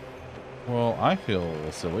 Oh. Well, I feel a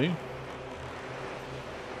little silly.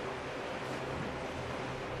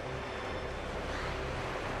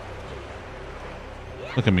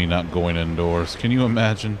 Look at me not going indoors. Can you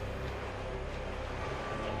imagine?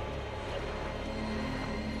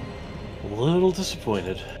 A little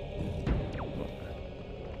disappointed.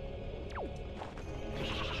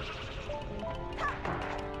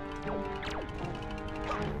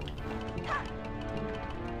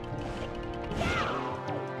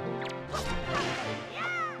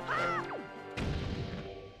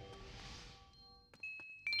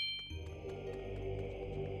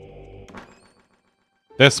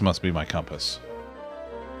 This must be my compass.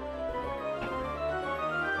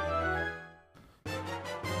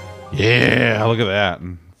 Yeah, look at that.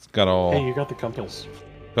 And it's got all Hey, you got the compass.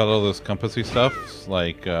 this compassy stuff. It's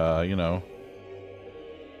like, you know,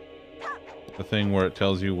 the thing where it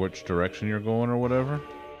tells you which direction you're going or whatever.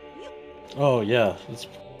 Oh yeah, it's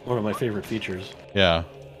one of my favorite features. Yeah.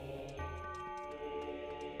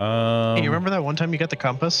 Hey, you remember that one time you got the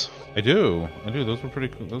compass? I do. Those were pretty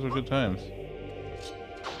cool. Those were good times.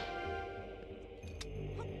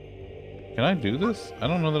 Can I do this? I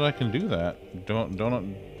don't know that I can do that. Don't.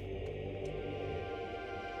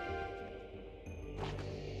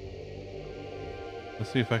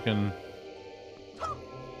 Let's see if I can.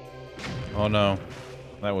 Oh no,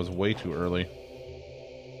 that was way too early.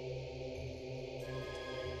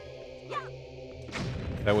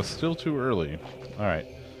 That was still too early. All right,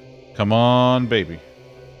 come on, baby.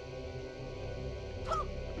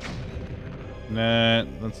 Nah,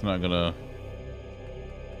 that's not gonna.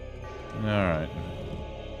 All right.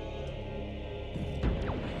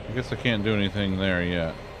 I guess I can't do anything there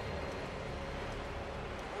yet.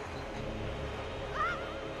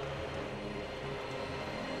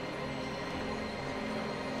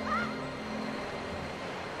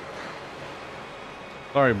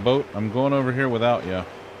 Sorry, boat. I'm going over here without you.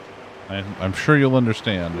 I'm sure you'll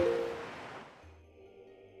understand.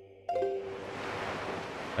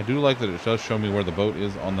 I do like that it does show me where the boat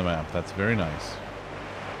is on the map. That's very nice.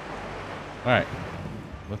 Alright.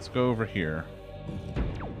 Let's go over here.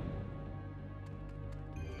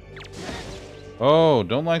 Oh,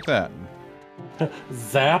 don't like that.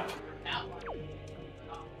 Zap.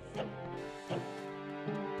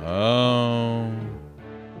 Oh.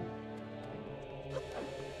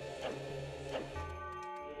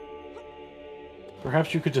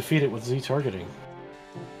 Perhaps you could defeat it with Z targeting.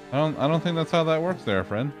 I don't think that's how that works there,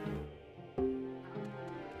 friend.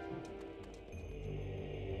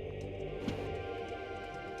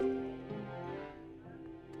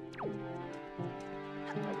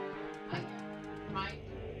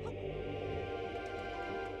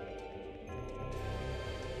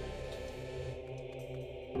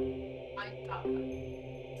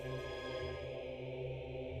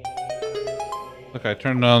 Look, I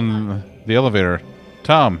turned on the elevator.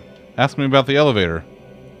 Tom, ask me about the elevator.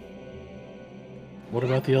 What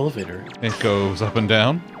about the elevator? It goes up and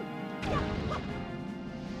down.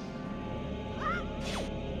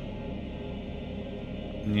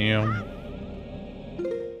 Yeah.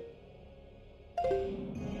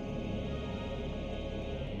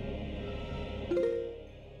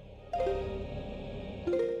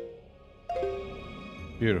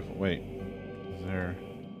 Beautiful. Wait. Is there...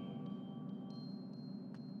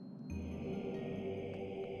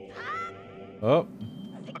 Oh.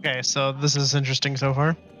 Okay, so this is interesting so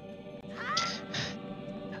far.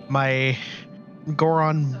 My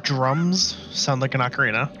Goron drums sound like an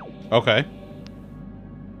ocarina. Okay.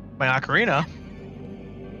 My ocarina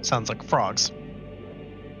sounds like frogs.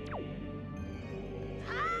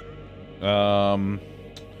 How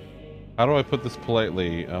do I put this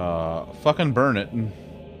politely? Fucking burn it.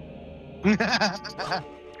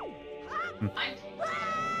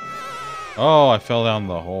 Oh, I fell down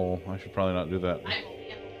the hole. I should probably not do that.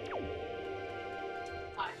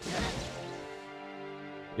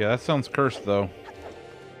 Yeah, that sounds cursed, though.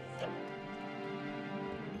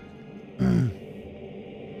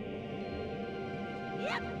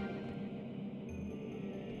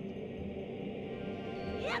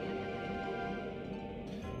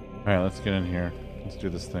 Alright, let's get in here. Let's do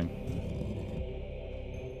this thing.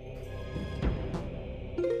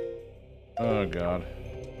 Oh, God.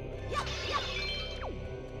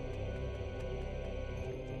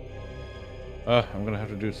 I'm gonna have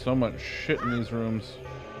to do so much shit in these rooms.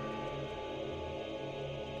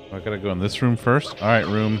 I gotta go in this room first? Alright,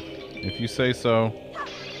 room. If you say so,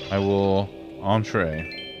 I will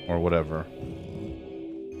entree. Or whatever.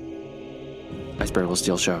 Iceberg will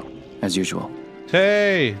steal show, as usual.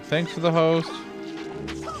 Tay! Thanks for the host.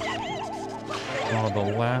 Oh,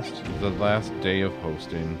 the last day of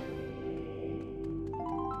hosting.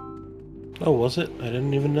 Oh, was it? I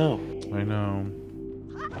didn't even know. I know.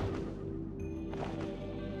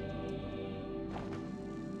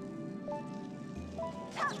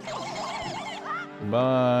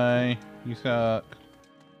 Bye. You suck.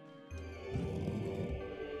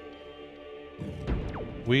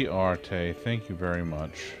 We are, Tay. Thank you very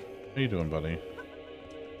much. How you doing, buddy?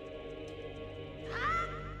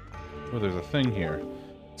 Oh, there's a thing here.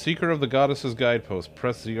 Seeker of the Goddess's Guidepost.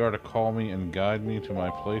 Press ZR to call me and guide me to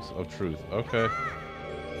my place of truth. Okay.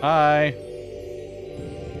 Hi.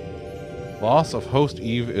 Loss of Host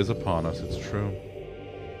Eve is upon us. It's true.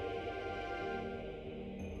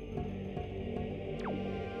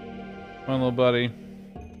 Come on, little buddy.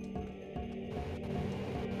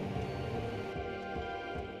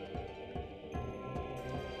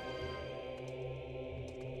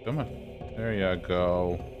 Come on. There you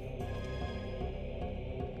go.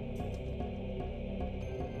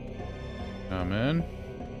 Come in.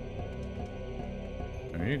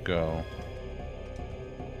 There you go.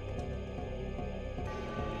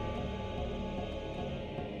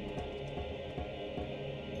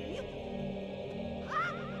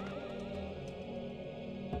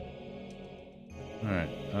 Alright,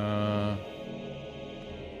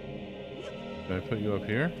 did I put you up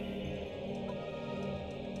here?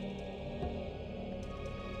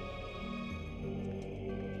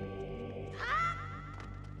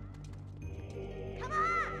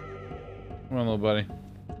 Come on, little buddy.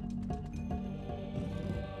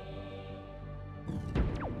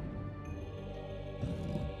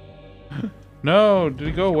 No! Did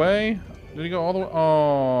he go away? Did he go all the way?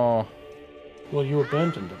 Oh. Well, you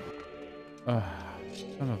abandoned him.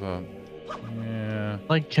 Son of a... Yeah.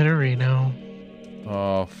 Like Kitterino.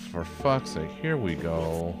 Oh, for fuck's sake. Here we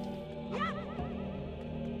go.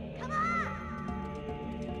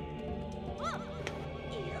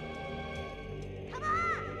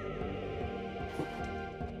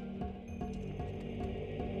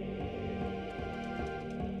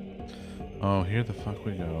 Oh, here the fuck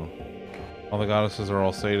we go. All the goddesses are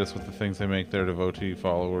all sadists with the things they make their devotee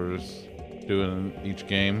followers do in each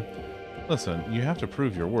game. Listen, you have to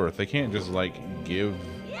prove your worth. They can't just, like, give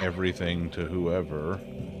everything to whoever.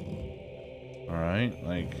 Alright?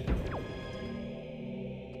 Like...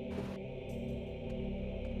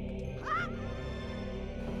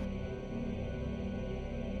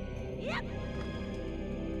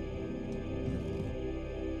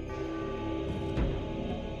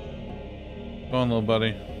 Go on, little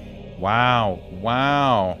buddy. Wow.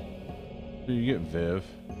 Wow. Do you get Viv?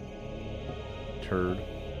 Turd.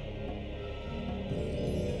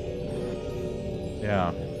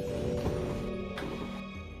 Yeah.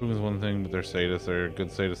 Who is one thing, but they're sadists. They're good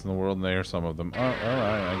sadists in the world, and they are some of them. Oh,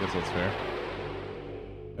 alright. I guess that's fair.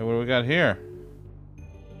 Hey, what do we got here?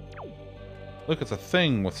 Look, it's a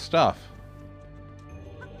thing with stuff.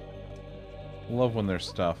 Love when there's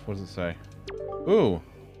stuff. What does it say? Ooh.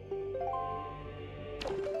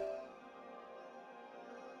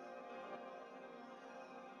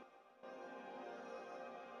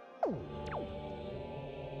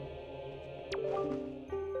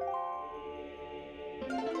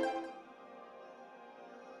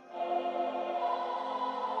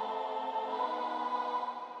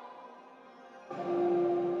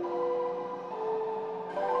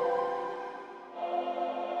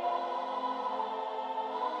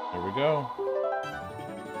 Here we go.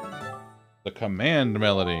 The command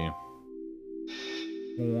melody.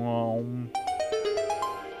 Wow.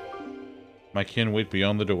 My kin wait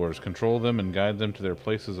beyond the doors. Control them and guide them to their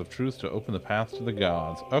places of truth to open the path to the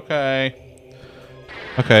gods. Okay.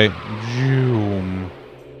 Okay. Zoom.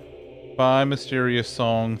 Bye, mysterious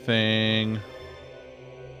song thing.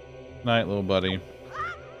 Night, little buddy.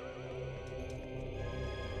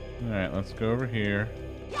 Alright, let's go over here.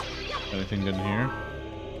 Anything good in here?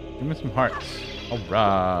 Give me some hearts.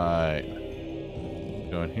 Alright.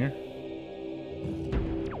 Go in here.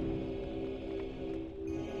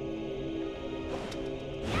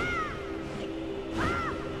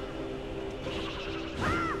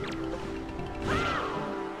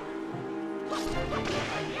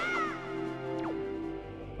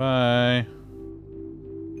 Bye.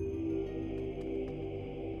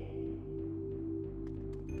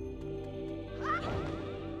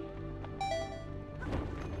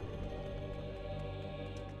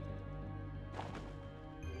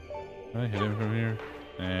 Can I hit him from here?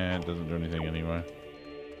 Eh, it doesn't do anything anyway.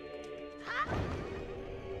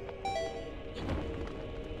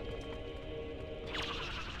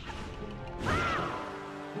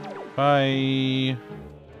 Bye.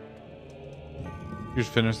 You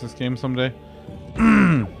should finish this game someday.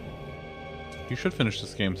 You should finish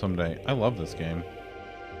this game someday. I love this game.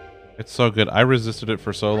 It's so good. I resisted it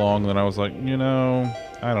for so long, then I was like, you know,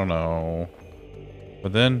 I don't know.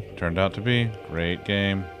 But then, turned out to be a great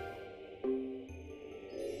game.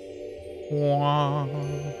 Wow.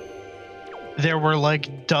 There were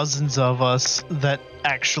like dozens of us that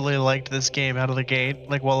actually liked this game out of the gate,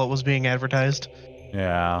 like while it was being advertised.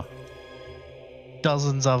 Yeah.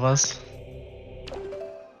 Dozens of us.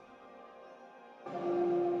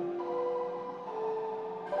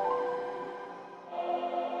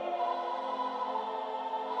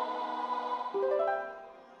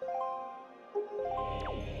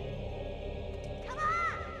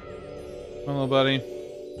 Hello, buddy.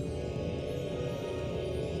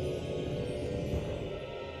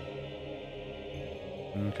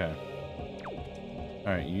 Okay.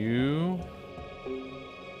 Alright, you...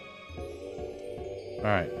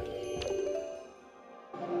 Alright.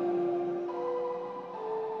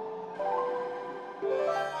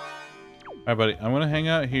 Alright, buddy. I'm gonna hang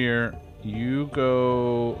out here. You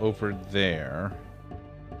go over there.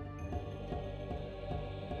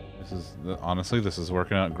 This is... honestly, this is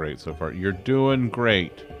working out great so far. You're doing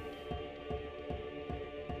great.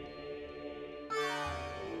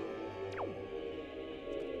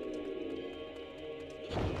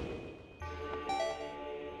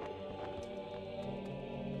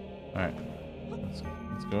 Alright.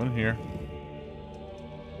 Let's go in here.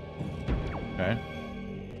 Okay.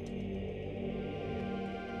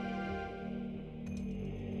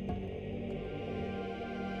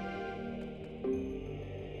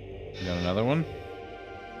 You got another one?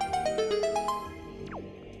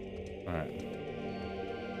 Alright.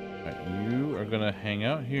 Alright, you are gonna hang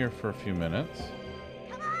out here for a few minutes.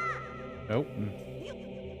 Nope.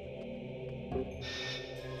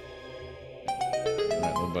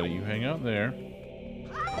 Alright, little buddy, you hang out there.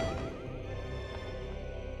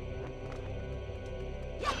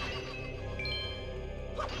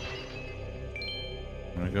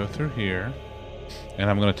 I'm gonna go through here, and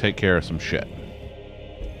I'm gonna take care of some shit.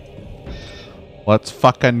 Let's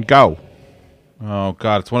fucking go. Oh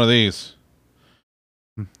god, it's one of these.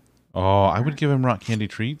 Oh, I would give him rock candy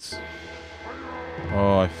treats.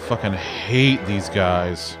 Oh, I fucking hate these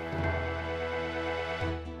guys.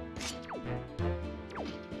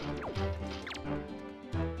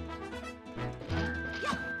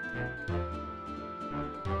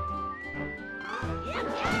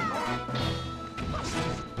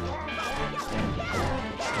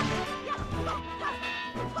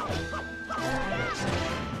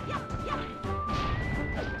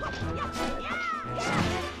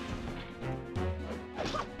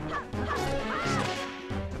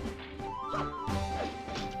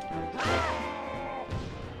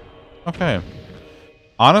 Okay.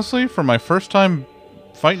 Honestly, for my first time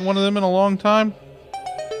fighting one of them in a long time,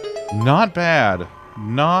 not bad.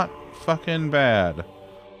 Not fucking bad.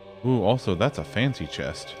 Ooh, also, that's a fancy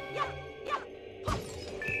chest.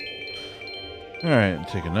 Alright,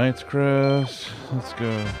 take a Knight's Crest. Let's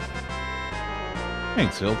go.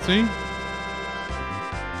 Thanks, Hiltsy.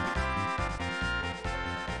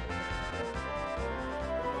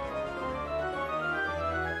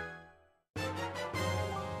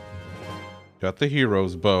 Got the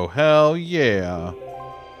hero's bow. Hell yeah.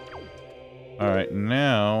 Alright,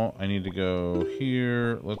 now I need to go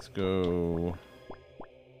here. Let's go.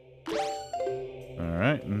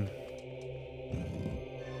 Alright.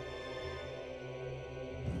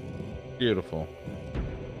 Beautiful.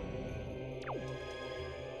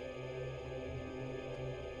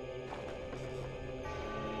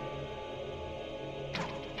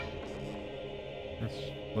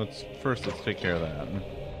 Let's take care of that.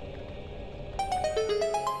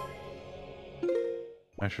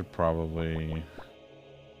 I should probably...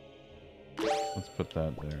 let's put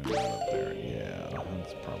that there and that up there. Yeah,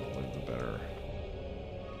 that's probably the better...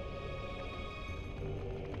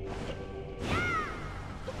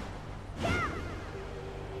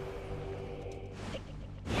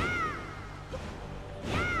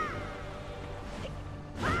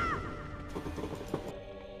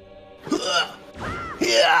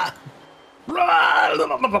 Yeah.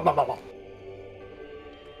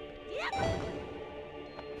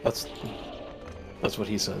 That's what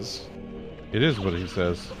he says. It is what he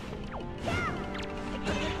says.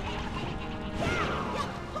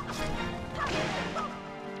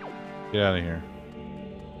 Get out of here.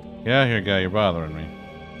 Get out of here, guy. You're bothering me.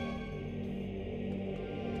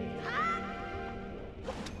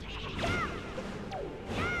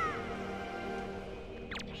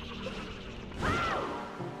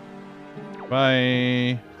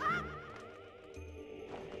 Bye.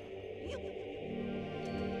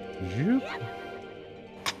 Zoop.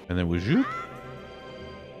 And then we zoop.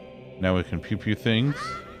 Now we can pew pew things.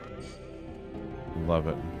 Love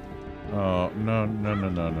it. Oh, no, no, no,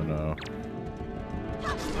 no, no, no.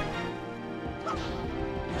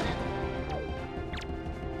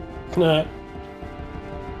 Nah.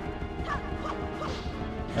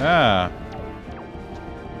 Ah.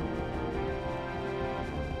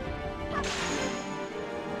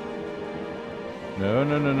 No,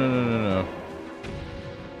 no, no, no, no, no, no.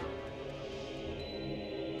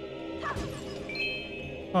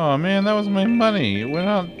 Oh man, that was my money. It went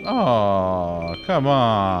out. Oh, come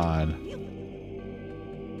on.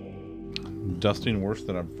 Dusting worse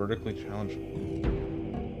than a vertically challenged.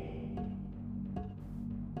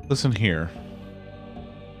 Listen here.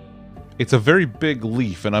 It's a very big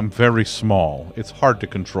leaf and I'm very small. It's hard to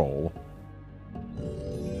control.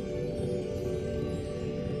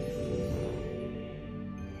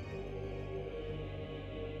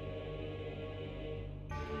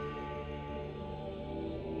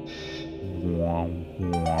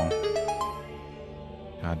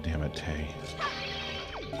 it, Tay.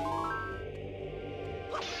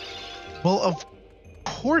 Well, of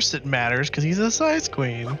course it matters, because he's a size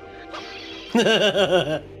queen.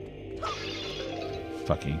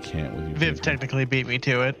 Fucking can't with you. Viv people. technically beat me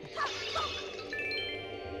to it.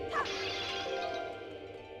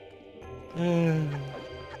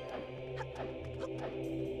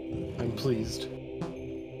 I'm pleased.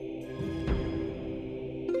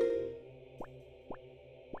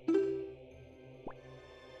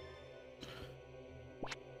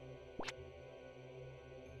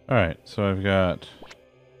 Alright, so I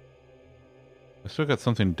still got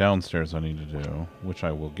something downstairs I need to do, which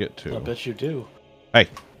I will get to. I bet you do. Hey!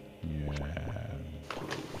 Yeah.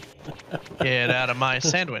 Get out of my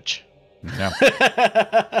sandwich. Yeah.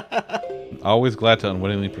 Always glad to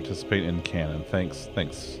unwittingly participate in canon. Thanks,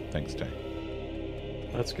 Tay.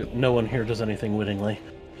 That's good. No one here does anything wittingly.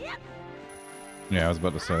 Yeah, I was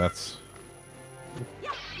about to say that's...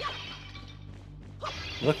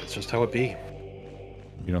 Look, it's just how it be.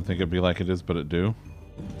 You don't think it'd be like it is, but it do?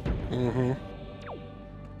 Mm-hmm.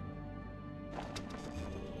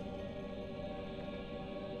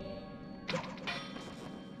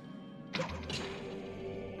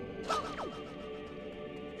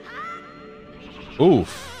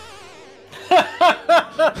 Oof.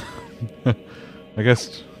 I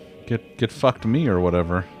guess get fucked me or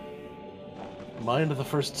whatever. Mind the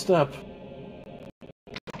first step.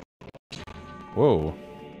 Whoa.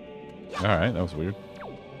 Alright, that was weird.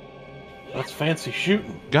 That's fancy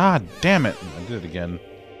shooting. God damn it! I did it again.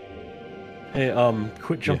 Hey,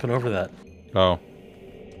 quit jumping over that. Oh.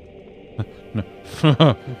 No.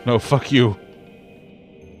 No, fuck you.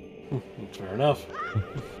 Fair enough.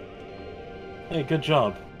 Hey, good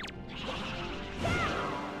job.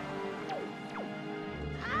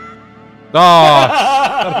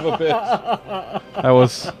 Oh, son of a bitch. That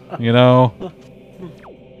was, you know.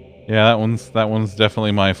 Yeah, that one's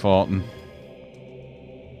definitely my fault. And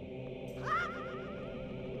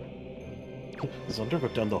Zunder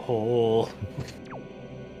went down the hole.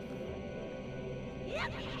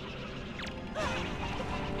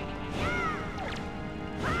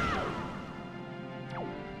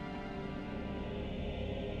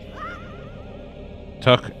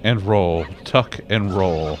 tuck and roll. Tuck and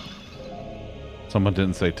roll. Someone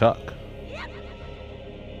didn't say tuck.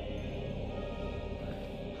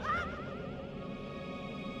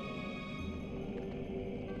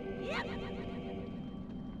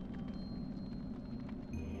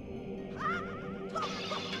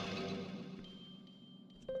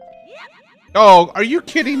 Oh, are you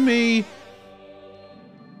kidding me?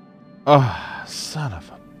 Oh, son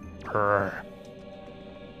of a brr.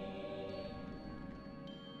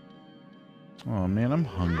 Oh man, I'm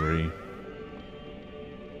hungry.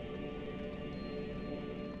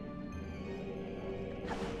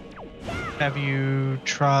 Have you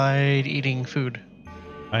tried eating food?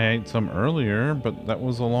 I ate some earlier, but that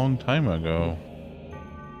was a long time ago.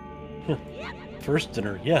 First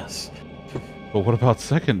dinner, yes. But what about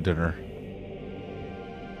second dinner?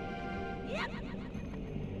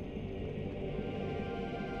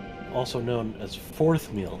 Also known as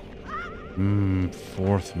fourth meal.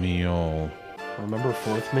 Fourth meal. Remember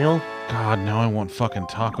fourth meal? God, now I want fucking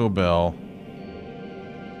Taco Bell.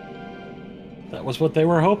 That was what they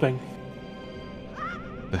were hoping.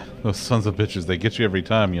 Those sons of bitches, they get you every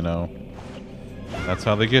time, you know. That's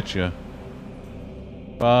how they get you.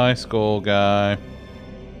 Bye, skull guy.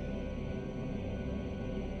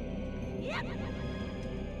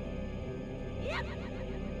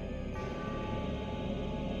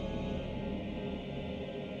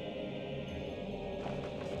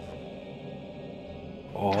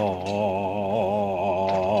 Oh.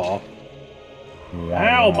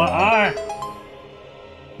 Ow, my eye!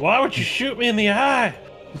 Why would you shoot me in the eye?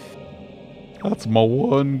 That's my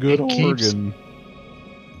one good organ.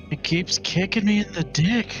 It keeps kicking me in the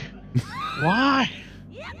dick. Why?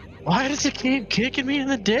 Why does it keep kicking me in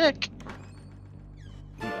the dick?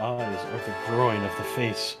 The eyes are the groin of the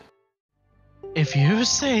face. If you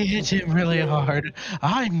say hit him really hard,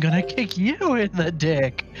 I'm gonna kick you in the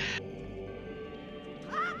dick.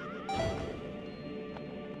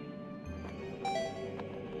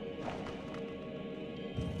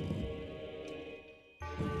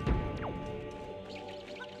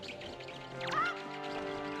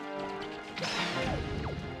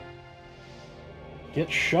 Get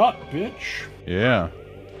shot, bitch. Yeah.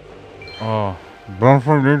 Oh, don't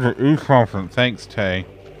forget to eat something. Thanks, Tay.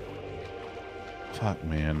 Fuck,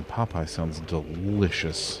 man. Popeye sounds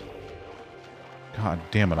delicious. God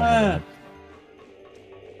damn it, I'm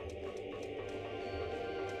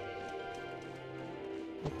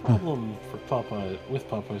problem for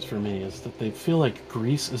Popeyes for me is that they feel like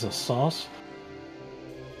grease is a sauce.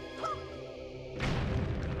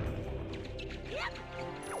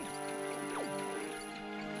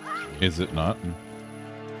 Is it not?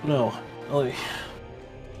 No,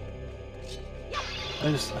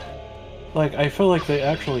 like I feel like they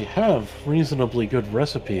actually have reasonably good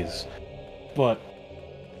recipes, but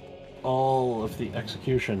all of the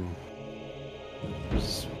execution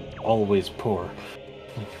is always poor.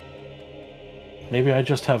 Maybe I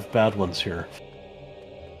just have bad ones here.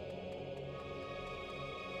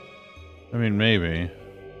 I mean, maybe.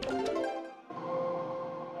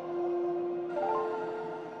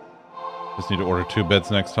 Just need to order 2 beds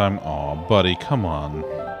next time. Aw, buddy, come on.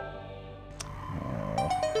 Aw.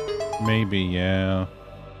 Maybe, yeah.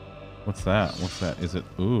 What's that? What's that? Is it?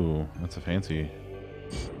 Ooh, that's a fancy.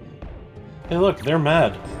 Hey, look, they're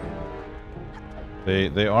mad.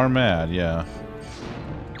 They are mad, yeah.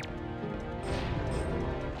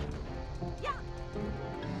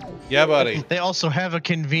 Yeah, buddy. They also have a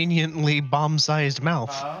conveniently bomb-sized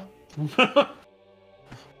mouth.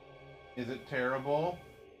 Is it terrible?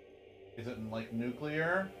 Is it like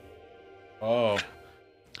nuclear? Oh.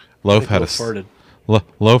 Loaf had farted.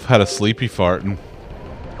 Loaf had a sleepy fart. And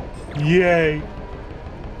Yay!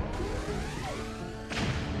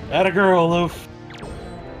 Atta girl, Loaf.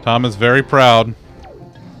 Tom is very proud.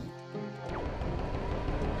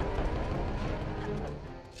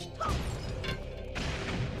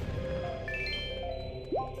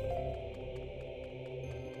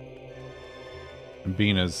 And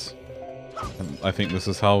Bean is. I think this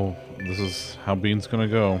is how Bean's gonna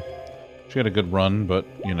go. She had a good run, but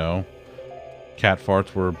you know, cat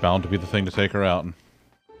farts were bound to be the thing to take her out.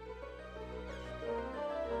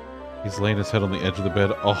 He's laying his head on the edge of the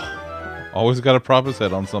bed. Oh, always got to prop his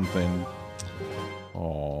head on something.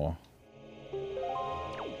 Oh.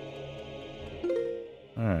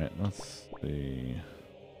 All right, let's see.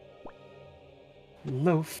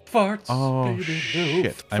 Loaf farts. Oh baby, shit!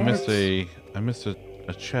 loaf I missed farts.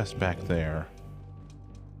 a chest back there.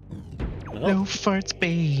 No farts,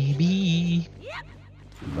 baby.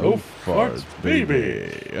 No farts,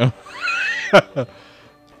 baby.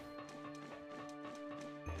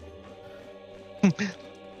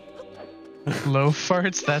 Low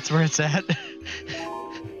farts, that's where it's at.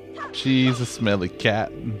 She's a smelly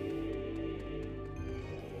cat.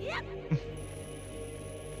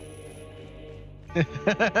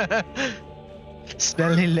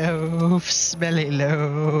 Smelly loaf,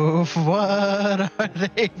 what are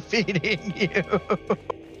they feeding you?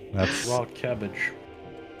 That's Raw cabbage.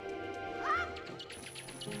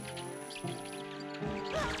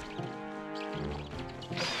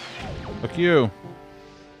 Fuck you.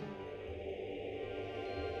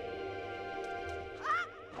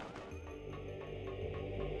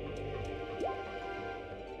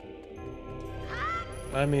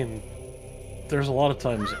 I mean, there's a lot of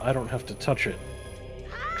times I don't have to touch it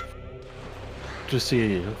to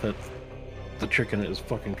see that the chicken is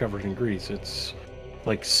fucking covered in grease. It's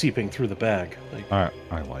like seeping through the bag. Like,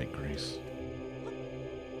 I like grease.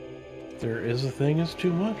 there is a thing as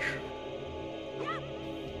too much.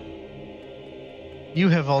 You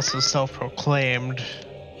have also self-proclaimed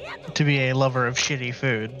to be a lover of shitty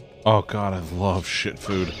food. Oh god, I love shit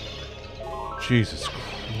food. Jesus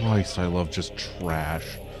Christ, I love just trash.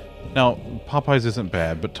 Now, Popeyes isn't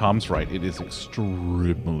bad, but Tom's right. It is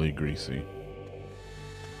extremely greasy.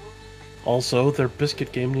 Also, their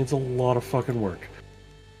biscuit game needs a lot of fucking work.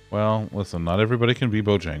 Well, listen, not everybody can be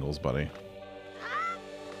Bojangles, buddy.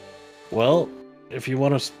 Well, if you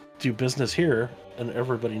want to do business here, and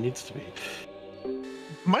everybody needs to be.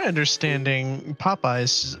 My understanding,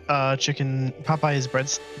 Popeye's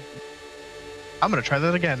breads. I'm gonna try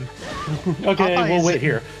that again. Okay, we'll wait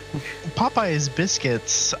here. Popeye's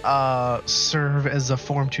biscuits serve as a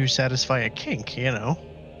form to satisfy a kink, you know,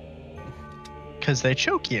 because they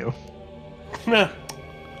choke you.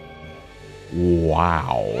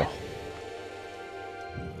 Wow.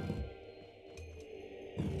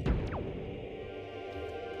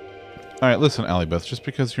 Alright, listen, Allie Beth, just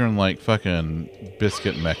because you're in, like, fucking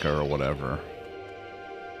Biscuit Mecca or whatever.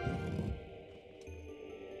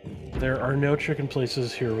 There are no chicken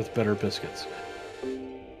places here with better biscuits.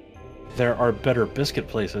 There are better biscuit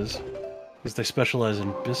places, because they specialize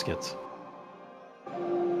in biscuits.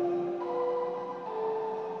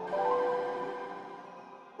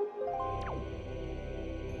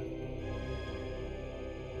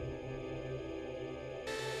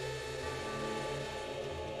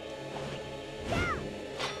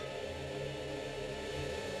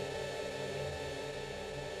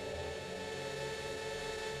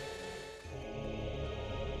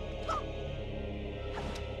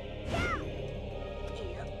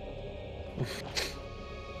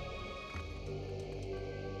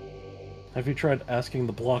 Have you tried asking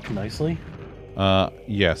the block nicely?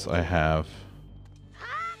 Yes, I have.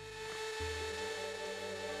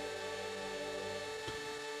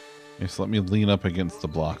 Just let me lean up against the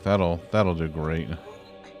block. That'll do great.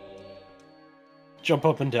 Jump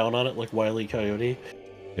up and down on it like Wile E. Coyote.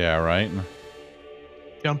 Yeah, right?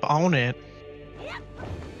 Jump on it.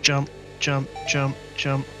 Jump, jump, jump,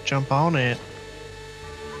 jump, jump on it.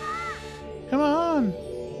 Come on!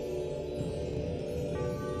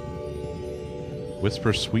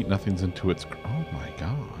 Whisper sweet nothings into its... Oh my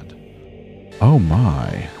god. Oh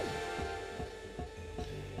my.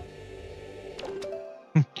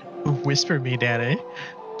 Whisper me, daddy.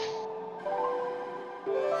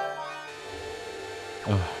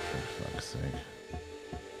 Oh, for fuck's sake.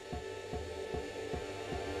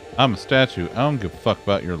 I'm a statue. I don't give a fuck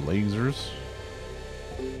about your lasers.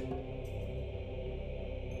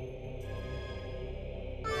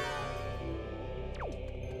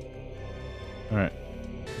 Alright.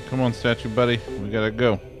 Come on, statue buddy. We gotta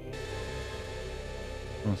go.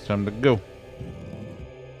 It's time to go.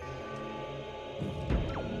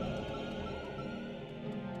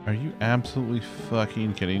 Are you absolutely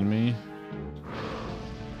fucking kidding me?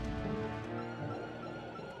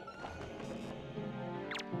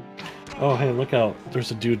 Oh, hey, look out.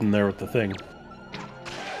 There's a dude in there with the thing.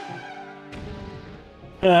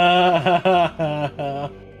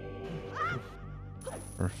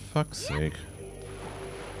 For fuck's sake.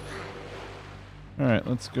 Alright,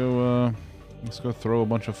 let's go throw a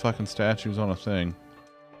bunch of fucking statues on a thing.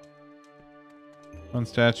 One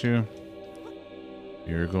statue.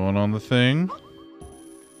 You're going on the thing.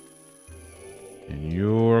 And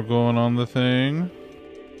you're going on the thing.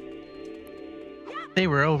 They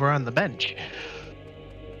were over on the bench.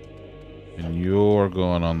 And you're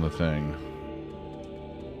going on the thing.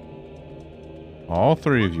 All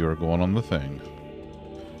three of you are going on the thing.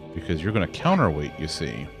 Because you're going to counterweight, you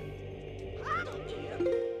see.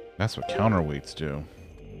 That's what counterweights do.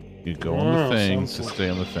 You go on the thing to stay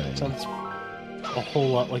on the thing. Sounds a whole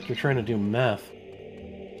lot like you're trying to do math.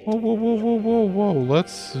 Whoa, whoa, whoa, whoa, whoa, whoa.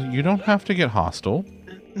 Let's... You don't have to get hostile.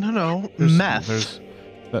 No, meth.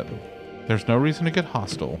 There's no reason to get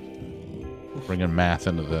hostile. Bringing math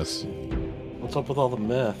into this. What's up with all the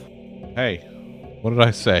math? Hey, what did I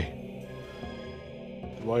say?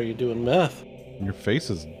 Why are you doing math? Your face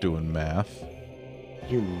is doing math.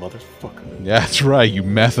 You motherfucker. Yeah, that's right, you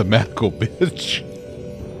mathematical bitch.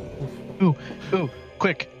 Ooh,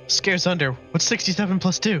 quick. Scare Zunder. What's 67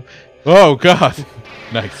 plus 2? Oh, God.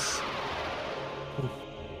 Nice.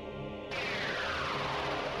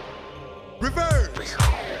 Reverse!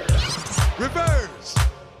 Reverse!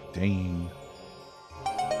 Dang.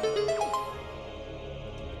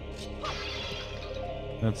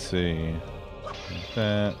 Let's see. Like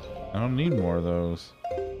that. I don't need more of those.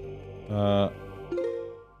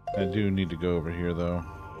 I do need to go over here, though.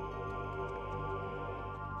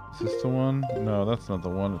 Is this the one? No, that's not the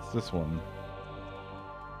one. It's this one.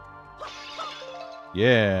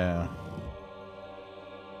 Yeah.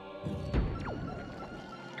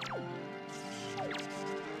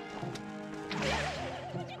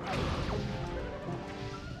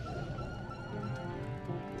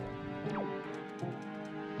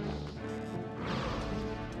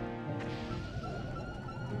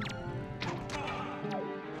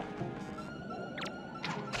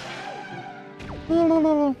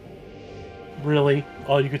 Really?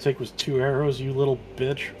 All you could take was 2 arrows, you little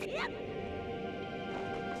bitch?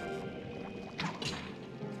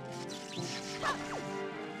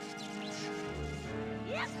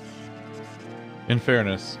 In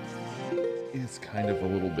fairness, he's kind of a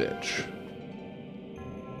little bitch.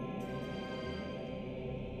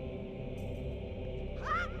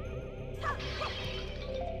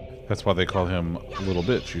 That's why they call him Little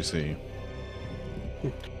Bitch, you see.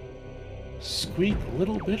 Squeak,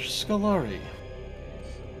 little bitch Scolari.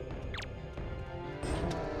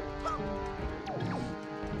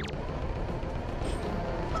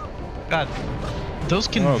 God, those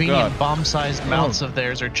convenient bomb-sized mouths of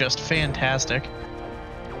theirs are just fantastic.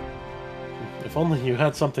 If only you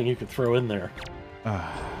had something you could throw in there.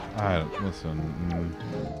 Listen,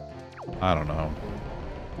 I don't know.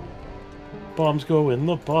 Bombs go in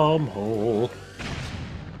the bomb hole.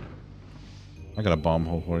 I got a bomb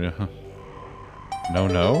hole for you. No,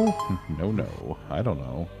 no? No, no. I don't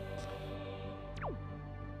know.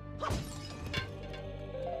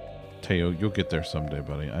 Teo, you'll get there someday,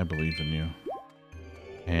 buddy. I believe in you.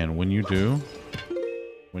 And when you do,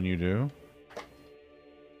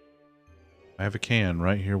 I have a can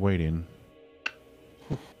right here waiting.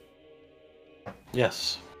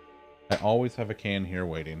 Yes. I always have a can here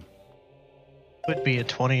waiting. Would be a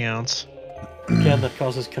 20 ounce. Again, that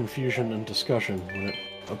causes confusion and discussion when it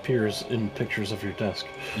appears in pictures of your desk.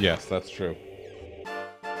 Yes, that's true.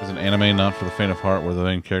 Is an anime not for the faint of heart where the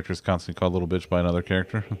main character is constantly called little bitch by another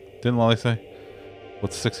character? Didn't Lolly say?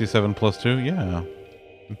 What's 67 plus 2? Yeah.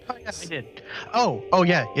 Oh, yeah, I did. Oh,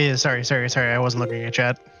 yeah. Yeah, sorry. I wasn't looking at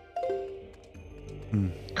chat.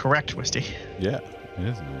 Correct, Wisty. Yeah, it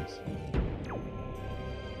is nice.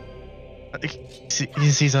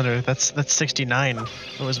 He's under. That's 69.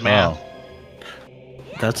 It was math.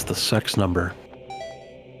 That's the sex number.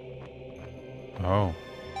 Oh.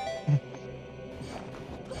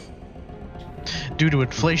 Due to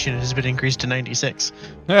inflation, it has been increased to 96.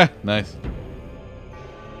 Yeah, nice.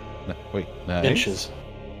 Wait, nice. Inches.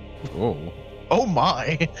 Whoa. Oh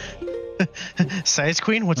my! Size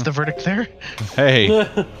Queen, what's the verdict there? Hey.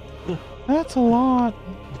 That's a lot.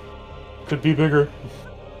 Could be bigger.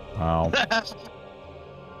 Wow.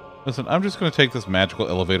 Listen, I'm just going to take this magical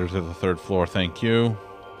elevator to the 3rd floor. Thank you.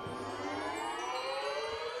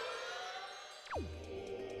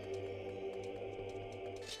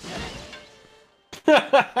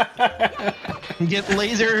 Get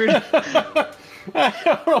lasered. I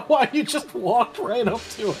don't know why you just walked right up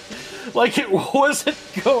to it. Like it wasn't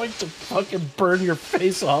going to fucking burn your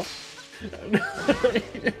face off.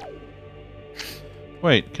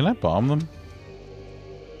 Wait, can I bomb them?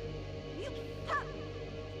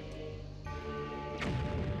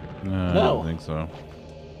 No, I don't think so.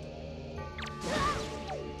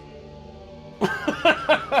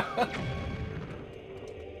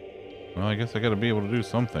 Well, I guess I gotta be able to do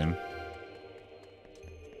something.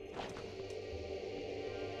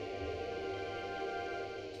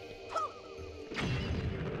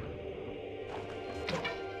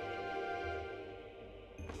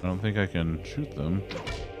 I don't think I can shoot them.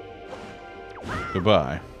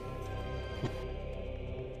 Goodbye.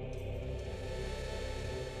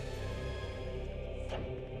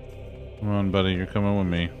 Come on, buddy, you're coming with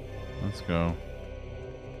me. Let's go.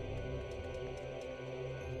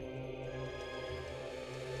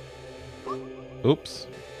 Oops.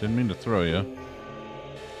 Didn't mean to throw you.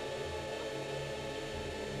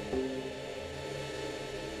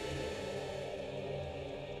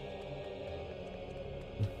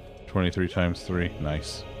 $23 times 3.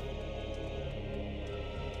 Nice.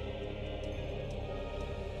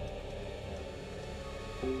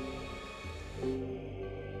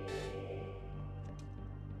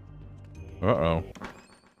 Uh-oh.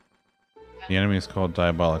 The enemy is called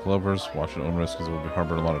Diabolic Lovers. Watch at own risk as it will be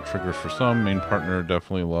harbored a lot of triggers for some. Main partner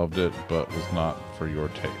definitely loved it, but was not for your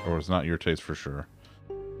taste, or was not your taste for sure.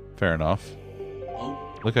 Fair enough.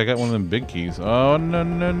 Look, I got one of them big keys. Oh, no,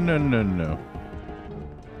 no, no, no, no.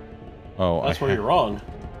 Oh, that's where you're wrong.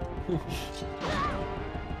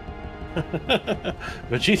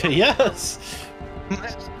 Vegeta, yes!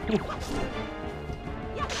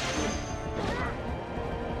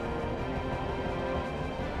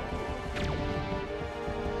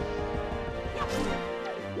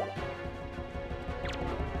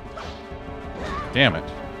 Damn it.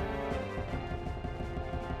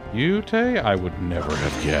 Yute? I would never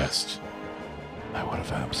have guessed. I would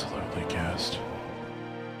have absolutely guessed.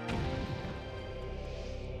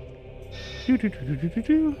 Hey,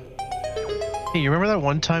 you remember that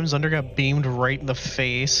one time Zunder got beamed right in the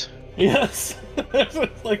face? Yes.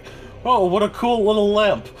 It's like, oh, what a cool little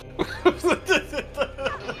lamp.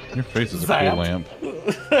 Your face is a cool lamp.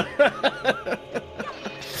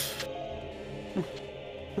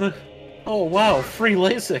 Oh, wow, free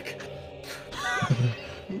LASIK.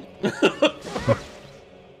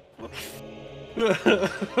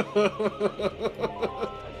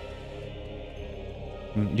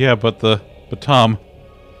 Yeah, but Tom,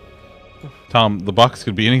 the box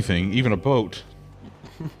could be anything, even a boat.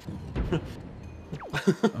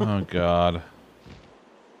 Oh, God.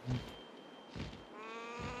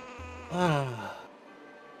 Ah.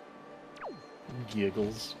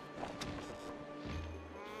 Giggles.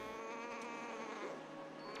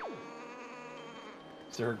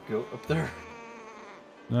 Is there a goat up there?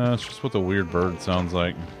 No, it's just what the weird bird sounds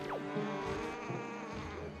like.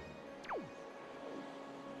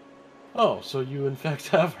 Oh, so you in fact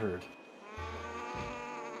have heard.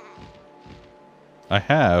 I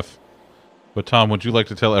have. But Tom, would you like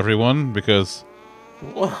to tell everyone? Because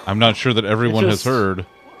I'm not sure that everyone has heard.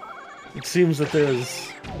 It seems that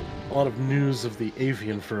there's a lot of news of the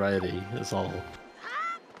avian variety, is all.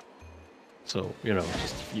 So, you know,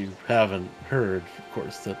 just if you haven't heard, of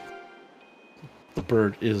course, that the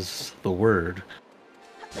bird is the word.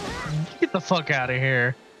 Get the fuck out of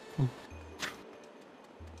here.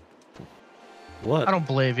 What? I don't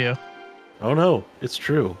believe you. Oh no, it's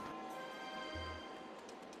true.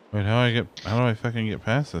 Wait, how do I fucking get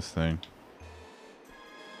past this thing?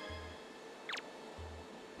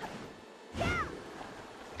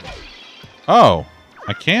 Oh,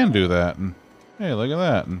 I can do that. And hey, look at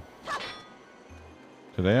that. And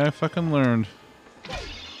today I fucking learned.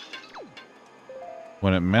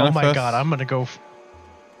 When it manifests. Oh my god, I'm gonna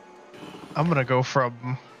go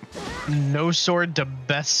from no sword to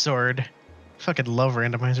best sword. Fucking love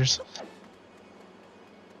randomizers.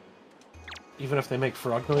 Even if they make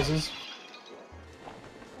frog noises?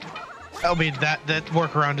 I mean, that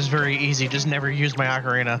workaround is very easy. Just never use my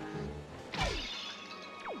ocarina.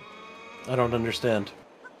 I don't understand.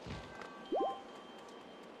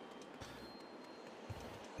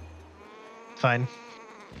 Fine.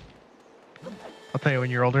 I'll tell you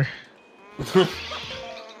when you're older. Hey,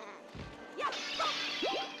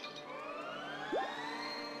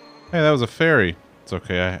 that was a fairy. It's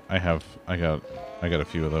okay. I got a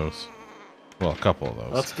few of those. Well, a couple of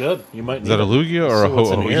those. That's good. You might. Is that a Lugia or a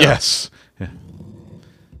Ho-Oh? Yes.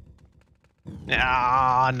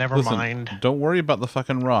 Ah, never Listen, mind. don't worry about the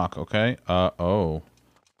fucking rock, okay? Oh,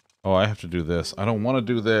 I have to do this. I don't want to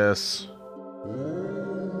do this.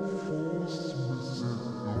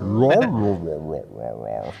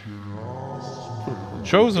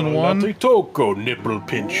 Chosen one. Toko nipple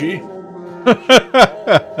pinchy.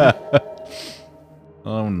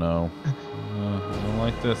 Oh no. I don't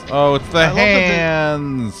like this. Oh, it's the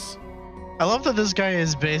hands. I love that this guy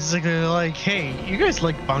is basically like, hey, you guys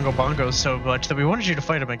like Bongo Bongos so much that we wanted you to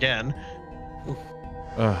fight him again.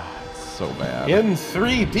 Ugh, it's so bad. In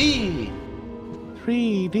 3D.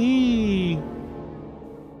 3D.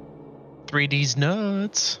 3D's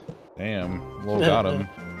nuts. Damn, Lil got him.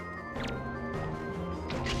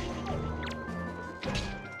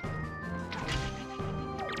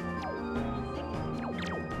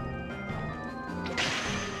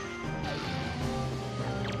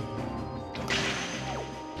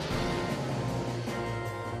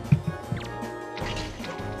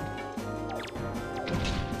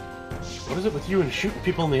 What is it with you and shooting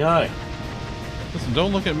people in the eye? Listen,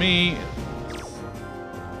 don't look at me.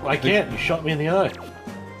 I can't. You shot me in the eye.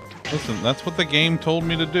 Listen, that's what the game told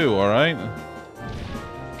me to do, alright?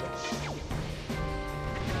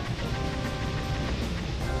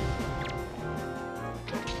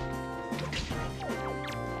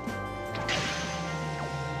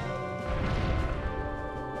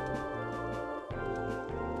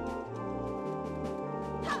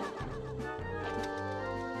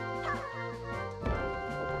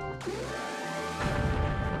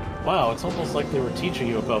 Wow, it's almost like they were teaching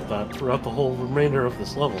you about that throughout the whole remainder of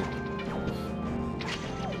this level.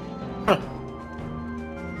 Huh.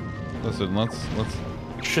 Listen, let's...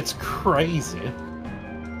 Shit's crazy.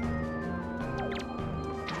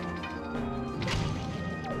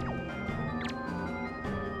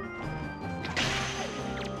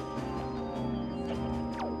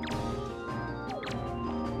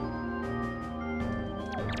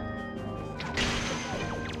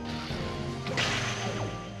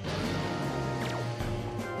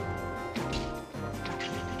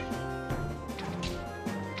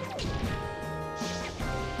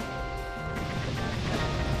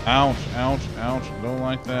 Ouch, ouch, ouch. Don't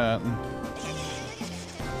like that.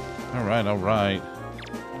 Alright, alright.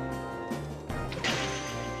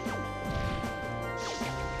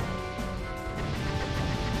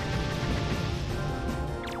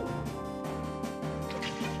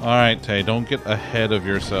 Alright, Tay, don't get ahead of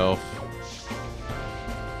yourself.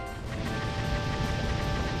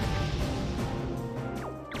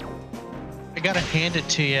 I gotta hand it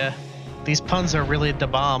to you. These puns are really the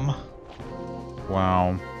bomb.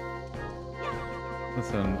 Wow.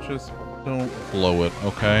 Listen, just don't blow it,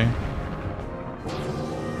 okay?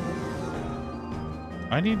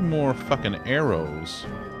 I need more fucking arrows.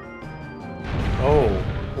 Oh,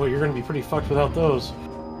 well, you're gonna be pretty fucked without those.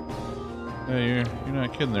 Hey, you're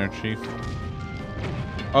not kidding there, Chief.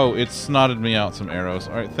 Oh, it snotted me out some arrows.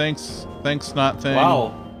 Alright, thanks, snot thing.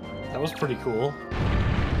 Wow, that was pretty cool.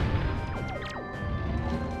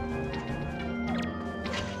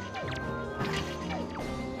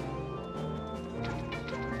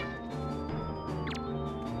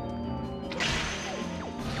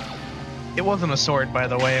 It wasn't a sword, by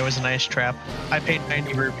the way. It was an ice trap. I paid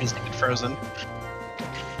 90 rupees to get frozen.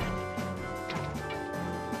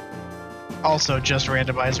 Also, just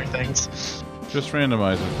randomizer things. Just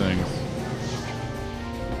randomizer things.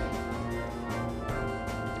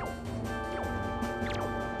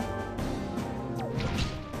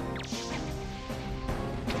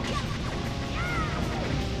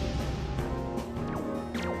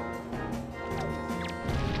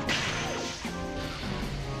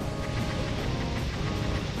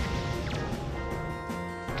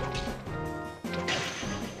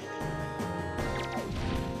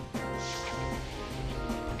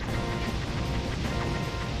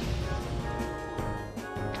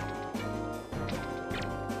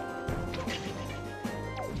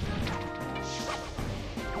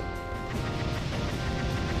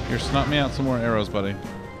 Here, snot me out some more arrows, buddy.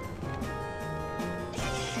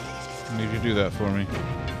 I need you to do that for me.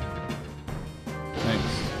 Thanks.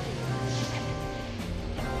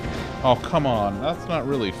 Oh, come on. That's not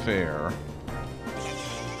really fair.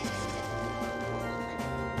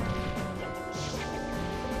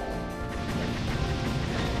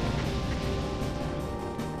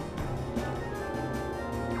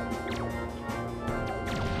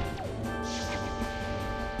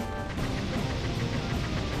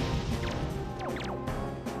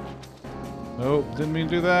 Nope, didn't mean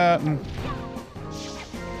to do that.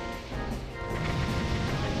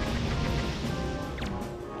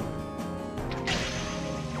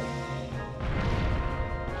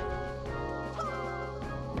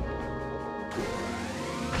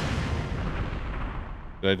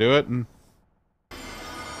 Did I do it?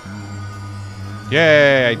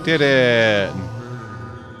 Yay, I did it!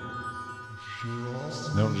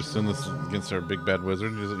 No, just send this against our big bad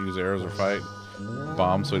wizard. He doesn't use arrows or fight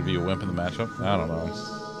bombs, so he'd be a wimp in the matchup. I don't know.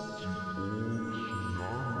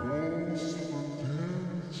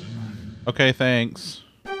 Okay, thanks.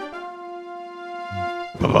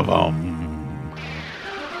 Ba-ba-bum.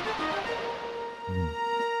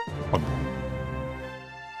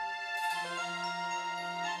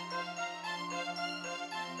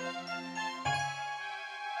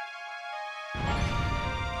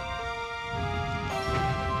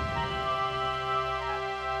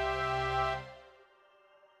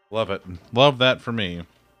 Love it. Love that for me.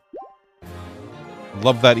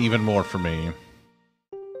 Love that even more for me.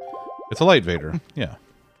 It's a light Vader. Yeah.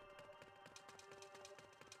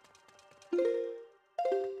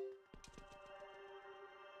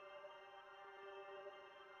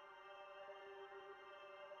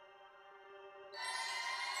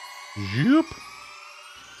 Zoop.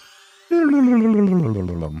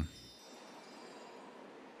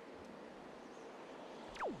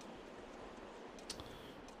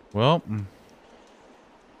 Well,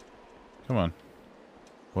 come on.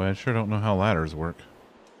 Boy, I sure don't know how ladders work.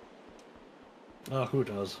 Oh, who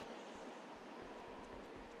does?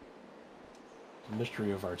 The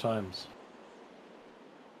mystery of our times.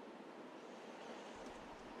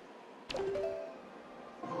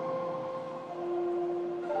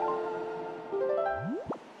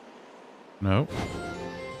 Nope.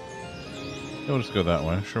 We'll just go that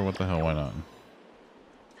way. Sure, what the hell, why not?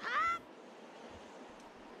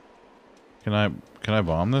 Can I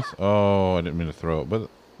bomb this? Oh, I didn't mean to throw it, but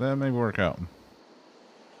that may work out.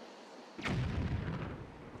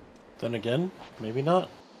 Then again, maybe not.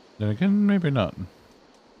 Then again, maybe not.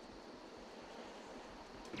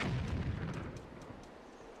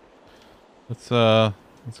 Let's go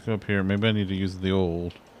up here. Maybe I need to use the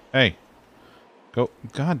old. Hey, go!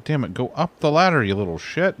 God damn it! Go up the ladder, you little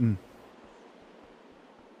shit! And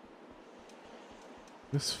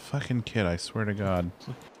this fucking kid, I swear to God.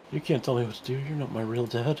 You can't tell me what to do. You're not my real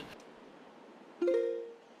dad.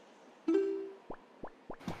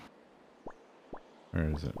 Where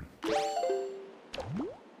is it?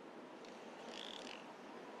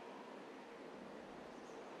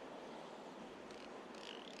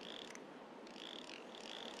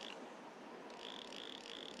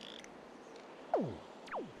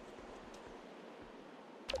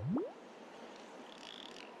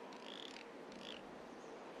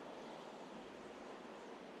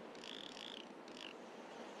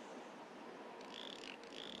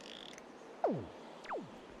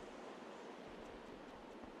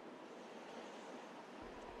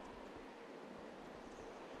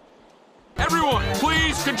 Everyone,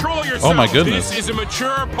 please control yourself. Oh my goodness. This is a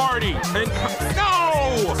mature party. And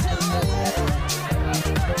no!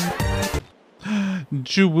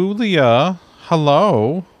 Julia,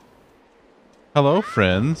 hello. Hello,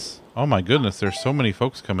 friends. Oh my goodness, there's so many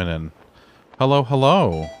folks coming in. Hello,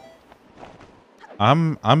 hello.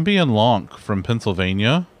 I'm being Lonk from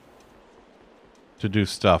Pennsylvania to do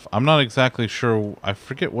stuff. I'm not exactly sure. I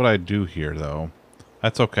forget what I do here, though.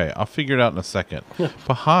 That's okay. I'll figure it out in a second. But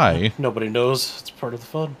hi. Nobody knows. It's part of the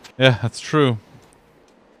fun. Yeah, that's true.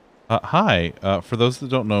 Hi. For those that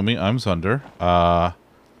don't know me, I'm Zunder. I'm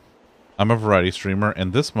a variety streamer,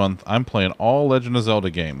 and this month I'm playing all Legend of Zelda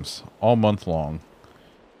games, all month long.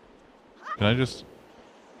 Can I just...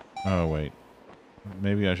 Oh, wait.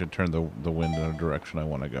 Maybe I should turn the wind in a direction I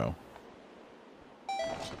want to go.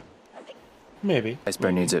 Maybe. Ice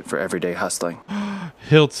Bear needs it for everyday hustling.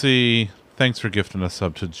 Hiltsy, thanks for gifting a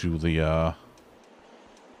sub to Julia.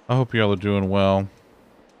 I hope y'all are doing well.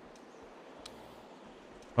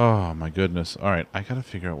 Oh, my goodness. Alright, I gotta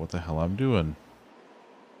figure out what the hell I'm doing.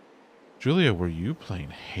 Julia, were you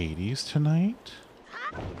playing Hades tonight?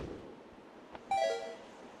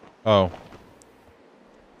 Oh.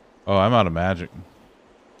 Oh, I'm out of magic.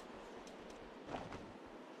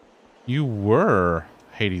 You were.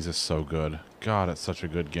 Hades is so good. God, it's such a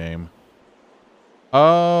good game.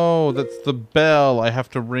 Oh, that's the bell. I have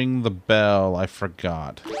to ring the bell. I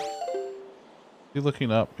forgot. Is he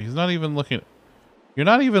looking up? He's not even looking. You're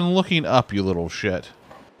not even looking up, you little shit.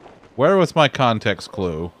 Where was my context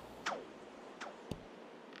clue?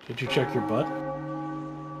 Did you check your butt?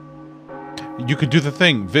 You could do the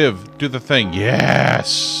thing. Viv, do the thing.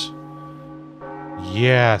 Yes.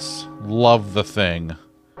 Yes. Love the thing.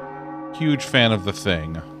 Huge fan of the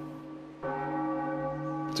thing.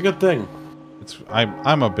 It's a good thing.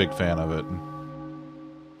 I'm a big fan of it.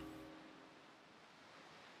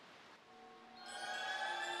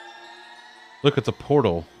 Look, it's a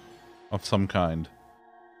portal of some kind.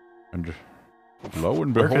 And lo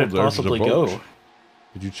and Where behold, could it there's the possibly boat. go?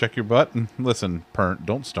 Did you check your butt? Listen, Pernt,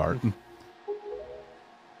 don't start.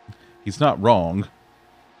 He's not wrong.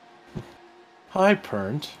 Hi,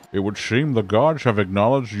 Pernt. It would seem the gods have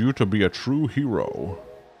acknowledged you to be a true hero.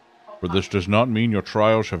 But this does not mean your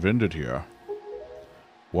trials have ended here.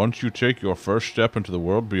 Once you take your first step into the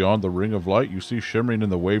world beyond the ring of light you see shimmering in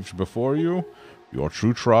the waves before you, your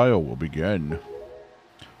true trial will begin.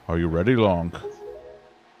 Are you ready, Lonk?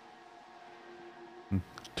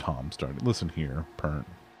 Tom started. Listen here, Pernt.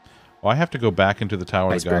 Oh, I have to go back into the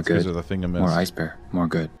Tower of the Gods because of the thing amiss. More ice bear, more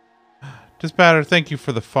good. Disbatter, thank you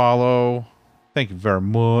for the follow. Thank you very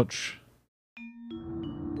much.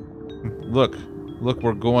 Look,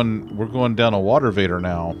 we're going down a water vader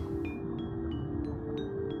now.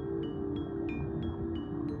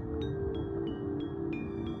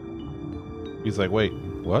 He's like, wait,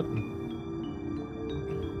 what?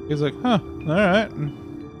 He's like, huh, alright.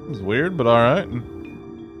 It's weird, but alright.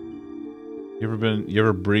 You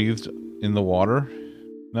ever breathed in the water?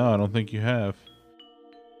 No, I don't think you have.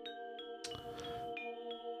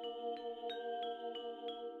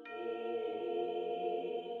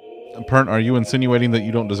 Pernt, are you insinuating that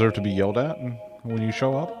you don't deserve to be yelled at when you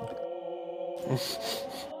show up?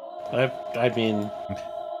 I mean...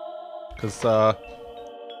 Because,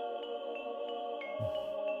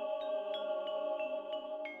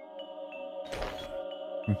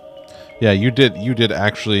 yeah, you did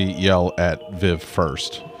actually yell at Viv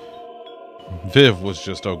first. Viv was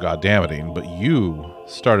just, oh god damn it, but you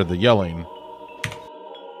started the yelling.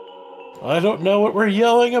 I don't know what we're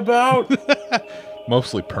yelling about!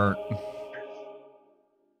 Mostly Pernt.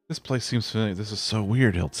 This place seems familiar. This is so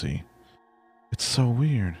weird, Hiltzy. It's so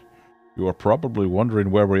weird. You are probably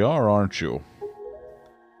wondering where we are, aren't you?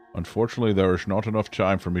 Unfortunately, there is not enough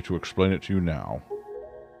time for me to explain it to you now.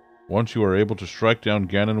 Once you are able to strike down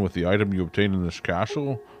Ganon with the item you obtained in this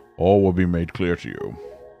castle, all will be made clear to you.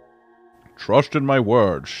 Trust in my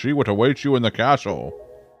words. See what awaits you in the castle.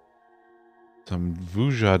 Some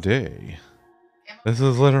Vujade. This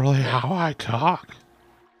is literally how I talk.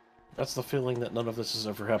 That's the feeling that none of this has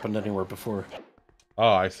ever happened anywhere before. Oh,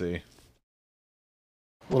 I see.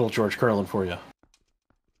 Little George Carlin for you.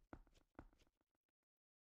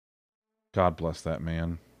 God bless that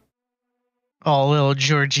man. Oh, little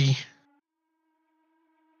Georgie.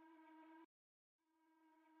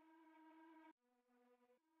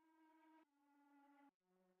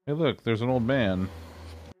 Hey, look, there's an old man.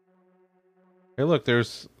 Hey, look,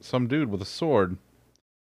 there's some dude with a sword.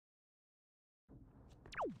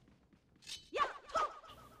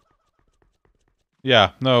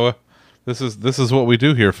 Yeah, no, this is what we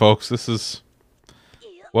do here, folks. This is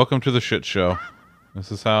welcome to the shit show.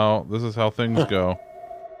 This is how things go.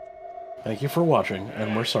 Thank you for watching,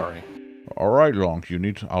 and we're sorry. All right,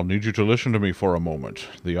 Lonk, I'll need you to listen to me for a moment.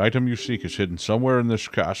 The item you seek is hidden somewhere in this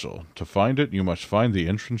castle. To find it, you must find the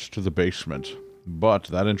entrance to the basement. But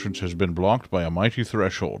that entrance has been blocked by a mighty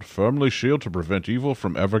threshold, firmly sealed to prevent evil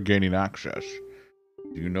from ever gaining access.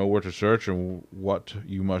 Do you know where to search and what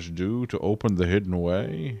you must do to open the hidden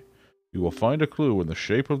way? You will find a clue in the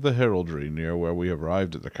shape of the heraldry near where we have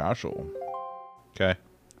arrived at the castle. Okay.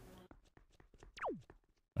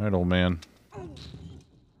 Alright, old man.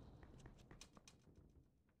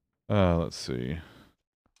 Let's see.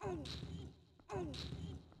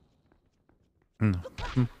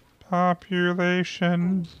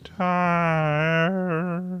 Population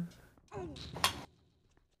tire.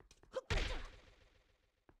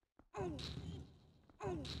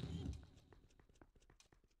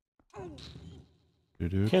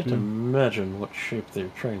 Can't imagine what shape they're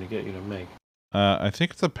trying to get you to make. I think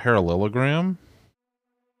it's a parallelogram.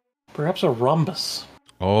 Perhaps a rhombus.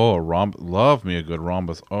 Oh, a rhombus. Love me a good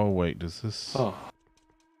rhombus. Oh, wait, does this... Oh.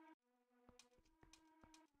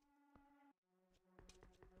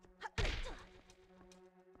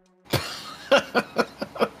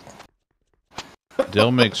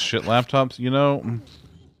 Dell makes shit laptops. You know,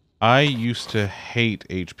 I used to hate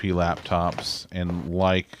HP laptops and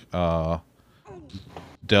like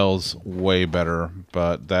Dell's way better,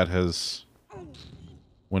 but that has...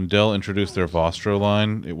 When Dell introduced their Vostro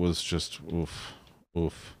line, it was just oof.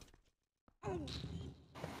 Oof.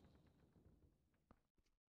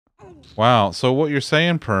 Wow, so what you're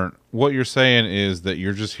saying, Pernt, what you're saying is that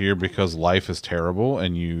you're just here because life is terrible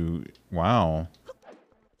and you... Wow.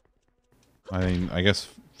 I mean, I guess...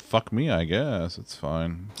 Fuck me, I guess. It's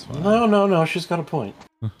fine. It's fine. No, she's got a point.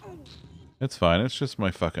 It's fine. It's just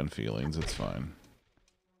my fucking feelings. It's fine.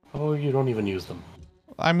 Oh, you don't even use them.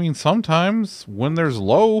 I mean, sometimes when there's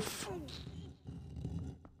loaf.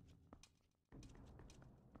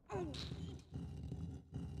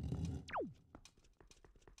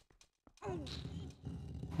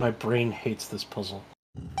 My brain hates this puzzle.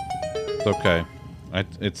 It's okay.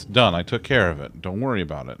 It's done. I took care of it. Don't worry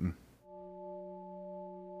about it.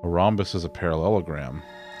 A rhombus is a parallelogram.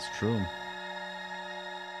 It's true.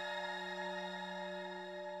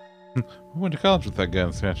 I went to college with that guy in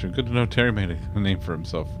the statue. Good to know Terry made a name for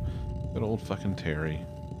himself. Good old fucking Terry.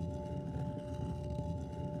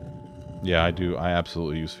 Yeah, I do. I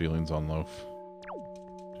absolutely use feelings on loaf.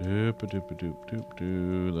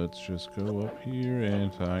 Doop-a-doop-a-doop-doop-doo. Let's just go up here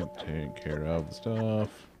and take care of the stuff.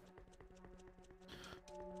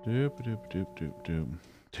 Doop-a-doop-a-doop-doop-doop.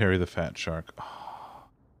 Terry the Fat Shark. Oh,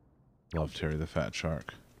 love Terry the Fat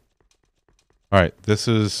Shark. Alright, this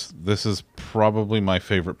is probably my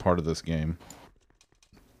favorite part of this game.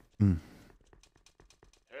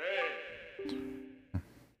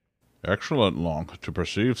 Excellent, Lonk. To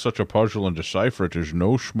perceive such a puzzle and decipher it is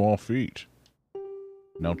no small feat.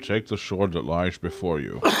 Now take the sword that lies before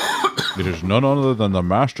you. It is none other than the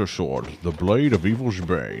Master Sword, the blade of evil's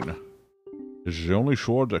bane. This is the only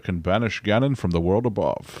sword that can banish Ganon from the world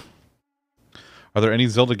above. Are there any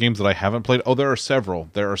Zelda games that I haven't played? Oh, there are several.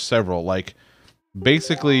 There are several. Like,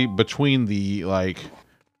 basically, between the, like,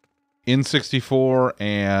 N64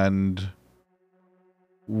 and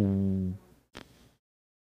Wii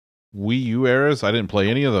U eras, I didn't play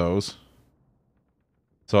any of those.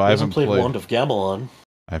 So I haven't played Wand of Gamelon.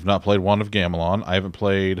 I have not played Wand of Gamelon. I haven't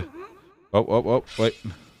played... Oh, wait.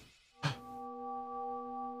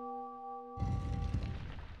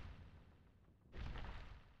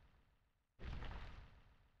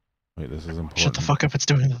 Wait, this is important. Shut the fuck up, it's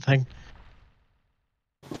doing the thing.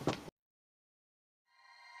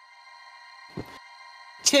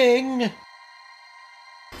 Ting!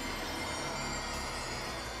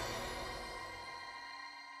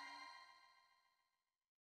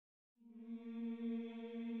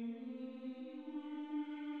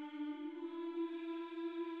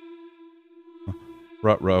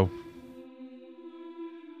 Rut-row.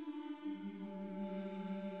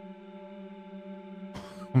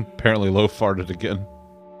 Apparently Loaf farted again.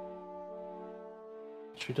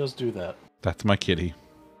 She does do that. That's my kitty.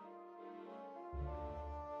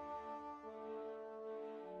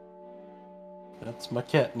 That's my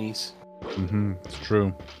cat niece. Mm-hmm, it's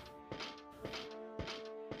true.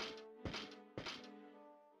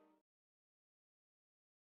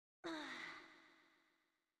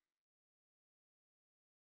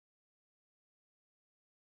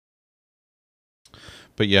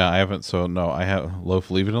 But yeah, I haven't, so no, I have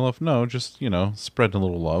Loaf leaving a loaf. No, just, you know, spreading a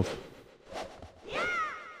little love.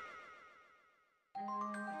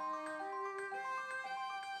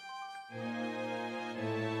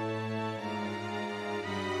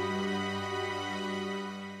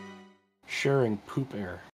 Sharing poop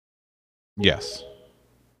air. Yes.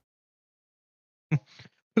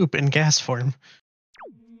 Poop in gas form.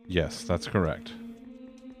 Yes, that's correct.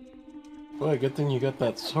 Boy, good thing you got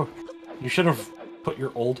that sword. You should have put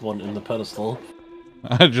your old one in the pedestal.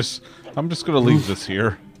 I'm just gonna leave this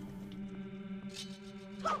here.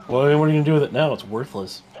 Well, what are you gonna do with it now? It's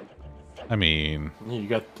worthless. I mean,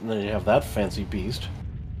 then you have that fancy beast.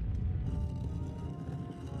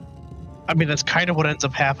 I mean, that's kind of what ends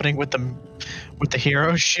up happening with the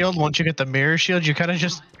hero shield. Once you get the mirror shield, you kind of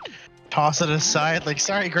just toss it aside. Like,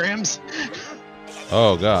 sorry, Grams.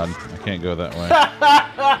 oh god, I can't go that way.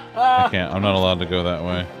 I can't. I'm not allowed to go that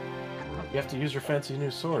way. You have to use your fancy new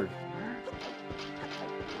sword.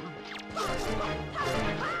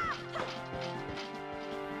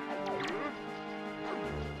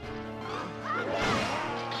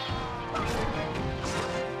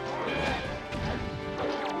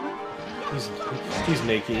 He's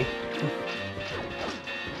naked.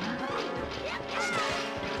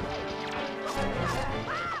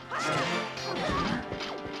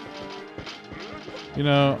 You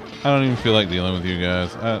know, I don't even feel like dealing with you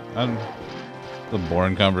guys. It's a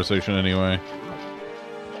boring conversation anyway.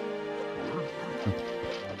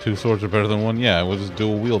 2 swords are better than 1? Yeah, we'll just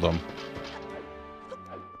dual wield them.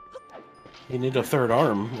 You need a 3rd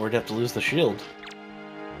arm, or you'd have to lose the shield.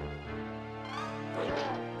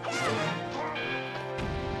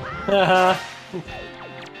 Haha.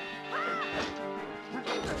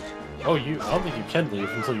 Oh, I don't think you can leave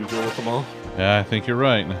until you deal with them all. Yeah, I think you're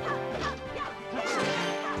right.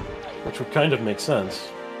 Which would kind of make sense.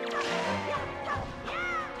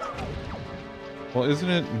 Well, isn't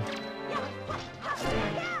it...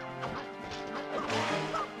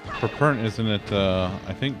 For Pernt, isn't it,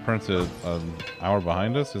 I think Pernt's an hour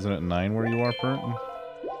behind us. Isn't it 9 where you are, Pernt?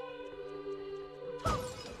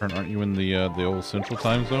 Pernt, aren't you in the old central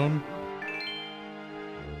time zone?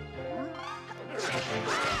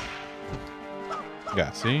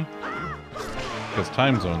 Yeah, see? Because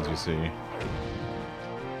time zones, you see.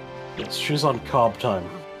 Yes, she's on Cobb time.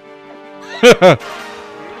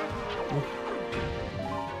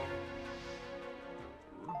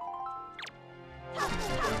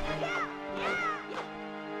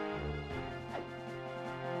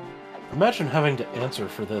 Imagine having to answer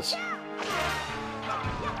for this.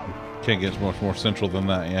 Can't get much more central than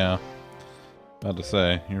that, yeah. About to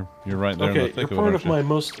say, you're right there in the Okay, thick you're of it, part aren't of my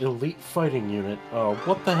most elite fighting unit.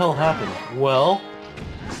 What the hell happened? Well,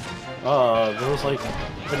 there was like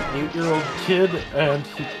an 8-year-old kid, and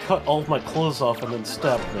he cut all of my clothes off and then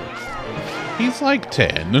stabbed me. He's like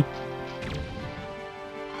 10.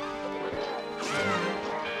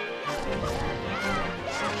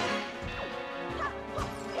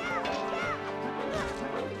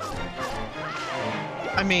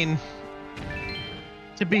 I mean,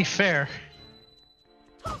 to be fair,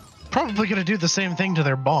 probably gonna do the same thing to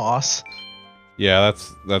their boss. Yeah,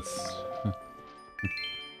 that's...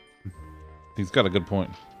 He's got a good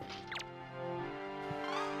point.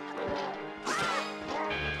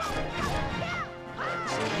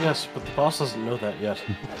 Yes, but the boss doesn't know that yet.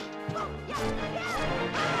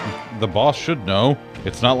 The boss should know.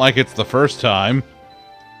 It's not like it's the first time.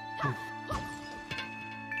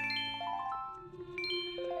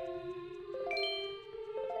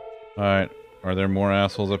 Alright. Are there more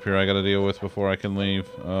assholes up here I gotta deal with before I can leave?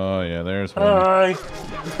 Oh, yeah, there's one. Hi!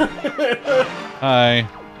 Hi.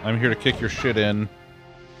 I'm here to kick your shit in.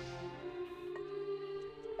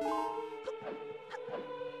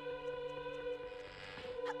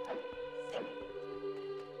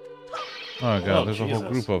 Oh god, there's Jesus. a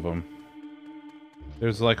whole group of them.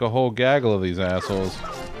 There's like a whole gaggle of these assholes.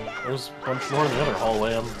 There's a bunch more in the other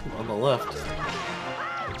hallway on the left.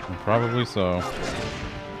 Probably so.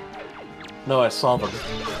 No, I saw them.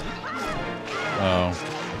 Oh.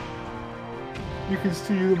 You can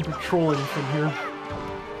see them patrolling from here.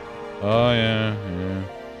 Oh, yeah, yeah.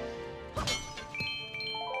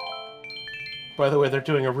 By the way, they're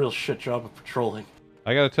doing a real shit job of patrolling.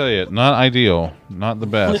 I gotta tell you, not ideal. Not the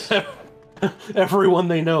best. Everyone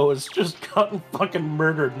they know has just gotten fucking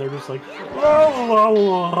murdered, and they're just like, la, la,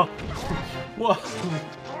 la.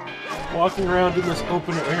 Walking around in this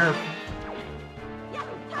open air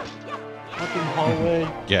fucking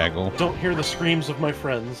hallway. Gaggle. Don't hear the screams of my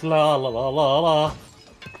friends. La la la la la.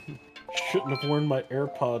 Shouldn't have worn my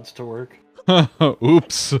AirPods to work.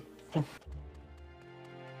 Oops.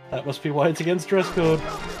 That must be why it's against dress code.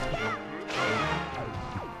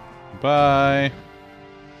 Bye.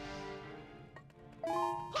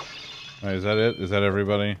 Alright, is that it? Is that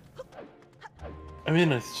everybody? I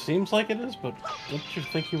mean, it seems like it is, but don't you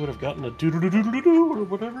think you would have gotten a doo-doo-doo-doo-doo-doo or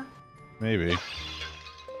whatever? Maybe.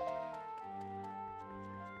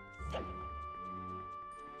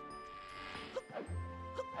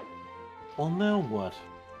 Well, now what?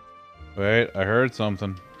 Wait, I heard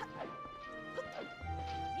something.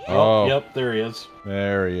 Oh, yep, there he is.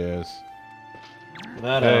 There he is.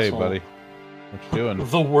 That Hey, asshole. buddy. What you doing?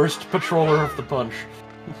 The worst patroller of the bunch.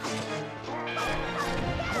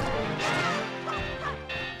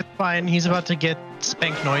 It's fine, he's about to get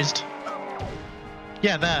spank noised.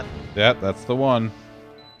 Yeah, that. Yeah, that's the one.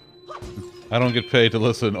 I don't get paid to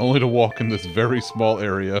listen, only to walk in this very small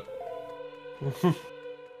area.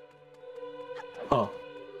 Huh.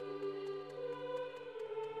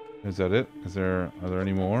 Is that it? Are there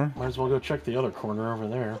any more? Might as well go check the other corner over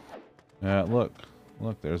there. Yeah, look.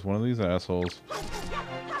 Look, there's one of these assholes.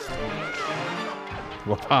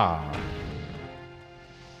 Wapa!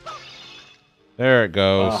 There it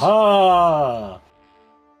goes. Aha!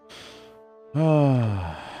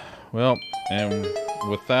 Well, and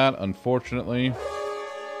with that, unfortunately...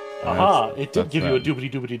 Aha! It did that's give you a that.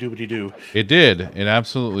 doobity-doobity-doobity-doo. It did. It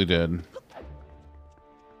absolutely did.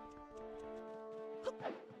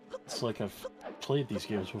 It's like I've played these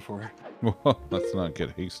games before. Well, let's not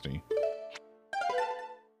get hasty.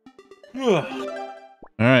 Ugh.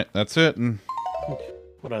 All right, that's it. And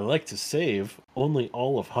Would I like to save only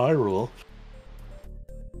all of Hyrule?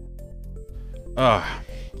 all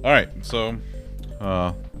right. So,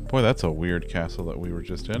 boy, that's a weird castle that we were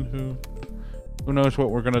just in. Who knows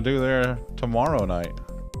what we're gonna do there tomorrow night?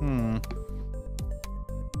 All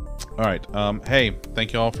right. Hey,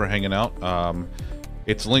 thank you all for hanging out.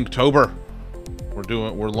 It's Linktober.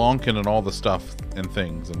 We're lonking and all the stuff and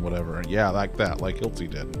things and whatever. Yeah, like that, like Hilty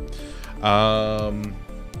did.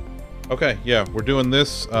 Okay, yeah, we're doing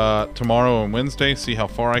this tomorrow and Wednesday. See how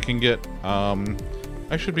far I can get.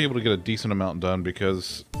 I should be able to get a decent amount done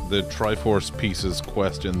because the Triforce Pieces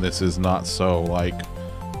quest in this is not so like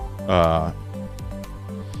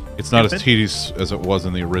it's not as tedious as it was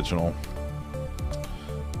in the original.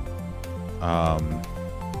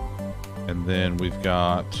 And then we've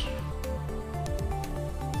got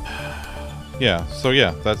yeah, so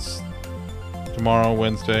yeah, that's tomorrow,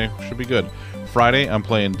 Wednesday. Should be good. Friday, I'm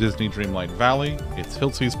playing Disney Dreamlight Valley. It's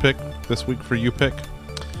Hilty's pick this week for you pick.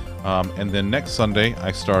 And then next Sunday,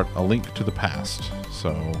 I start A Link to the Past.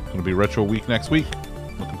 So, going to be Retro Week next week.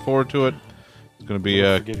 Looking forward to it. It's going to be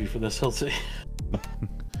forgive you for this, Hilty.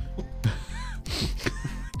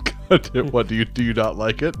 What do you not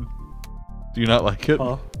like it? Do you not like it?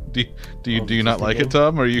 Huh? Do you not like it,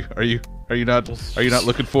 Tom? Are you not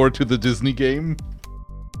looking forward to the Disney game?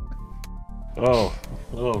 Oh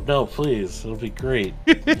no, please! It'll be great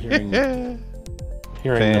hearing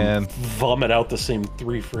them vomit out the same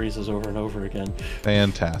 3 phrases over and over again.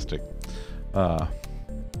 Fantastic. Yeah,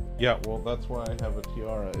 well, that's why I have a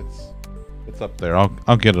tiara. It's up there.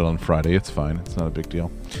 I'll get it on Friday. It's fine. It's not a big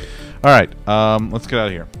deal. All right, let's get out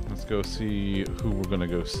of here. Let's go see who we're gonna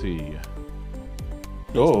go see.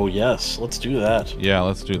 Oh yes, let's do that. Yeah,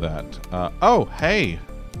 let's do that. Oh, hey,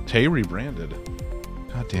 Tay rebranded.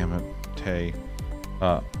 God damn it, Tay.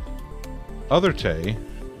 Other Tay,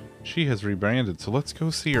 she has rebranded, so let's go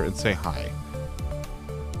see her and say hi.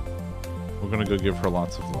 We're gonna go give her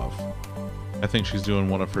lots of love. I think she's doing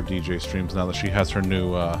one of her DJ streams now that she has her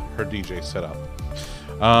new her DJ set up.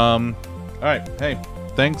 All right, hey,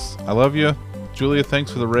 thanks. I love you, Julia.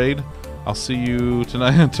 Thanks for the raid. I'll see you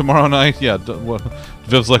tonight, tomorrow night. Yeah,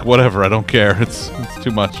 Viv's like, whatever. I don't care. It's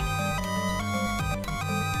too much.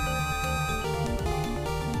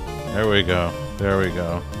 There we go. There we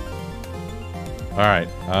go. All right.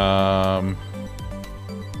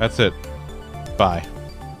 That's it. Bye.